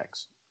train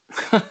wrecks.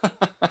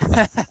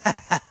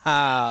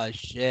 Oh,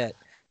 shit.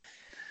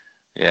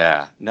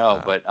 Yeah,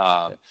 no,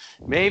 but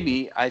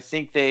maybe, I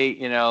think they,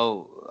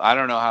 I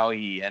don't know how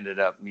he ended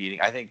up meeting.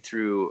 I think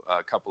through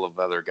a couple of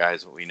other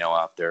guys that we know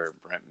out there,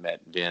 Brent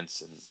met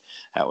Vince, and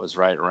that was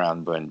right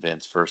around when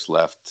Vince first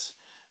left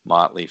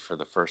Motley for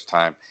the first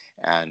time,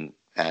 and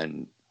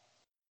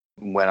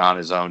went on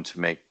his own to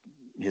make,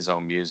 his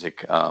own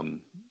music.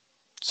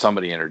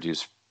 Somebody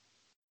introduced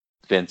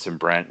Vince and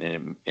Brent,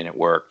 and it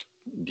worked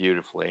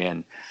beautifully.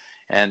 And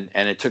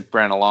it took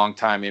Brent a long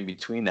time in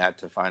between that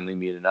to finally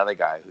meet another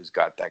guy who's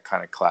got that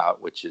kind of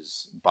clout, which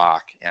is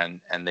Bach,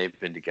 and they've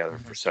been together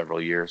for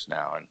several years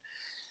now. And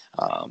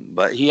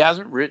but he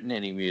hasn't written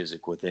any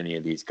music with any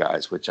of these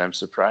guys, which I'm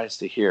surprised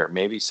to hear.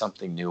 Maybe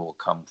something new will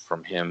come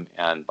from him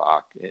and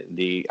Bach.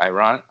 The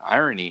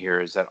irony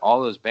here is that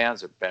all those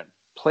bands have been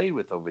played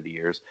with over the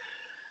years,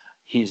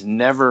 he's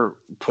never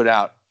put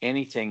out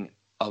anything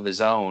of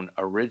his own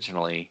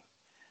originally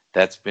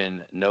that's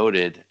been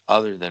noted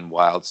other than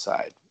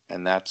Wildside.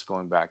 And that's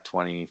going back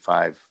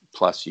 25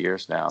 plus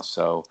years now.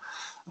 So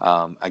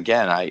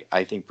again,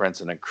 I think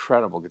Brent's an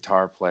incredible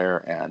guitar player,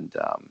 and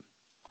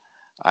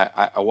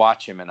I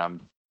watch him and I'm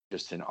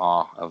just in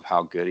awe of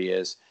how good he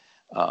is.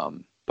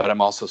 But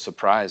I'm also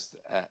surprised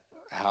at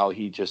how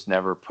he just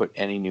never put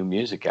any new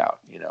music out,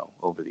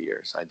 over the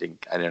years. I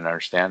didn't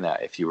understand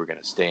that, if you were going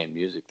to stay in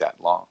music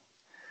that long.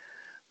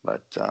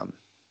 But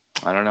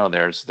I don't know.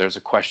 There's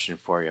a question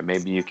for you.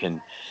 Maybe you can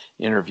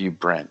interview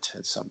Brent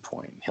at some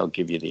point. He'll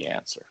give you the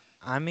answer.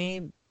 I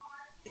mean,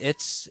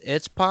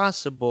 it's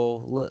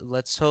possible.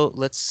 Let's hope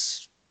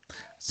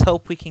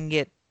we can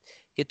get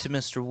to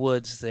Mr.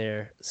 Woods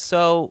there.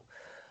 So,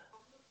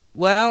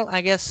 well, I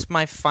guess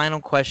my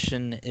final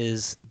question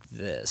is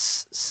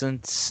this: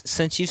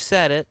 since you've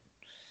said it,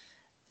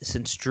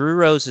 since Drew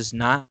Rose is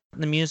not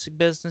in the music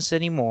business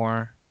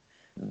anymore,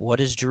 what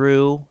is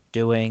Drew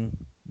doing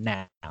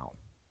now?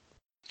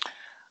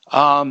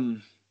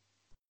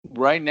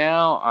 Right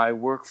now I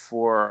work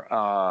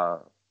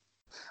for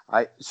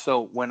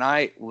so when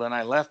I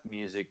left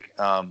music,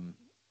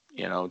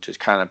 just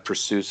kind of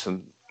pursue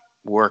some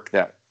work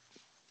that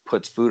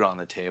puts food on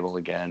the table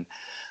again,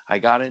 I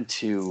got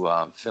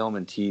into film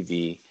and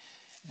TV,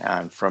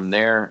 and from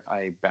there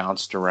I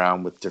bounced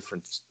around with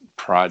different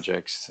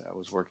projects. I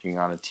was working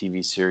on a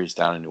TV series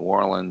down in New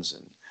Orleans,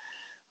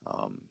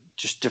 and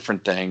just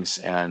different things,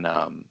 and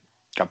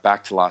got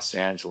back to Los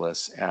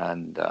Angeles,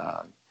 and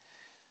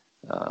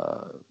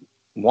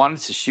wanted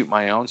to shoot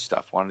my own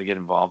stuff, wanted to get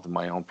involved in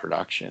my own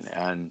production,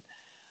 and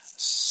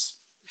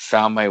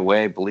found my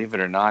way, believe it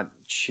or not,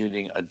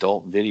 shooting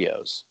adult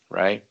videos,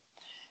 right?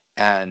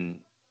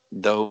 And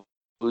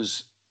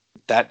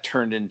that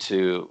turned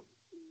into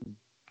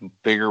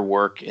bigger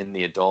work in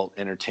the adult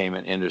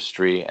entertainment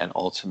industry, and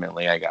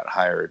ultimately I got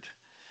hired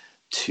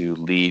to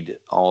lead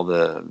all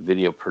the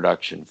video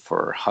production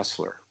for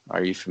Hustler.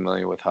 Are you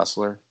familiar with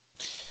Hustler?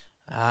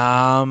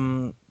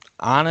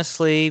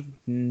 Honestly,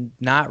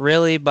 not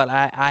really, but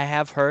I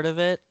have heard of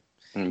it.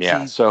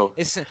 Yeah. See, So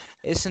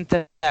isn't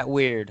that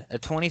weird? A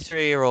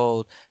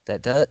 23-year-old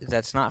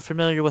that's not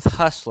familiar with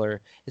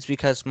Hustler is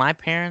because my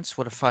parents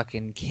would have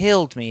fucking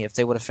killed me if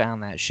they would have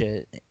found that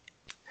shit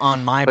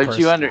on my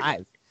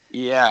person.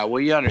 Yeah,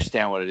 well, you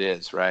understand what it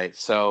is, right?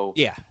 So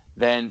yeah.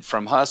 Then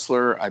from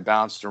Hustler, I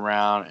bounced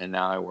around, and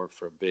now I work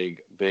for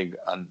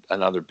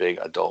another big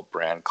adult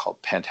brand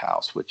called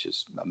Penthouse, which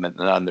is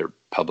another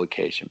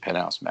publication,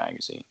 Penthouse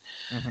Magazine.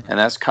 Mm-hmm. And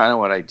that's kind of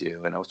what I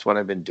do. And it's what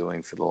I've been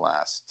doing for the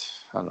last,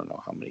 I don't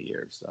know how many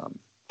years,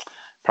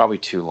 probably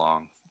too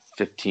long,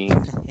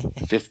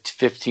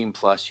 15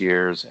 plus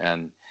years.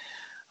 And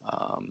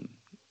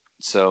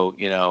so,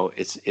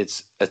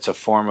 it's a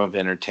form of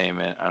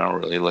entertainment. I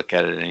don't really look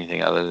at it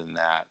anything other than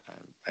that.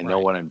 I know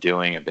what I'm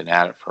doing. I've been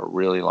at it for a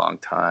really long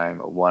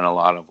time. I won a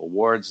lot of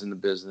awards in the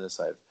business.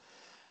 I've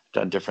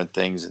done different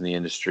things in the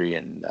industry,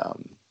 and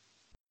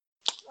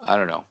I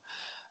don't know.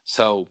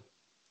 So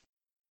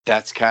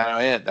that's kind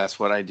of it. That's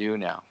what I do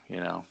now,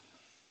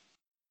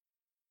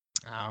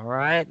 All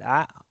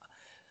right.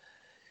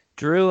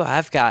 Drew,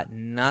 I've got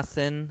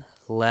nothing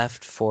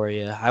left for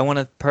you. I want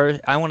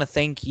to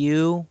thank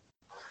you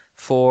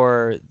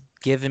for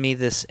giving me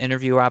this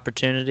interview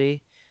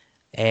opportunity,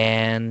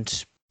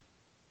 and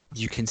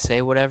you can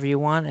say whatever you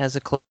want as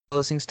a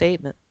closing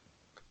statement.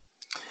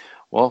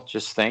 Well,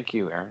 just thank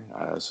you, Aaron.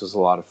 This was a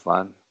lot of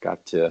fun.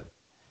 Got to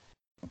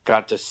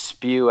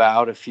spew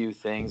out a few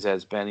things,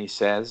 as Benny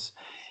says,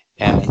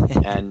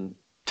 and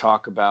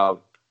talk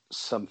about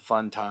some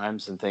fun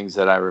times and things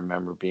that I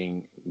remember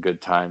being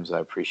good times. I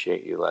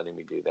appreciate you letting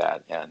me do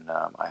that, and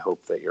I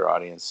hope that your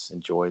audience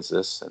enjoys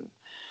this, and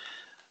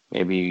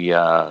maybe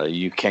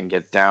you can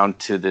get down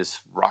to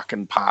this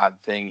Rockin' Pod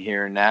thing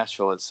here in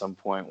Nashville at some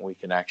point when we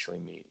can actually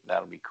meet.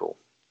 That'll be cool.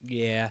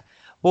 Yeah.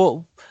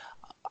 Well,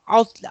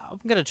 I'm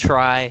going to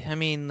try. I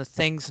mean, the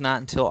thing's not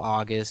until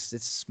August.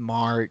 It's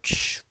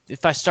March.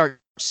 If I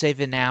start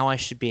saving now, I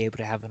should be able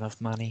to have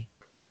enough money.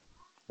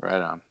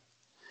 Right on.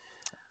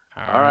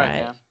 All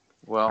right. Man.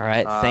 Well, all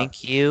right.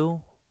 Thank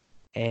you.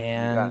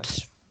 And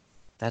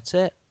that's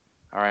it.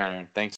 All right, Aaron. Thanks.